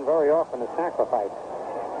called on very often to sacrifice,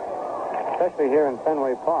 especially here in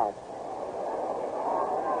Fenway Park.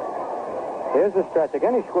 Here's the stretch.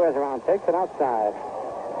 Again, he squares around, takes it outside.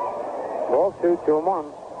 Ball 2, 2-1.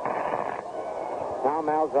 Now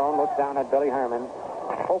Malzone looks down at Billy Herman,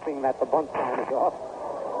 hoping that the bunt sign is off.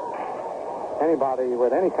 Anybody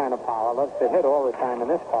with any kind of power loves to hit all the time in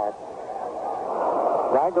this park.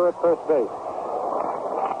 Geiger at first base.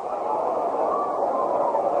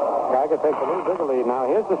 Geiger takes a little bigger lead now.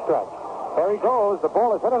 Here's the stretch. There he goes. The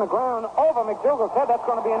ball is hit on the ground over McDougall's head. That's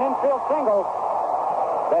going to be an infield single.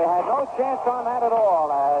 They had no chance on that at all,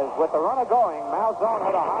 as with the runner going, Malzone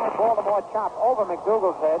hit a high Baltimore chop over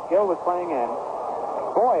McDougall's head. Gill was playing in.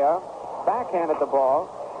 Boyer backhanded the ball.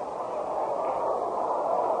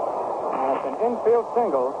 And it's an infield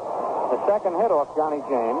single. The second hit off Johnny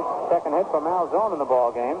James. Second hit for Malzone in the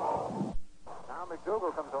ball game. Now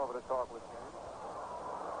McDougall comes over to talk with James.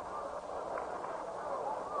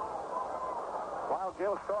 While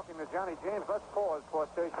Gill's talking to Johnny James, let's pause for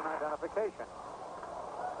station identification.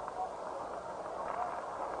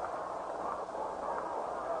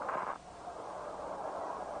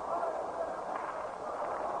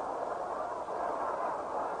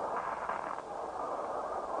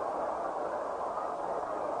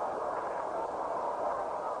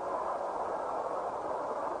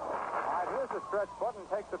 Stretch. Button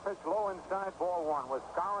takes the pitch low inside, ball 1, with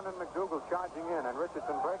Scarron and McDougall charging in, and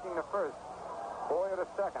Richardson breaking to first. Boyer to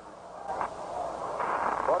second.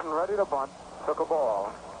 Button ready to bunt. Took a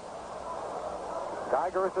ball.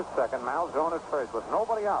 Geiger is at second. Malzone at first with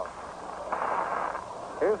nobody out.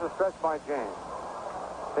 Here's the stretch by James.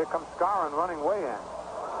 Here comes Scarron running way in.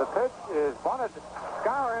 The pitch is bunted.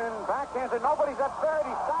 Scarron backhands it. Nobody's at third.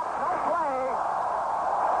 He stops. No play.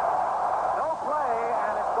 No play,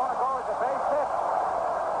 and it's going to go as a base hit.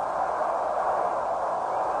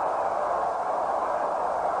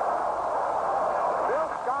 Bill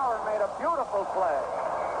Scarron made a beautiful play.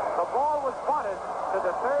 The ball was bunted to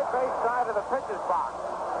the third base side of the pitcher's box.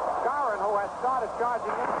 Scarron, who has started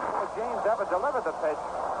charging in before James ever delivered the pitch,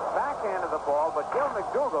 backhanded the ball, but Gil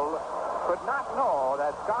McDougall could not know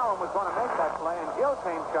that Scarron was going to make that play, and Gil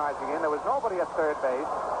came charging in. There was nobody at third base.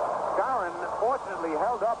 Skowron fortunately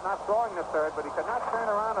held up, not throwing to third, but he could not turn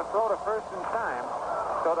around and throw to first in time.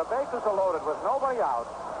 So the bases are loaded with nobody out.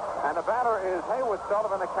 And the batter is Haywood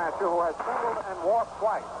Sullivan, the catcher, who has singled and walked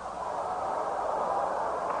twice.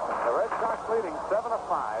 The Red Sox leading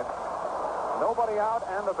 7-5. Nobody out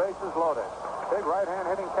and the bases loaded. Big right-hand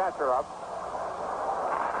hitting catcher up.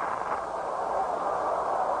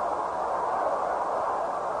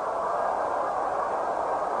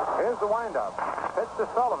 Here's the windup. Pitch to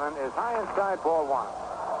Sullivan is high inside, ball one.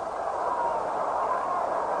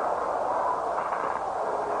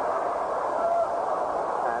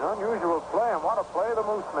 An unusual play, and what a play the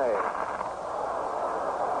Moose made.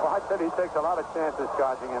 Well, I said he takes a lot of chances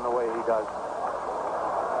charging in the way he does.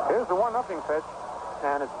 Here's the 1-0 pitch,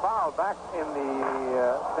 and it's fouled back in the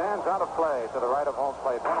stands out of play to the right of home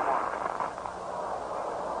plate. 1-1.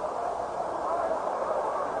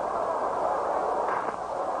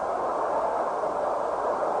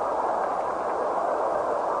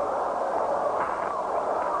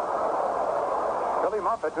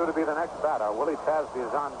 Muffet due to be the next batter. Willie Tasby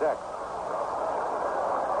is on deck.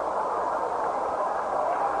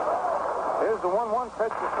 Here's the 1-1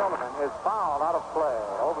 pitch to Sullivan. Is fouled out of play.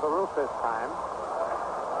 Over the roof this time.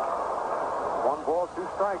 1 ball, 2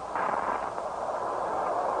 strikes.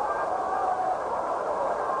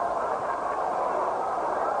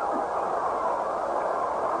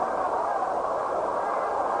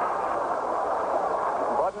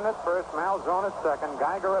 Budden at first, Malzone at second,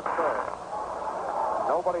 Geiger at third.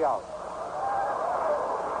 Nobody out.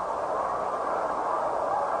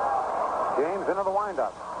 James into the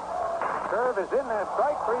windup. Curve is in there.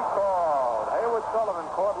 Strike 3 called. Haywood Sullivan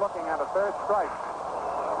caught looking at a third strike.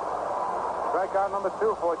 Strikeout number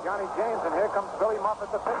 2 for Johnny James, and here comes Billy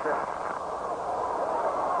Muffet, the pitcher.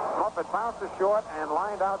 Muffet bounced to short and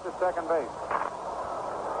lined out to second base.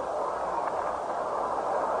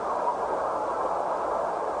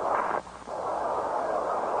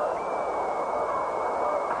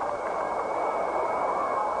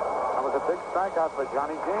 Big strikeout for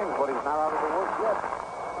Johnny James, but he's not out of the woods yet.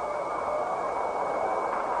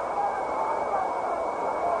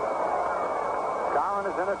 Skowron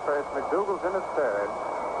is in at first. McDougal's in at third.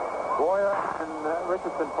 Boyer and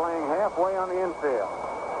Richardson playing halfway on the infield.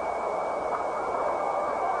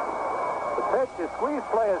 The pitch, his squeeze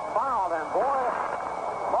play is fouled, and boy,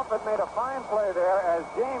 Muffet made a fine play there as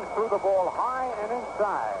James threw the ball high and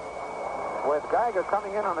inside, with Geiger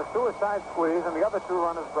coming in on a suicide squeeze and the other 2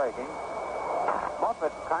 runners breaking.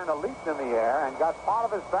 Muffet kind of leaped in the air and got part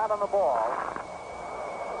of his bat on the ball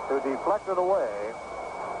to deflect it away.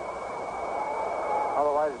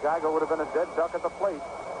 Otherwise, Geiger would have been a dead duck at the plate.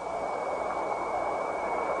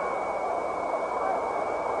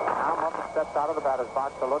 Now Muffet steps out of the batter's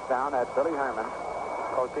box to look down at Billy Herman,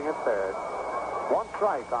 coaching at third. 1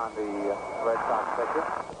 strike on the Red Sox pitcher.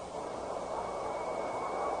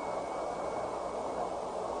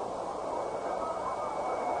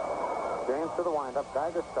 James to the windup.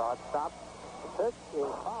 Geiger starts. Stops. The pitch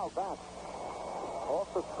is fouled back. Off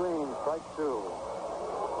the screen. Strike 2.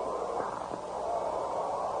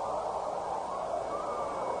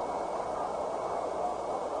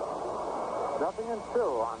 Nothing in 2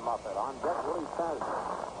 on Muffet. On deck, Willie Tasby.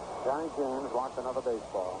 Johnny James wants another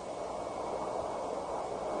baseball.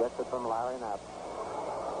 Gets it from Larry Knapp.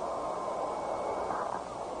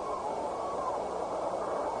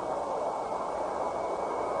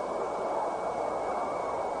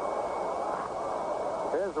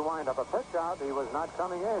 Here's the windup. A pitch out. He was not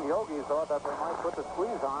coming in. Yogi thought that they might put the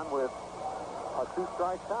squeeze on with a 2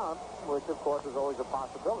 strike count, which, of course, is always a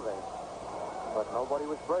possibility. But nobody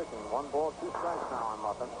was breaking. 1 ball, 2 strikes now on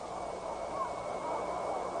Muffet.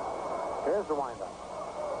 Here's the windup.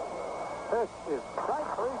 Pitch is strike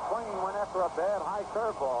 3. Swinging went after a bad high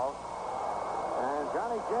curveball. And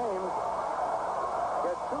Johnny James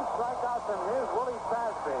gets 2 strikeouts, and here's Willie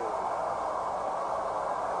Tasby.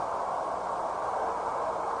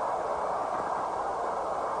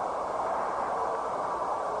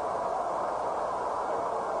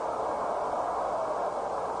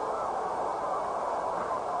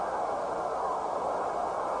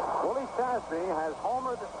 Tasby has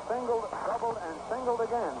homered, singled, doubled, and singled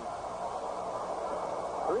again.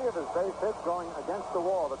 3 of his base hits going against the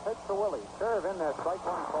wall. The pitch to Willie. Curve in there, strike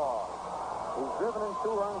 1 call. He's driven in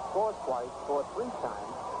 2 runs, scored twice, scored 3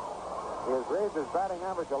 times. He has raised his batting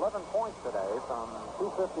average 11 points today from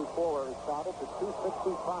 254 where he started to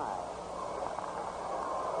 265.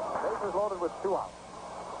 Bases loaded with 2 outs.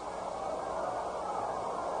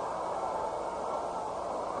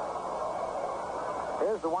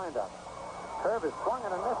 Here's the windup. Curve is swung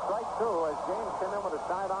and a miss, strike two, as James came in with a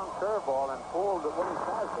side-on curveball and fooled Willie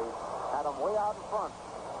Sasby. Had him way out in front.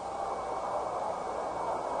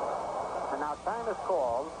 And now time is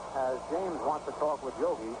called as James wants to talk with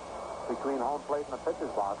Yogi between home plate and the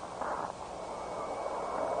pitcher's box.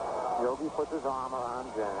 Yogi puts his arm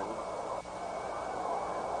around James.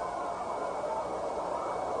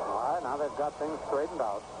 All right, now they've got things straightened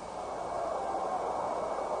out.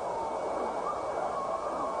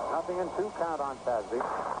 Nothing in 2 count on Sasby.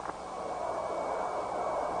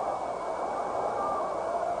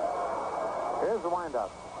 Here's the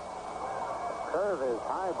windup. Curve is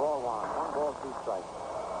high, ball 1. 1 ball, 2 strikes.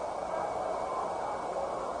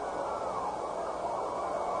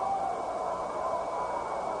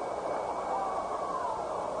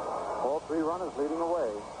 All 3 runners leading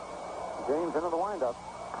away. James into the windup.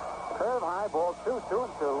 Curve high, ball 2, 2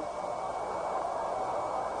 and 2.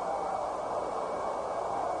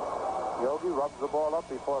 Yogi rubs the ball up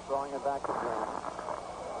before throwing it back to James.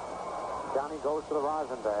 Johnny goes to the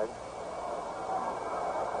rosin bag.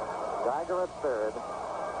 Geiger at third.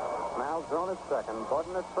 Malzone at second.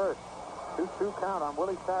 Budden at first. 2-2 count on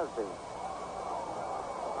Willie Sasby.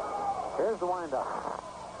 Here's the windup.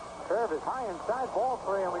 Curve is high inside, ball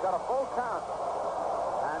 3, and we got a full count.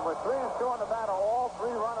 And with 3 and 2 on the batter, all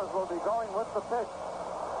 3 runners will be going with the pitch.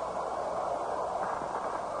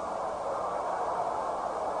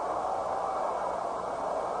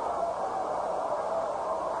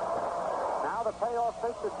 Now the payoff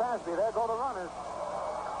pitch to Sasby. There go the runners.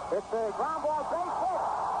 It's a ground ball, base hit.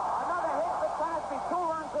 Another hit for Sasby. 2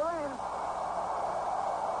 runs are in.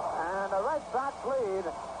 And the Red Sox lead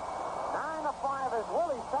 9-5 as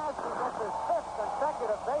Willie Sasby gets his 5th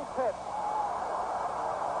consecutive base hit.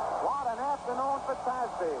 What an afternoon for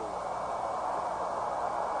Sasby.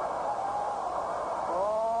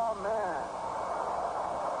 Oh, man.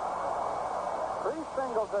 3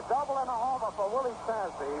 singles, a double, and a homer for Willie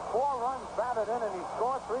Sasby. 4 runs batted in, and he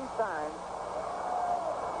scored 3 times.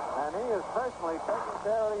 And he is personally taking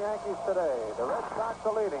care of the Yankees today. The Red Sox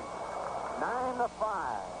are leading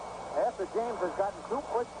 9-5. After James has gotten 2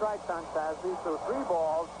 quick strikes on Sasby through 3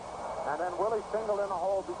 balls, and then Willie singled in a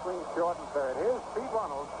hole between short and third. Here's Pete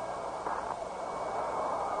Runnels.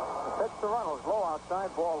 The pitch to Runnels, low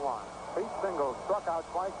outside, ball 1. Pete singled, struck out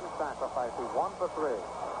twice in sacrifice. He's 1 for 3.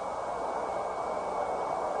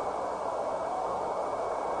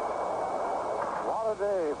 What a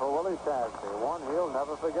day for Willie Sasby. One he'll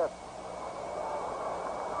never forget.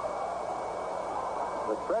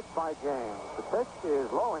 The stretch by James. The pitch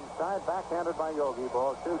is low inside, backhanded by Yogi.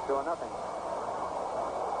 Ball 2-0.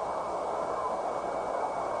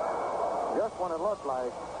 Just when it looked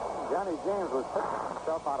like Johnny James was pitching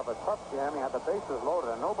himself out of a tough jam, he had the bases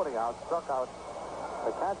loaded and nobody out, struck out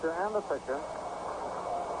the catcher and the pitcher.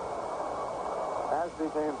 Sasby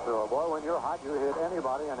came through. Boy, when you're hot, you hit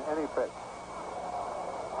anybody and any pitch.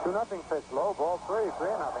 2-0 pitch, low, ball 3,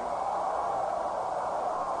 3-0.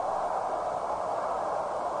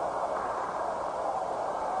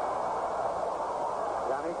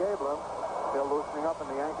 Johnny Gabler still loosening up in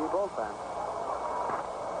the Yankee bullpen.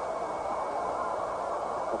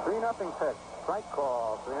 The 3-0 pitch, strike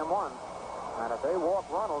call, 3-1. And if they walk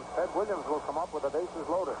Runnels, Ted Williams will come up with the bases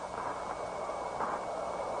loaded.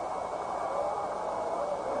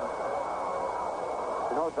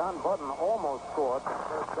 You know, Don Budden almost scored from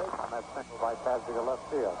third base on that single by Sasby to left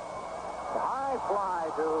field. The high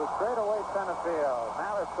fly to straightaway center field.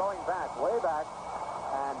 Malice going back, way back,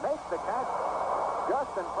 and makes the catch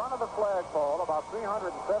just in front of the flagpole, about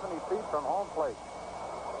 370 feet from home plate.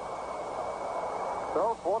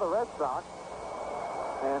 So for the Red Sox,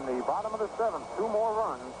 in the bottom of the 7th, 2 more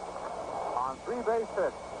runs on 3 base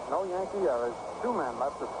hits. No Yankee errors. 2 men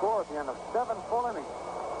left to score at the end of 7 full innings.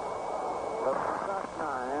 The Red Sox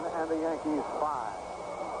 9 and the Yankees 5.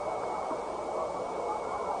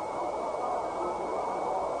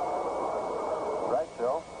 Right,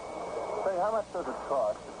 Joe. Say, how much does it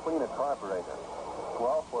cost to clean a carburetor?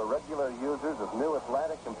 Well, for regular users of New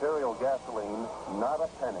Atlantic Imperial gasoline, not a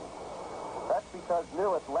penny. That's because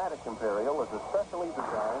New Atlantic Imperial is especially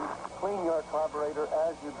designed to clean your carburetor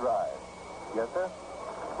as you drive. Yes, sir?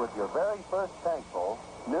 With your very first tank full,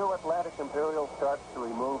 New Atlantic Imperial starts to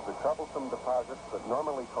remove the troublesome deposits that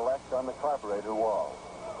normally collect on the carburetor wall.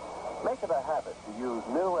 Make it a habit to use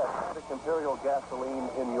New Atlantic Imperial gasoline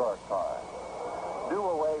in your car. Do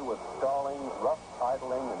away with stalling, rough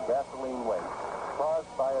idling, and gasoline waste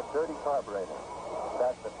caused by a dirty carburetor.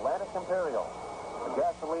 That's Atlantic Imperial, the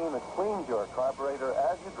gasoline that cleans your carburetor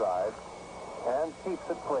as you drive and keeps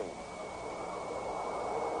it clean.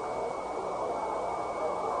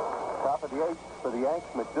 Top top of the eighth for the Yanks,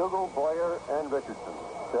 McDougal, Boyer, and Richardson.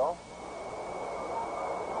 Bill?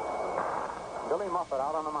 Billy Muffet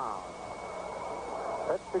out on the mound.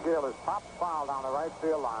 Pitch to Gill is popped foul down the right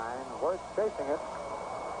field line. Wirtz chasing it.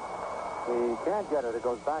 He can't get it. It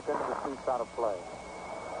goes back into the seats out of play.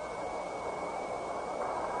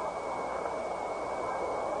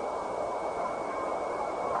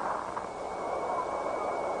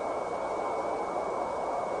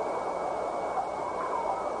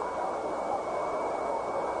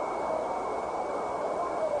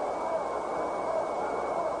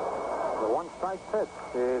 Strike pitch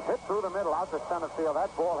is hit through the middle out to center field.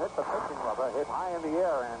 That ball hit the pitching rubber, hit high in the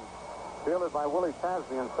air, and fielded by Willie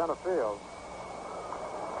Tasby in center field.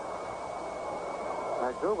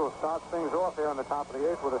 McDougal starts things off here in the top of the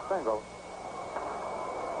eighth with a single.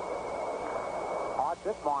 Art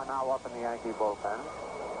Ditmar now up in the Yankee bullpen.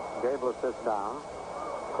 Gable sits down.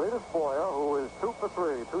 Cletus Boyer, who is 2 for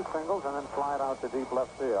 3, 2 singles, and then flied out to deep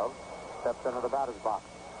left field, steps into the batter's box.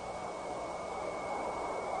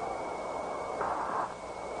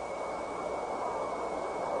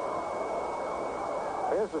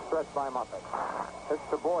 Here's the stretch by Muffet. Pitch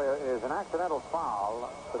to Boyer is an accidental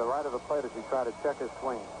foul to the right of the plate as he tried to check his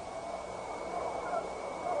swing.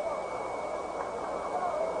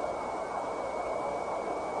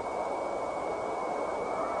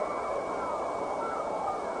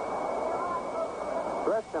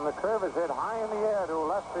 Stretch, and the curve is hit high in the air to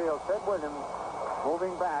left field. Ted Williams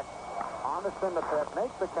moving back on the cinder pit,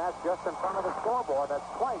 makes the catch just in front of the scoreboard. That's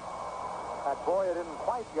twice that Boyer didn't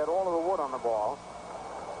quite get all of the wood on the ball.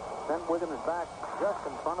 Sent Williams back just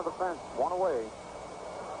in front of the fence, one away.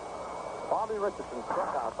 Bobby Richardson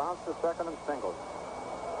struck out, bounced to second and singled.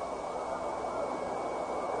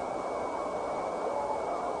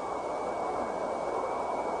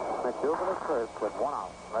 McDougal at first with 1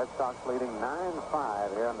 out. Red Sox leading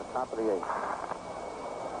 9-5 here in the top of the eighth.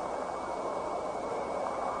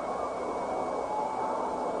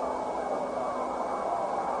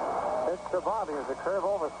 Pitch to Bobby is a curve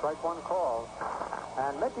over, strike one call.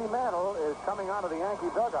 And Mickey Mantle is coming out of the Yankee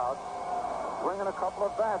dugout, bringing a couple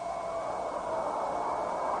of bats.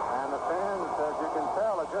 And the fans, as you can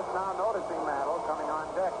tell, are just now noticing Mantle coming on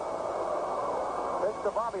deck. Pitch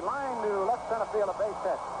to Bobby, line to left center field, a base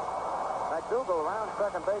hit. McDougal around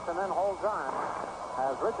second base and then holds on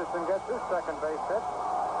as Richardson gets his second base hit.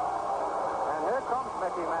 And here comes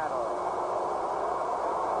Mickey Mantle.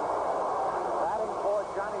 Batting for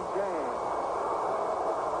Johnny James.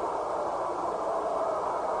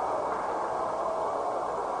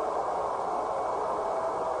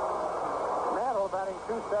 Batting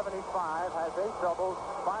 .275, has 8 doubles,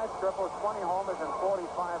 5 triples, 20 homers, and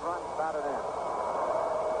 45 runs batted in.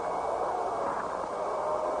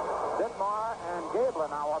 Ditmar and Gable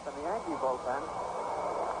now up in the Yankee bullpen.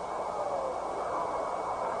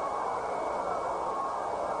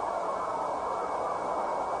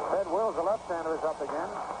 Ted Wills, the left-hander, is up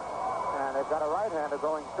again. And they've got a right-hander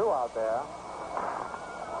going 2 out there.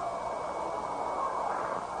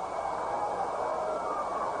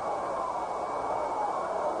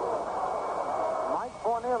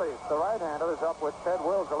 Cornelius, the right-hander, is up with Ted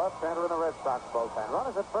Wills, the left-hander, in the Red Sox bullpen.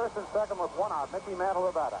 Runners at first and second with 1 out. Mickey Mantle,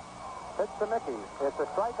 the batter. Pitch to Mickey. It's a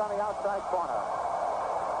strike on the outside corner.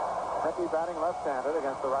 Mickey batting left-handed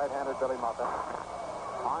against the right-handed Billy Muffet.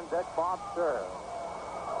 On deck, Bob Sturr.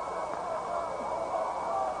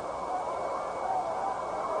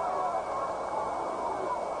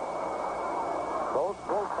 Both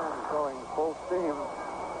bullpens going full steam.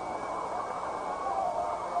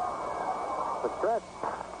 The stretch.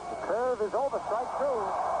 The curve is over. Strike 2.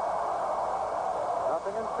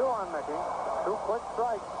 Nothing in 2 on Mickey. 2 quick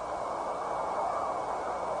strikes.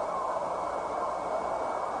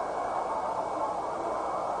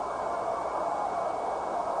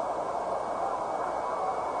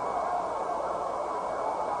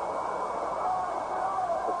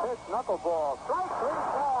 The pitch, knuckleball. Strike 3,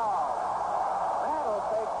 ball. Mantle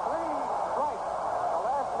takes 3 strikes. The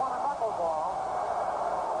last one, a knuckleball.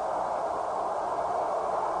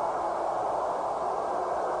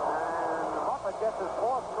 Gets his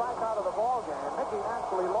 4th strikeout of the ball game. Mickey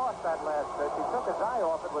actually lost that last pitch. He took his eye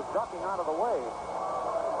off it, was ducking out of the way.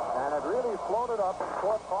 And it really floated up and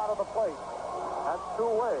caught part of the plate. That's 2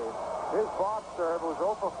 ways. His Bob serve was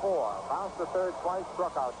 0 for 4. Bounced to third twice,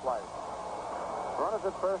 struck out twice. Runners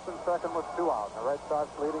at first and second with 2 out. The Red Sox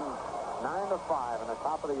leading 9-5 in the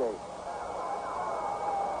top of the eighth.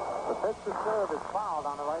 The pitch to serve is fouled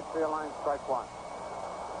on the right field line, strike 1.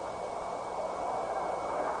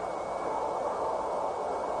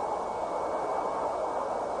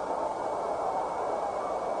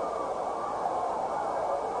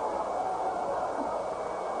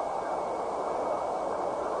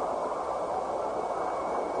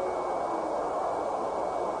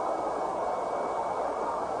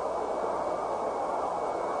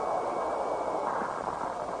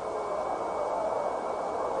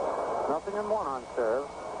 0-1 on serve.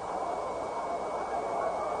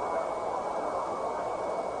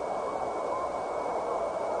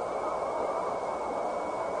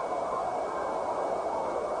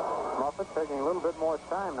 Muffet taking a little bit more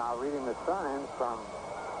time now reading the signs from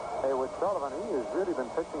Haywood Sullivan. He has really been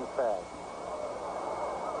pitching fast.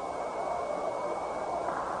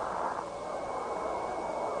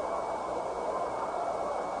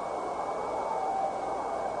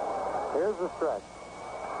 Here's the stretch.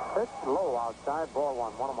 Pitch low outside, ball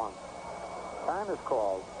 1, 1-1. Time is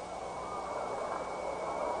called.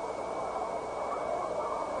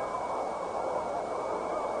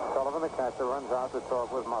 Sullivan, the catcher, runs out to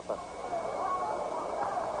talk with Muffet.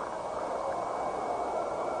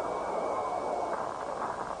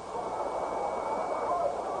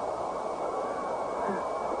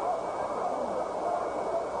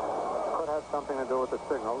 Could have something to do with the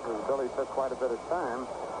signals, as Billy took quite a bit of time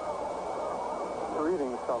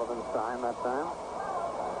reading Sullivan's sign that time.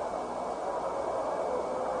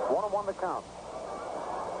 1-1 to count.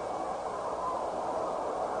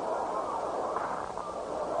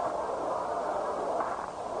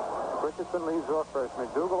 Richardson leads off first.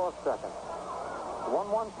 McDougal off second.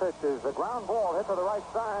 1-1 pitch is a ground ball hit to the right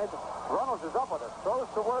side. Runnels is up with it. Throws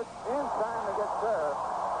to work in time to get served.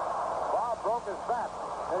 Bob broke his bat.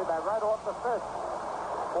 Hit that right off the fifth.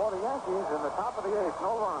 For the Yankees in the top of the eighth,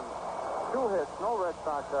 no runs. 2 hits, no Red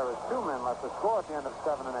Sox errors. 2 men left to score at the end of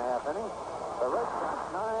 7.5 innings. The Red Sox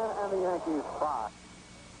 9 and the Yankees 5.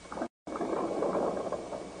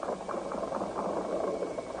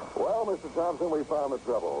 Well, Mr. Thompson, we found the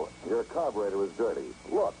trouble. Your carburetor is dirty.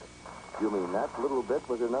 Look. You mean that little bit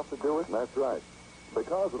was enough to do it? That's right.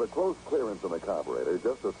 Because of the close clearance in the carburetor,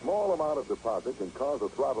 just a small amount of deposit can cause the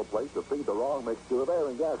throttle plate to feed the wrong mixture of air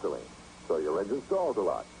and gasoline. So your engine stalls a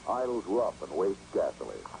lot, idles rough, and wastes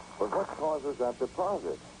gasoline. But what causes that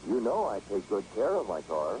deposit? You know I take good care of my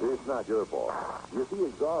car. It's not your fault. You see,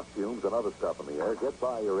 exhaust fumes and other stuff in the air get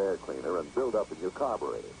by your air cleaner and build up in your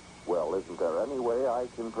carburetor. Well, isn't there any way I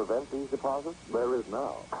can prevent these deposits? There is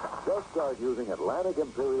now. Just start using Atlantic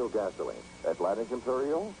Imperial gasoline. Atlantic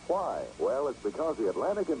Imperial? Why? Well, it's because the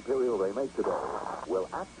Atlantic Imperial they make today will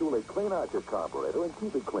actually clean out your carburetor and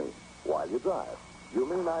keep it clean while you drive. You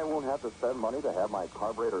mean I won't have to spend money to have my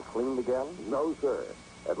carburetor cleaned again? No, sir.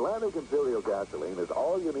 Atlantic Imperial gasoline is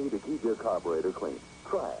all you need to keep your carburetor clean.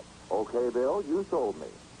 Try it. Okay, Bill, you sold me.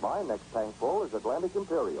 My next tank full is Atlantic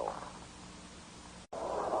Imperial.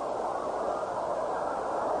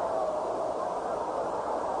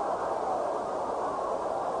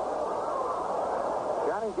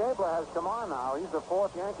 Johnny Gabler has come on now. He's the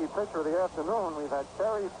 4th Yankee pitcher of the afternoon. We've had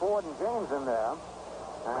Terry, Ford, and James in there.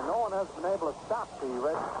 And no one has been able to stop the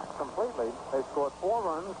Reds completely. They scored 4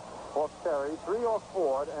 runs off Terry, 3 off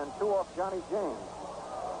Ford, and 2 off Johnny James.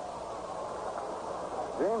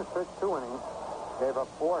 James pitched 2 innings, gave up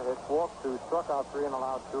 4 hits, walked 2, struck out 3, and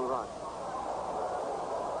allowed 2 runs.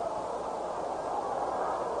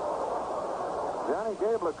 Johnny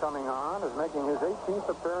Gabler coming on is making his 18th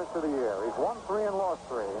appearance of the year. He's won 3 and lost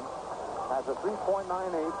 3, has a 3.98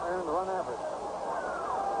 earned run average.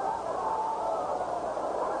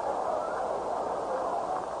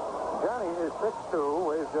 Johnny is 6'2",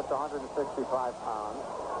 weighs just 165 pounds.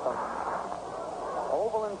 From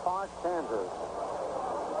Overland Park, Kansas.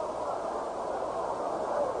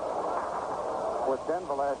 With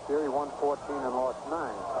Denver last year, he won 14 and lost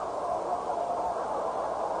 9.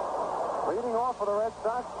 Leading off for the Red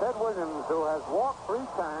Sox, Ted Williams, who has walked 3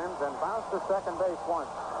 times and bounced to second base once.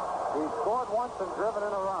 He scored once and driven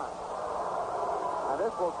in a run. And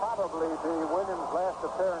this will probably be Williams' last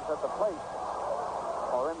appearance at the plate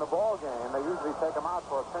or in the ball game. They usually take him out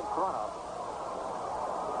for a pinch runner.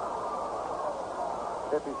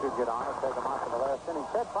 If he should get on it, take him out for the last inning.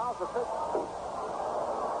 Ted fouls the pitch.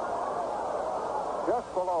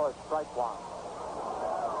 Just below it, strike 1.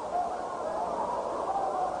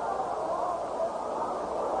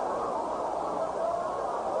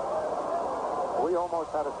 We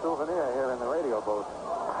almost had a souvenir here in the radio booth.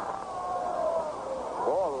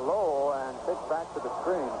 Ball low and kicked back to the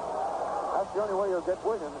screen. That's the only way you'll get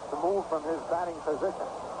Williams to move from his batting position.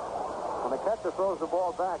 When the catcher throws the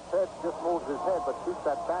ball back, Ted just moves his head but keeps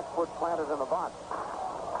that back foot planted in the box.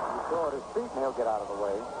 You throw at his feet and he'll get out of the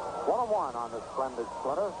way. 1-1 on this splendid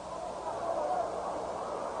splinter.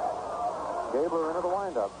 Gabler into the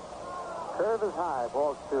windup. Curve is high,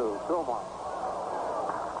 ball 2, 2-1.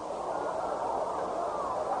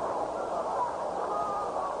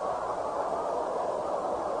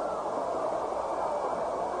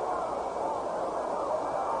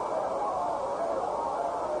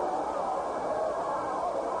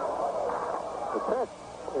 The pitch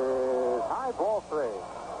is high, ball 3.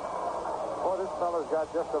 Boy, this fella's got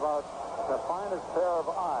just about the finest pair of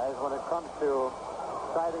eyes when it comes to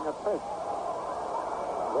sighting a pitch.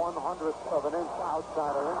 1/100th of an inch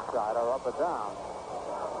outside or inside or up or down.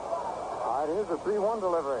 All right, here's a 3-1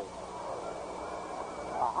 delivery.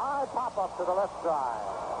 A high pop-up to the left side.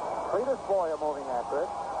 Cletus Boyer moving after it.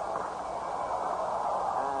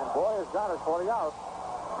 And Boyer's got it for the out.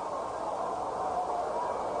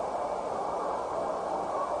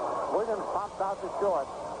 Williams pops out to short.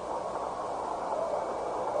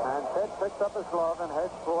 And Ted picks up his glove and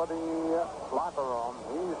heads for the locker room.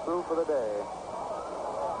 He's through for the day.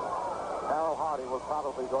 Darrell Hardy will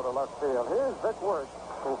probably go to left field. Here's Vic Wirtz,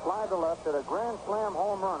 who flied to left, hit a grand slam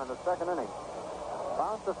home run in the second inning.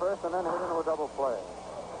 Bounced to first and then hit into a double play.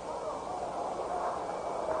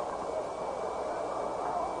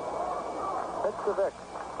 Pitch to Vic.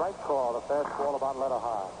 Strike call. The fastball about letter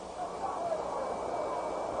high.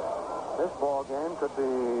 This ball game could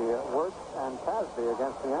be Wirtz and Casby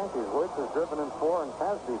against the Yankees. Wirtz is driven in 4 and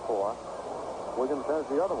Casby 4. Williams has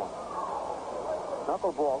the other one.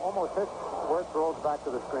 Knuckleball almost hits. Wirtz rolls back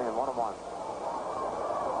to the screen. 1-1.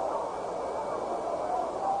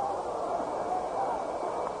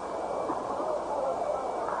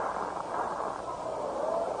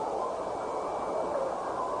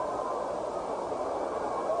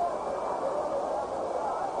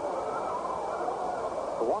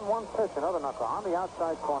 The 1-1 pitch, another knuckle on the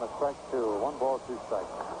outside corner, strike 2. 1 ball, 2 strikes.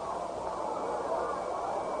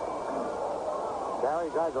 Gary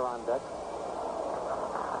Geiger on deck.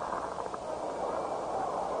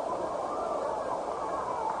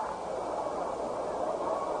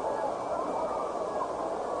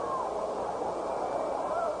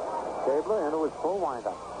 Gabler into his full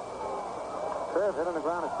windup. Curve hit on the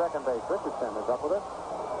ground at second base. Richardson is up with it.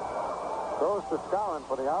 Throws to Skowron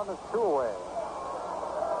for the out, and it's 2 away.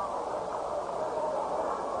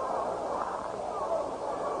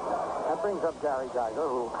 That brings up Gary Geiger,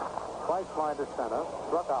 who twice flied to center,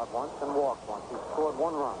 struck out once, and walked once. He scored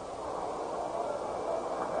 1 run.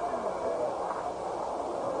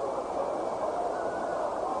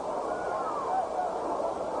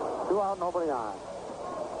 Two out, nobody on.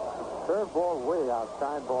 Third ball way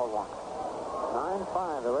outside, ball 1.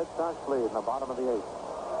 9-5, the Red Sox lead in the bottom of the 8th.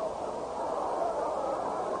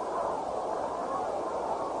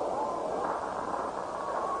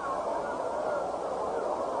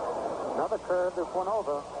 Another curve, this one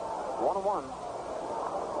over. 1-1.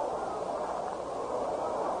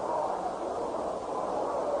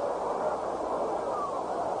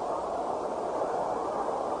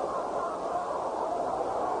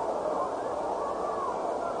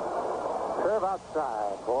 Curve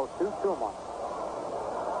outside. Ball 2-2-1.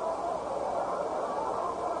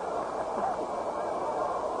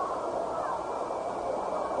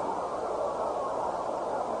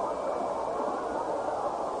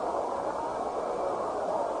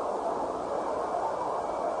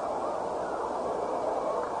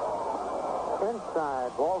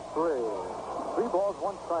 Inside, ball 3. 3 balls,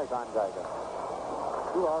 1 strike on Geiger.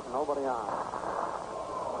 2 out, nobody on.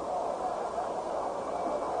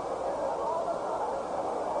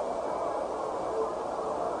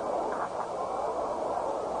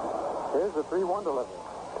 Here's the 3-1 delivery.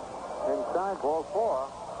 Inside, ball 4.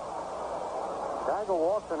 Geiger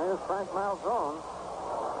walks, and here's Frank Malzone.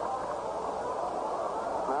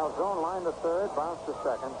 Malzone lined to third, bounced to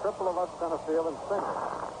second, triple to left center field, and single.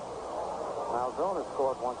 Malzone has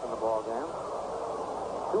scored once in the ball game.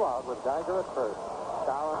 2 out with Geiger at first.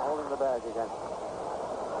 Skowron holding the bag against him.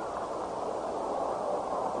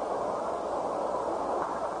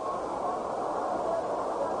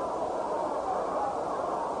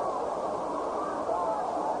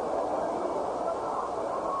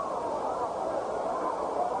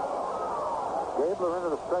 Gabler into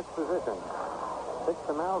the stretch position. Pitch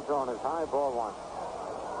to Malzone is high, ball 1.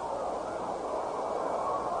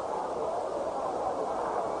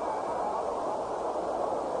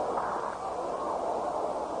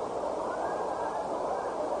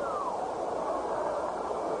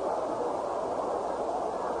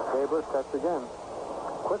 Gabler steps again.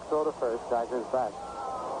 Quick throw to first. Geiger's back.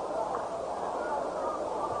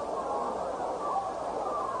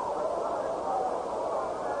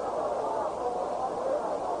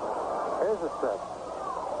 Here's a stretch.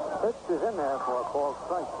 Pitch is in there for a called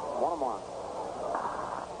strike. 1-1.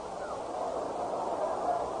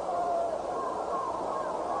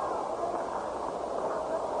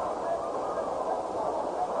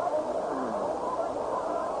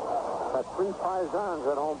 Got 3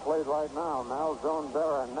 paisans at home plate right now. Malzone,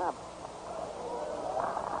 Berra, and Knapp.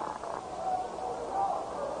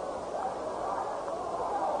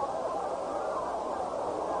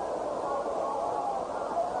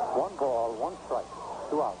 1 ball, 1 strike,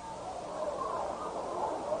 2 outs.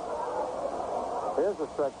 Here's the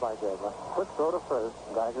stretch by Gabler. Quick throw to first.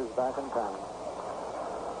 Geiger's back in time.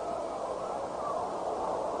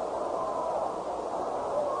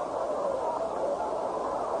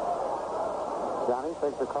 Johnny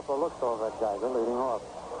takes a couple of looks over at Geiger, leading off.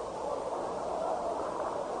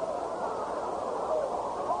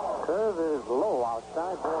 Curve is low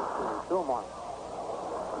outside, ball 2, 2-1.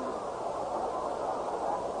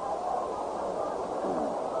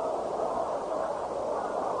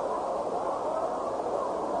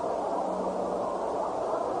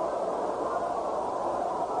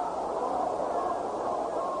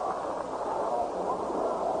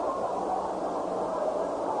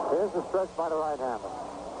 Here's the stretch by the right-hander.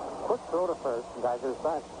 Quick throw to first, and Geiger's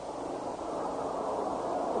back.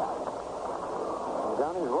 And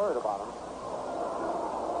Johnny's worried about him.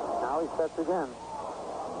 Now he sets again.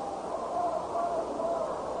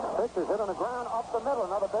 Pitch is hit on the ground, up the middle.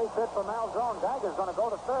 Another base hit for Malzone. Geiger's going to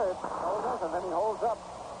go to third. No, he doesn't. Then he holds up.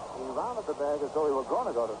 He rounded the bag as though he were going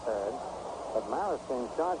to go to third. But Maris came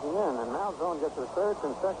charging in, and Malzone gets his third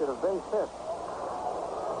consecutive base hit.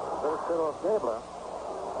 First hit off Gabler.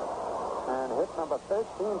 And hit number 13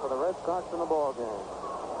 for the Red Sox in the ball game.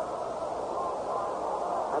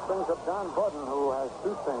 That brings up Don Budden, who has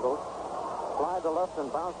 2 singles. Fly to left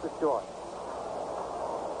and bounce to short.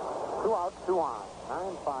 2 outs, 2 on.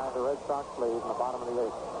 9-5, the Red Sox lead in the bottom of the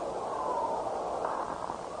 8th.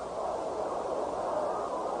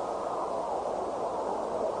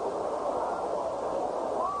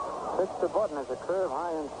 Pitch to Budden is a curve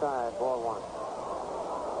high inside, ball 1.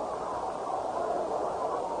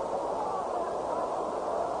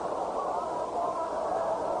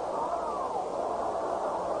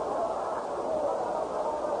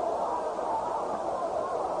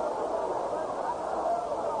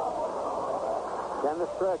 Again the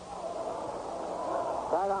stretch.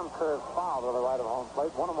 Sidearm curve foul to the right of home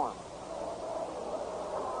plate. 1-1.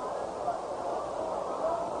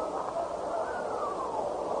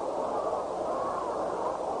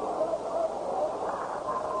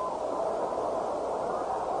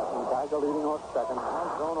 Geiger leading off second.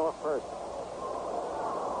 Malzone off first.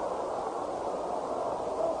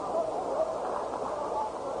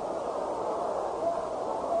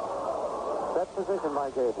 Set position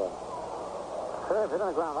by Gabler. Curve hit on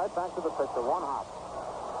the ground, right back to the pitcher. 1 hop.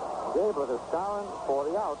 Gabler is scouring for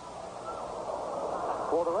the out.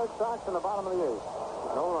 For the Red Sox in the bottom of the 8th.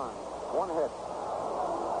 No runs. 1 hit.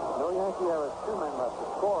 No Yankee errors. 2 men left to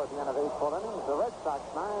score at the end of 8 full innings. The Red Sox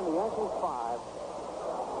 9, the Yankees 5.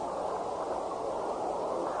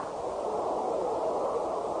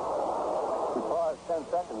 We pause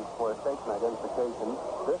 10 seconds for station identification.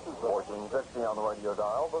 This is 1460 on the radio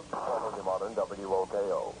dial. This is quality modern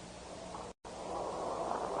WOKO.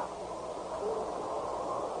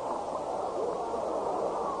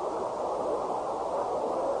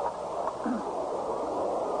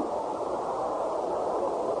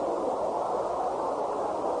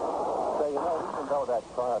 Though that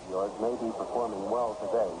car of yours may be performing well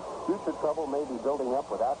today, future trouble may be building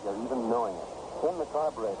up without your even knowing it. In the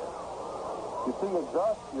carburetor. You see,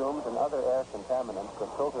 exhaust fumes and other air contaminants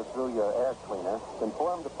that filter through your air cleaner can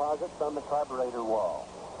form deposits on the carburetor wall.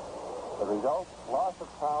 The result, loss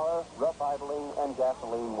of power, rough idling, and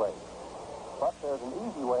gasoline waste. But there's an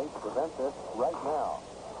easy way to prevent this right now.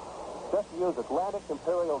 Just use Atlantic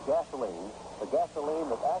Imperial gasoline, the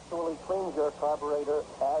gasoline that actually cleans your carburetor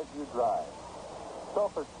as you drive. So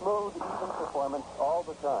for smooth, even performance all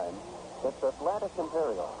the time, it's Atlantic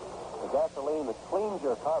Imperial, the gasoline that cleans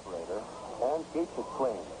your carburetor and keeps it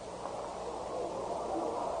clean.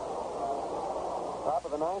 Top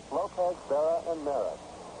of the 9th, Lopez, Berra, and Maris.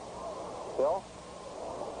 Bill?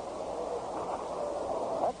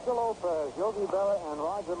 Hector Lopez, Yogi Berra, and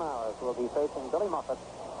Roger Maris will be facing Billy Muffet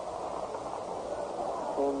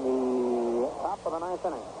in the top of the 9th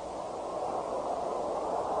inning.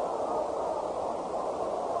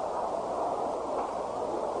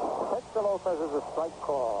 Hector Lopez is a strike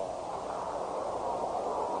call.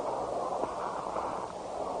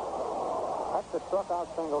 Hector struck out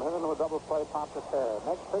single, hit into a double play, popped to third.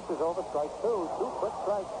 Next pitch is over, strike 2. 2 quick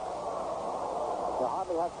strikes. You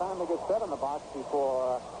hardly have time to get set in the box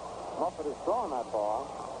before Muffet is throwing that ball.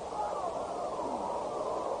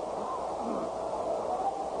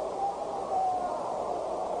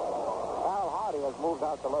 Al Hardy has moved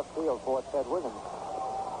out to left field for Ted Wiggins.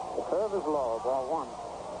 The curve is low, ball 1.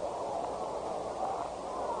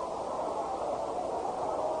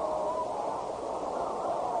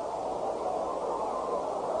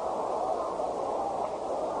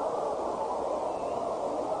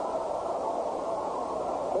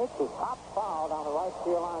 Pitch is hot foul down the right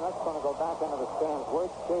field line. That's going to go back into the stands.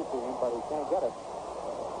 Word's chasing him, but he can't get it.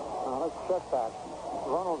 Now let's check that.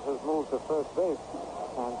 Reynolds has moved to first base,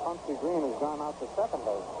 and Pumpsy Green has gone out to second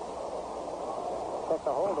base. Check the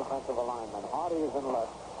whole defensive alignment. Hardy is in left.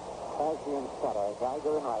 Tasby in center.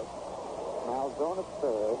 Geiger in right. Malzone at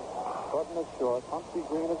third. Gordon is short. Pumpsy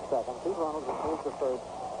Green at second. Pete Reynolds has moved to first.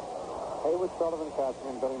 Hayward, Sullivan, Cassie,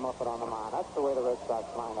 and Billy Muffet on the mound. That's the way the Red Sox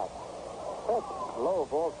line up. Pitch. Low,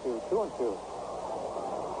 ball 2. 2-2.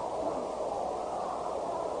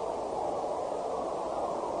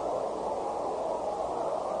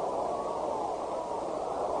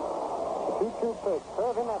 The 2-2 pitch.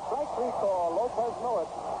 Curve in that strike 3 call. Lopez knew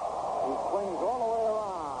it. He swings all the way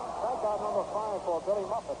around. Strikeout number 5 for Billy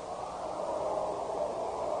Muffet.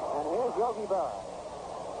 And here's Yogi Berra.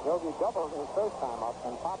 Yogi doubled his first time up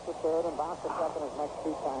and popped to third and bounced to second his next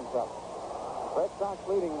 2 times up. Red Sox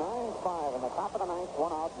leading 9-5 in the top of the ninth, 1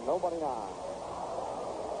 out, nobody down.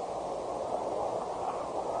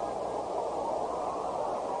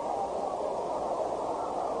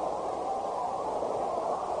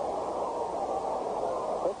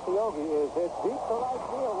 Pitch to Yogi is hit deep to right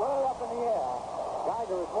field, way up in the air.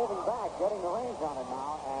 Geiger is moving back, getting the range on it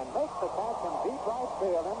now, and makes the catch in deep right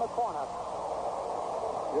field in the corner.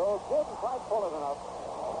 Yogi didn't quite pull it enough.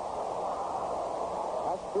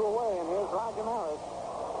 That's 2 away, and here's Roger Maris.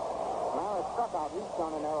 Maris struck out, reached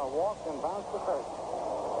on an error, walked, and bounced to first.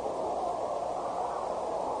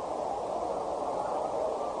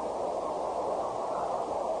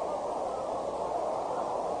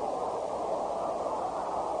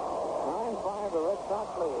 The Red Sox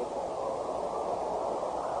lead.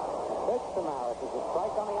 Pitch to Maris is a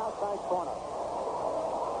strike on the outside corner.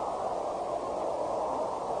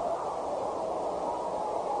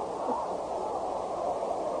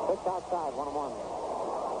 Pitch outside, 1-1.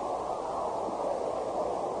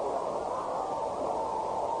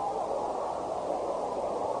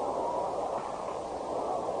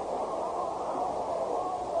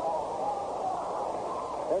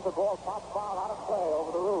 There's a ball pop foul out of play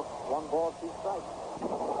over the roof. 1 ball, 2 strikes.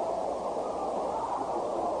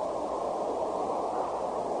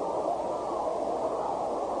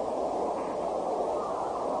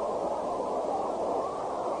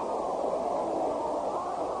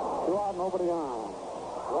 Two out, nobody on.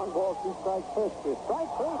 1 ball, 2 strikes pitch.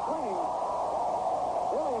 Strike 3 swing.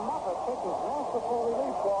 Billy Muffet took his masterful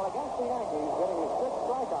relief ball against the Yankees, getting his 6th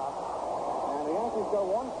strikeout. And the Yankees go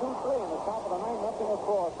 1-2-3 in the top of the ninth, nothing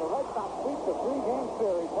across. The Red Sox sweep the 3-game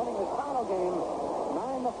series, winning this final game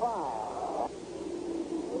 9-5.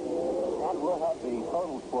 And we'll have the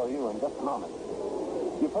totals for you in just a moment.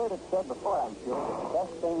 You've heard it said before, I'm sure, that the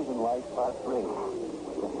best things in life are 3.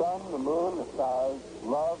 The sun, the moon, the stars,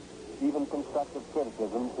 love, even constructive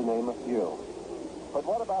criticism, to name a few. But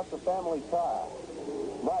what about the family car?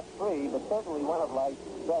 Not 3, but certainly one of life's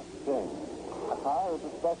best things. A car is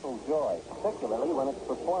a special joy, particularly when it's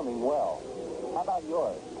performing well. How about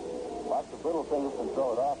yours? Lots of little things can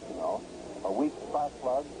throw it off, you know. A weak spark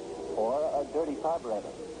plug or a dirty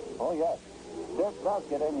carburetor. Oh, yes, dirt does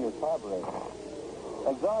get in your carburetor.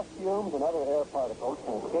 Exhaust fumes and other air particles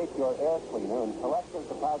can escape your air cleaner and collect as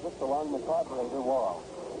deposits along the carburetor wall,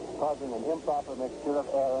 causing an improper mixture of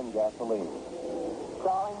air and gasoline.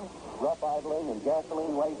 Stalling, rough idling, and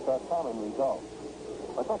gasoline waste are common results.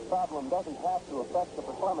 But this problem doesn't have to affect the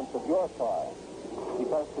performance of your car,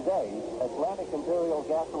 because today, Atlantic Imperial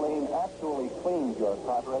gasoline actually cleans your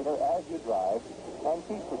carburetor as you drive and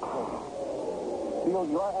keeps it clean. Feel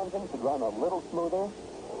your engine could run a little smoother?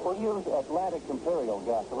 Well, use Atlantic Imperial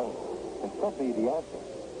gasoline. It could be the answer.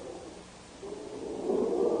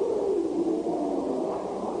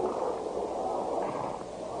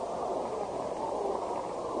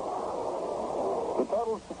 The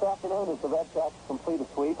totals this afternoon is the Red Sox complete a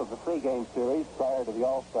sweep of the 3-game series prior to the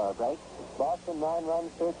All-Star break. Boston 9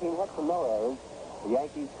 runs, 13 hits, and no errors. The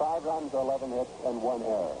Yankees 5 runs, 11 hits, and 1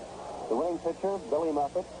 error. The winning pitcher, Billy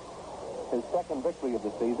Muffet, his 2nd victory of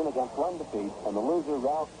the season against 1 defeat, and the loser,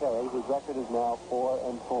 Ralph Perry, whose record is now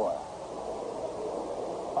 4-4.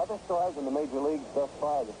 Other scores in the major leagues thus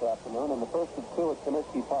far this afternoon, in the first of 2 at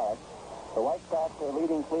Comiskey Park, the White Sox are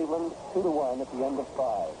leading Cleveland 2-1 at the end of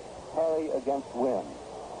 5. Perry against Wynn.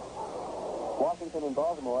 Washington and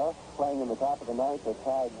Baltimore, playing in the top of the ninth, are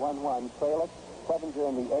tied 1-1. Frelick, Clevenger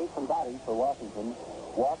in the 8th, and Gotti for Washington.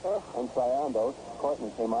 Walker and Triandos.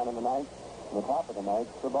 Courtney came on in the 9th, in the top of the 9th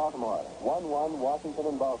for Baltimore. 1-1, Washington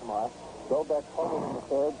and Baltimore. Dobek holding in the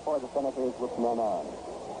 3rd for the Senators with none on.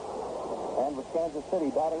 And with Kansas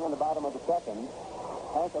City batting in the bottom of the 2nd,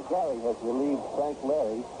 Hank Aguirre has relieved Frank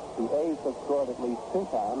Larry The A's have scored at least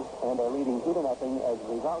 2 times and are leading 2-0 as a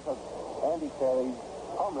result of Andy Carey's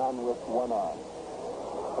home run with 1 on.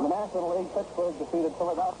 In the National League, Pittsburgh defeated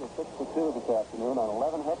Philadelphia 6-2 this afternoon on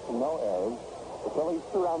 11 hits and no errors. The Phillies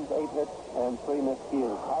 2 runs, 8 hits, and 3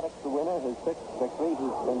 miscues. Haddock's the winner, his 6th victory.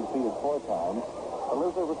 He's been defeated 4 times. The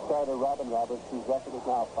loser was starter Robin Roberts, whose record is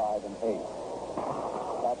now 5-8.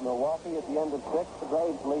 At Milwaukee, at the end of 6, the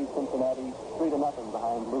Braves lead Cincinnati 3-0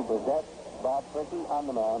 behind Lou Burdett. Bob Perky on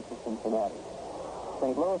the mound for Cincinnati.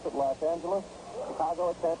 St. Louis at Los Angeles, Chicago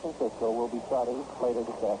at San Francisco will be starting later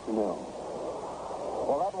this afternoon.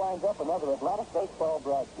 Well, that winds up another Atlantic baseball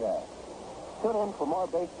broadcast. Tune in for more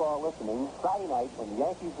baseball listening Friday night when the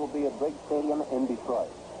Yankees will be at Briggs Stadium in Detroit.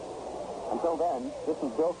 Until then, this is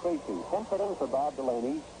Bill Creasy, inputting for Bob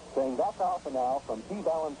Delaney, saying that's all for now from P.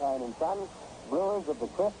 Valentine and Sons, brewers of the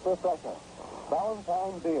Crisp Refresher.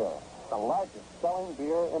 Valentine Beer, the largest selling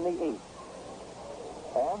beer in the East.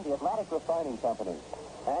 And the Atlantic Refining Company,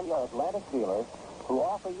 and your Atlantic dealer, who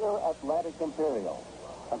offer you Atlantic Imperial,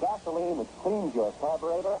 a gasoline that cleans your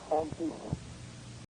carburetor and keeps it.